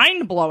like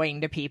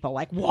mind-blowing to people.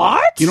 Like,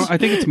 what? I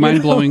think it's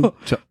mind-blowing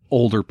to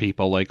older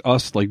people like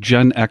us, like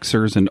Gen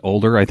Xers and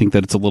older. I think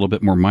that it's a little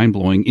bit more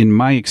mind-blowing in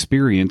my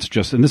experience,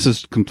 and this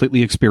is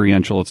completely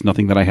experiential. It's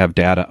nothing that I have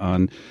data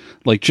on.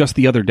 Like just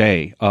the other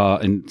day,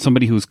 and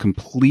somebody who's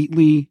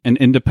completely an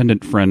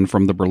independent friend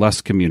from the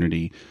burlesque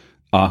community,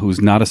 who's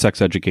not a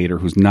sex educator,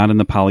 who's not in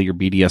the poly or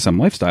BDSM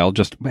lifestyle,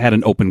 just had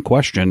an open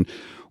question.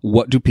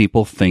 What do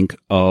people think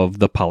of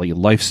the poly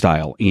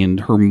lifestyle? And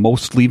her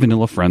mostly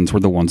vanilla friends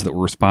were the ones that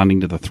were responding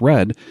to the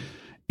thread.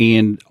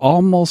 And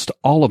almost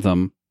all of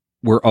them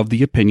were of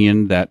the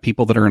opinion that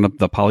people that are in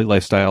the poly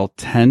lifestyle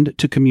tend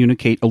to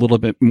communicate a little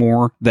bit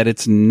more, that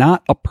it's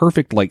not a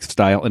perfect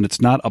lifestyle and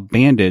it's not a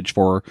bandage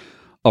for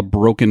a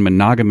broken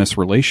monogamous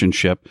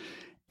relationship,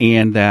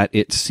 and that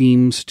it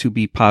seems to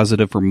be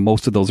positive for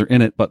most of those who are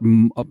in it. But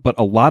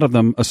a lot of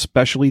them,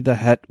 especially the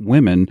het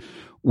women,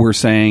 were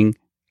saying,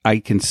 I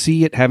can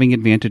see it having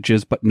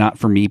advantages, but not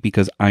for me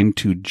because I'm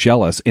too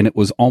jealous. And it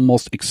was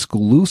almost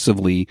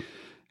exclusively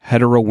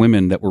hetero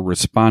women that were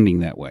responding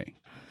that way.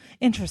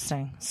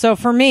 Interesting. So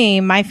for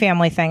me, my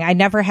family thing, I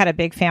never had a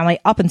big family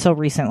up until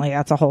recently.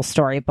 That's a whole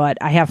story. But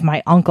I have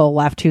my uncle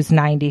left who's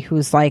 90,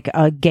 who's like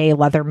a gay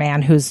leather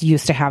man who's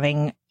used to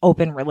having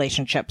open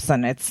relationships,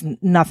 and it's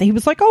nothing. He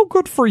was like, "Oh,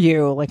 good for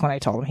you." Like when I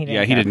told him,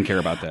 he didn't care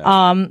about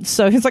that.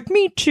 So he's like,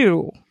 "Me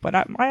too," but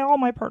all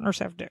my partners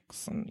have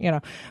dicks,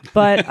 and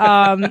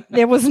But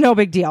it was no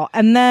big deal.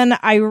 And then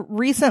I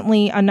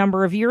recently, a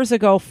number of years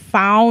ago,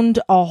 found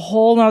a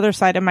whole other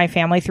side of my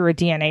family through a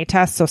DNA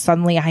test. So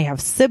suddenly, I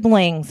have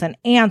siblings and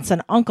aunts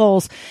and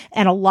uncles,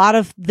 and a lot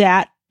of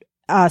that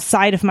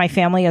side of my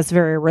family is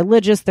very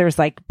religious. There's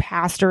like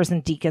pastors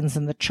and deacons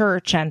in the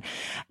church, and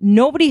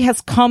nobody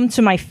has come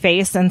to my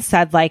face and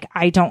said like,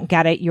 I don't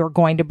get it, you're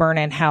going to burn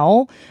in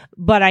hell.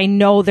 But I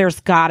know there's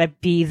gotta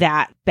be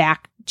that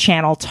back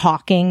channel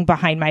talking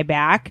behind my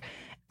back.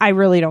 I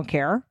really don't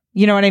care.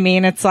 You know what I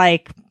mean? It's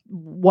like,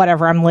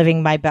 whatever, I'm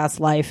living my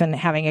best life and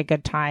having a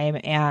good time.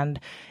 And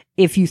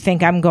if you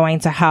think I'm going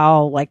to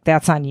hell, like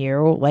that's on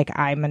you. Like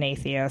I'm an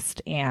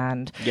atheist,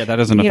 and Yeah, that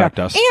doesn't affect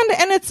us.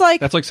 And it's like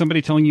That's like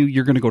somebody telling you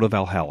you're going to go to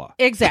Valhalla.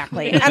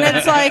 exactly, and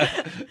it's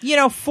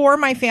like for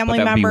my family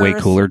But that would members, be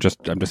way cooler.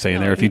 I'm just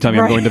saying there. If you tell me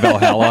I'm going to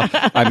Valhalla,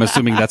 I'm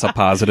assuming that's a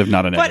positive,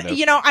 not a negative.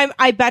 But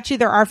I bet you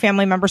there are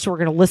family members who are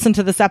going to listen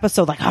to this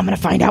episode. Like I'm going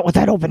to find out what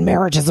that open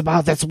marriage is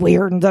about. That's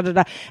weird and da da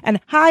da.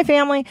 And hi,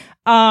 family.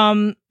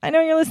 I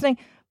know you're listening,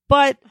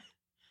 but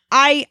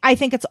I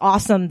think it's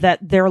awesome that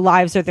their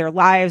lives are their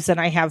lives. And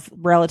I have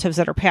relatives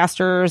that are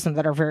pastors and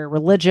that are very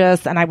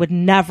religious. And I would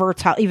never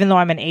tell, even though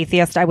I'm an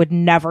atheist, I would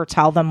never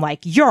tell them like,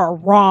 you're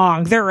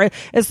wrong.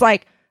 It's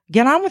like,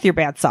 get on with your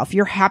bad self.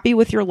 You're happy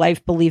with your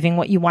life, believing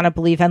what you want to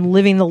believe and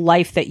living the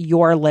life that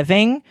you're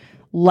living.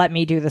 Let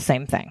me do the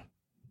same thing.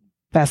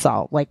 That's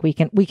all. Like we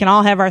can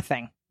all have our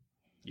thing.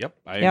 Yep,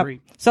 I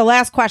agree. So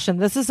last question.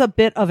 This is a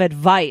bit of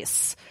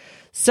advice.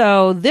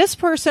 So this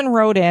person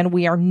wrote in,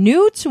 we are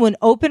new to an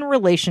open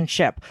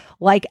relationship.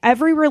 Like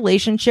every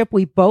relationship,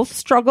 we both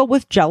struggle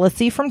with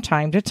jealousy from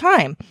time to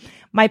time.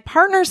 My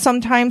partner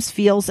sometimes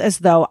feels as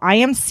though I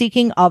am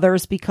seeking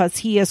others because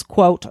he is,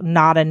 quote,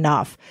 not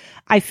enough.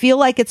 I feel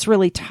like it's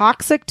really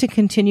toxic to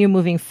continue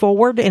moving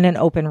forward in an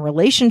open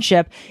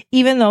relationship,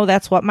 even though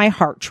that's what my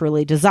heart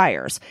truly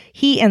desires.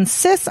 He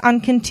insists on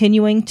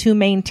continuing to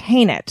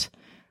maintain it.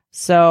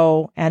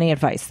 So any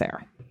advice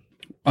there?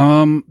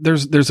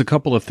 There's a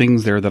couple of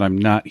things there that I'm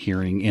not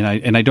hearing,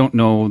 and I don't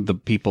know the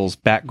people's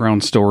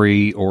background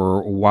story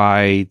or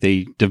why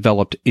they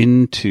developed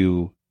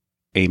into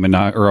a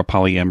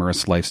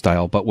polyamorous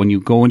lifestyle. But when you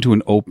go into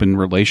an open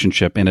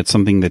relationship and it's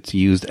something that's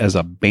used as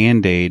a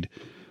Band-Aid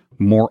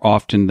more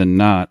often than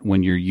not,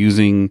 when you're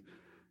using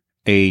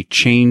a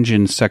change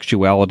in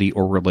sexuality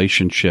or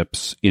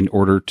relationships in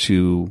order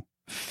to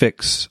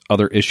fix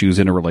other issues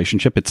in a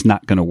relationship, it's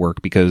not going to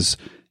work because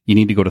you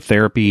need to go to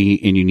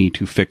therapy and you need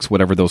to fix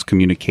whatever those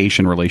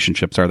communication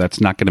relationships are. That's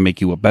not going to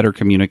make you a better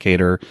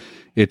communicator.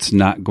 It's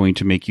not going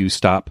to make you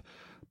stop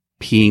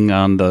peeing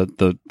on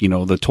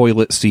the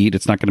toilet seat.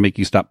 It's not going to make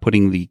you stop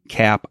putting the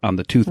cap on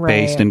the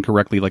toothpaste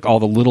incorrectly. Like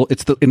all the little,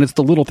 it's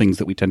the little things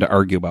that we tend to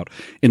argue about.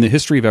 In the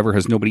history of ever,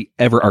 has nobody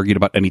ever argued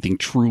about anything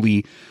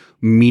truly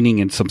meaning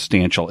and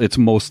substantial. It's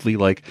mostly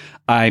like,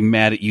 I'm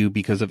mad at you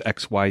because of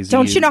X, Y, Z.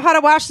 Don't you know how to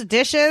wash the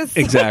dishes?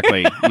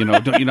 Exactly.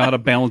 Don't you know how to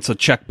balance a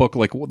checkbook?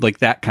 Like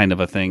that kind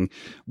of a thing.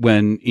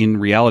 When in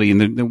reality,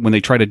 and then when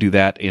they try to do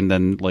that and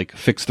then like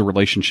fix the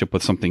relationship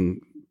with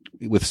something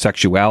with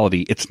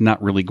sexuality, it's not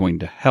really going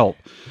to help.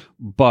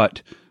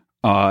 But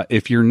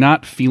if you're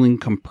not feeling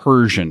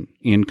compersion,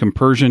 and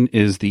compersion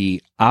is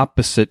the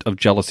opposite of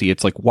jealousy,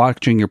 it's like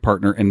watching your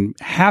partner and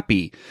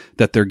happy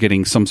that they're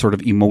getting some sort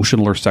of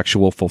emotional or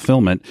sexual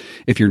fulfillment.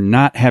 If you're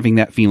not having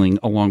that feeling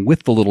along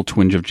with the little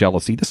twinge of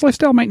jealousy, this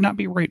lifestyle might not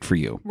be right for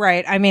you.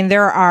 Right. I mean,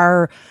 there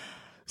are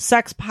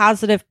sex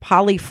positive,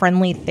 poly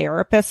friendly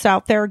therapists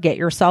out there. Get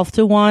yourself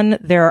to one.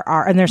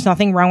 And there's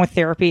nothing wrong with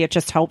therapy. It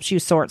just helps you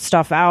sort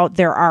stuff out.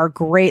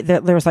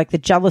 There's like the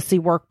jealousy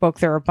workbook.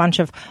 There are a bunch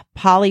of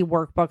poly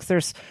workbooks.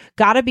 There's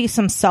got to be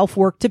some self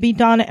work to be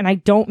done. And I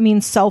don't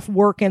mean self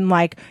work in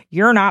like,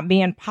 you're not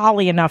being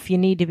poly enough. You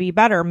need to be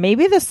better.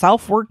 Maybe the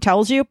self work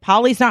tells you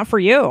poly's not for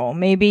you.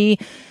 Maybe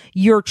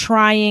you're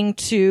trying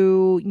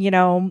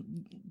to,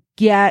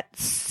 get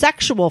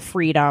sexual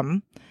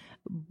freedom,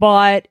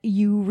 but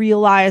you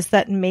realize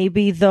that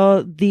maybe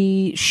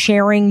the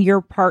sharing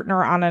your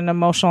partner on an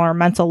emotional or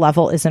mental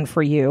level isn't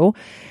for you.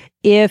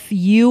 If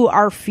you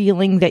are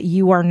feeling that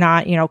you are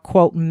not,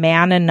 quote,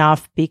 man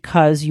enough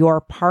because your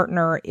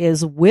partner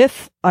is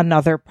with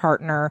another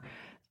partner,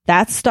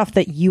 that's stuff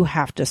that you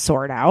have to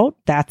sort out.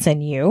 That's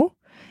in you.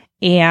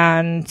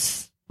 And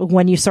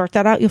when you sort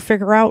that out, you'll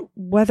figure out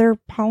whether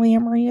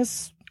polyamory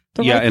is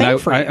the right thing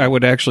for you. I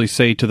would actually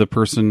say to the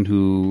person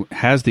who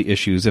has the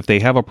issues, if they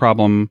have a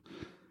problem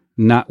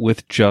not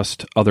with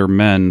just other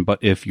men, but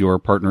if your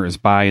partner is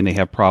bi and they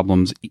have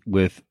problems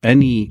with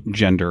any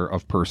gender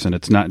of person,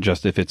 it's not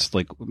just if it's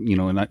like,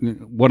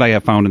 what I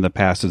have found in the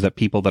past is that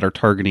people that are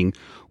targeting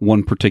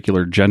one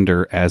particular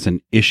gender as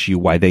an issue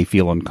why they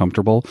feel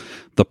uncomfortable,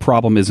 the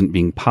problem isn't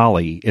being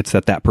poly, it's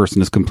that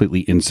person is completely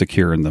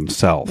insecure in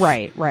themselves.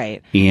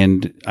 Right.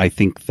 And I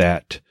think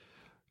that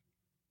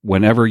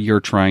whenever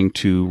you're trying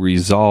to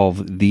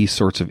resolve these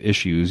sorts of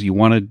issues, you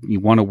want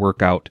to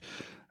work out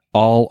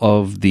all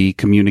of the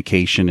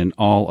communication and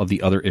all of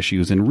the other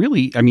issues. And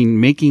really, I mean,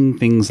 making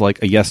things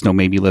like a yes, no,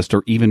 maybe list,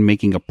 or even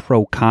making a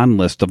pro-con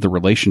list of the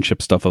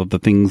relationship stuff, of the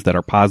things that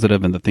are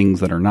positive and the things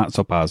that are not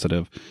so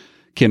positive,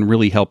 can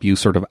really help you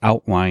sort of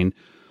outline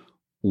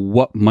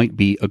what might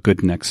be a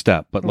good next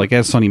step. But like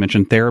as Sonny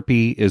mentioned,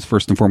 therapy is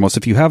first and foremost.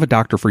 If you have a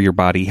doctor for your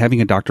body, having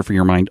a doctor for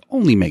your mind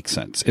only makes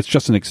sense. It's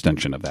just an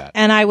extension of that.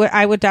 And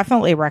I would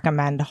definitely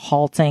recommend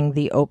halting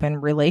the open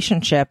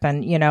relationship.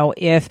 And,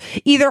 if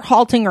either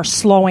halting or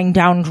slowing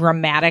down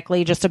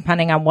dramatically, just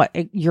depending on what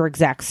your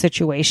exact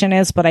situation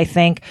is. But I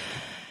think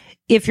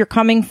if you're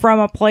coming from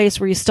a place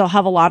where you still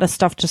have a lot of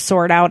stuff to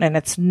sort out and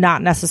it's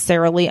not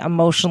necessarily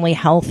emotionally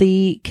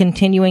healthy,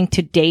 continuing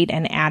to date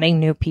and adding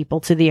new people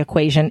to the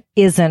equation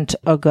isn't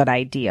a good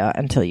idea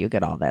until you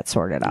get all that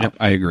sorted out. Yep,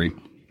 I agree.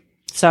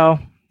 So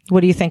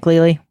what do you think,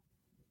 Lily?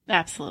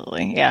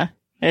 Absolutely. Yeah.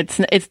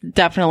 It's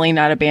definitely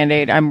not a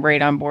Band-Aid. I'm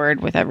right on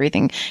board with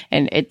everything.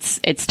 And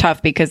it's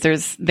tough because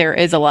there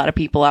is a lot of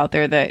people out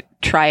there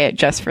that try it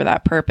just for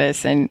that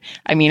purpose. And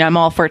I mean, I'm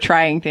all for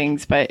trying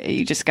things, but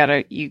you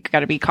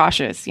gotta be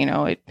cautious. You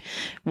know,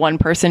 one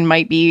person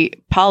might be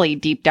poly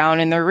deep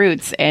down in their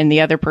roots and the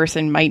other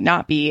person might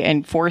not be,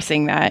 and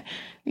forcing that.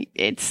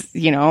 It's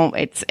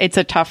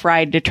a tough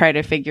ride to try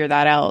to figure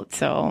that out.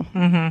 So,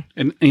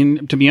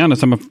 and to be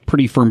honest, I'm a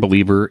pretty firm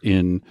believer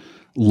in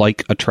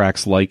like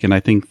attracts like, and I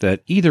think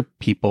that either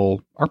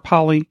people are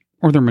poly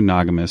or they're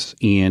monogamous,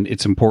 and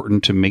it's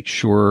important to make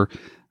sure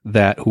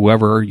that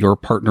whoever your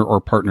partner or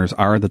partners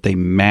are, that they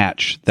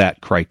match that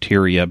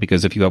criteria,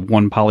 because if you have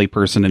one poly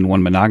person and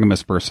one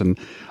monogamous person,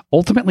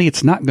 ultimately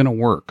it's not going to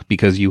work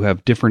because you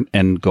have different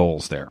end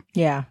goals there.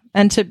 Yeah.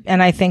 And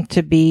I think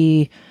to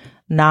be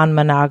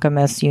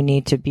non-monogamous, you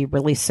need to be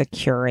really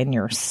secure in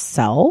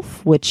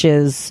yourself, which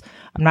is,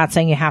 I'm not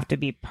saying you have to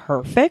be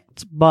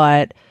perfect,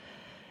 but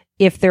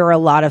if there are a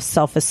lot of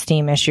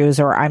self-esteem issues,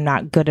 or I'm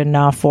not good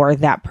enough, or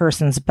that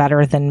person's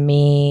better than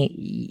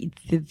me,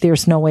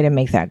 there's no way to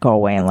make that go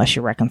away unless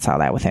you reconcile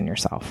that within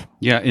yourself.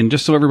 Yeah, and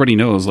just so everybody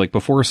knows, like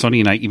before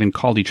Sunny and I even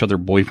called each other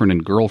boyfriend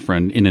and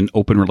girlfriend in an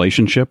open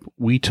relationship,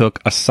 we took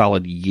a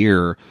solid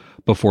year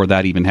before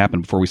that even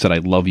happened, before we said I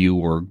love you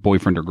or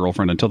boyfriend or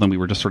girlfriend. Until then, we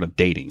were just sort of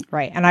dating.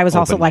 Right. And I was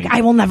also like,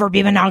 I will never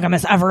be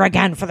monogamous ever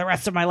again for the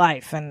rest of my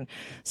life. And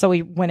so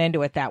we went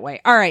into it that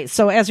way. All right.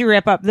 So as we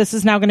wrap up, this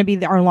is now going to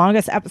be our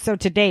longest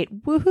episode to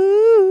date.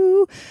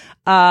 Woohoo.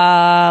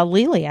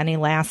 Lily,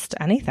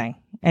 anything?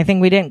 Anything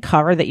we didn't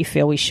cover that you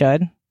feel we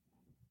should?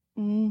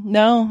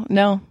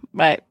 No.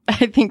 But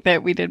I think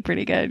that we did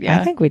pretty good.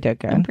 Yeah. I think we did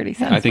good. I'm pretty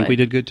satisfied. I think we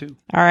did good too.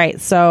 All right.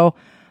 So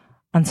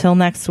until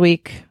next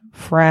week,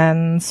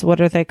 friends,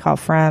 what are they called?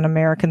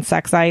 American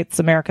sexites,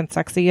 American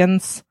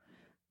sexians,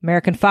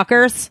 American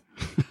fuckers.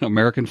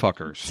 American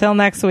fuckers. Till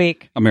next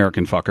week.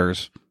 American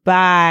fuckers.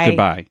 Bye.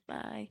 Goodbye.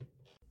 Bye.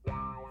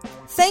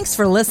 Thanks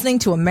for listening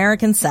to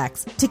American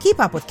Sex. To keep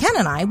up with Ken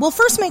and I, we'll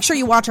first make sure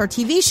you watch our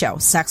TV show,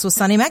 Sex with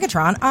Sunny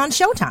Megatron, on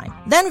Showtime.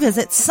 Then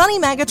visit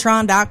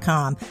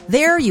sunnymegatron.com.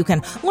 There you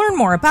can learn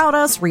more about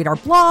us, read our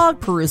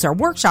blog, peruse our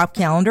workshop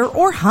calendar,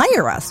 or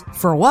hire us.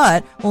 For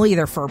what? Well,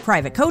 either for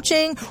private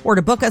coaching, or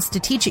to book us to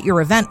teach at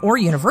your event or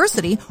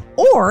university,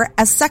 or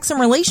as sex and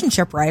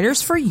relationship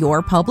writers for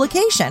your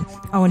publication.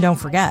 Oh, and don't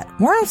forget,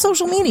 we're on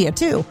social media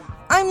too.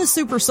 I'm the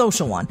super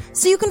social one,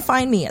 so you can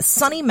find me as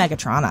Sunny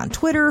Megatron on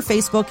Twitter,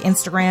 Facebook,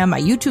 Instagram, my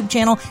YouTube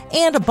channel,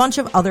 and a bunch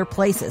of other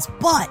places.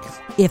 But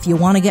if you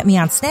want to get me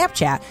on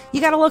Snapchat,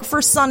 you gotta look for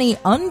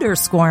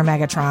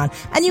Sunny_Megatron,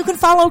 and you can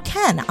follow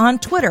Ken on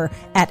Twitter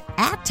at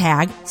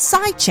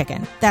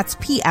 @SyChicken. That's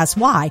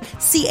PSYCHICKEN.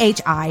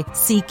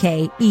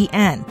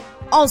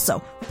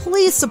 Also,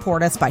 please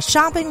support us by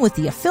shopping with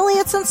the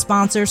affiliates and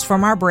sponsors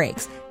from our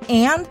breaks.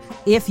 And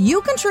if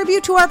you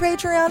contribute to our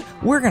Patreon,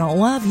 we're going to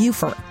love you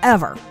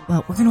forever.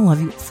 Well, we're going to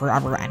love you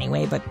forever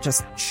anyway, but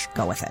just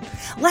go with it.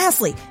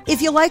 Lastly,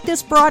 if you like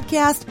this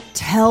broadcast,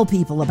 tell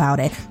people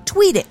about it.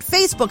 Tweet it,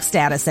 Facebook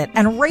status it,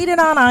 and rate it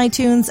on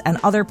iTunes and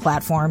other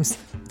platforms.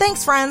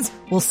 Thanks, friends.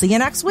 We'll see you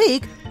next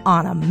week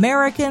on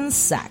American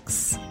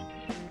Sex.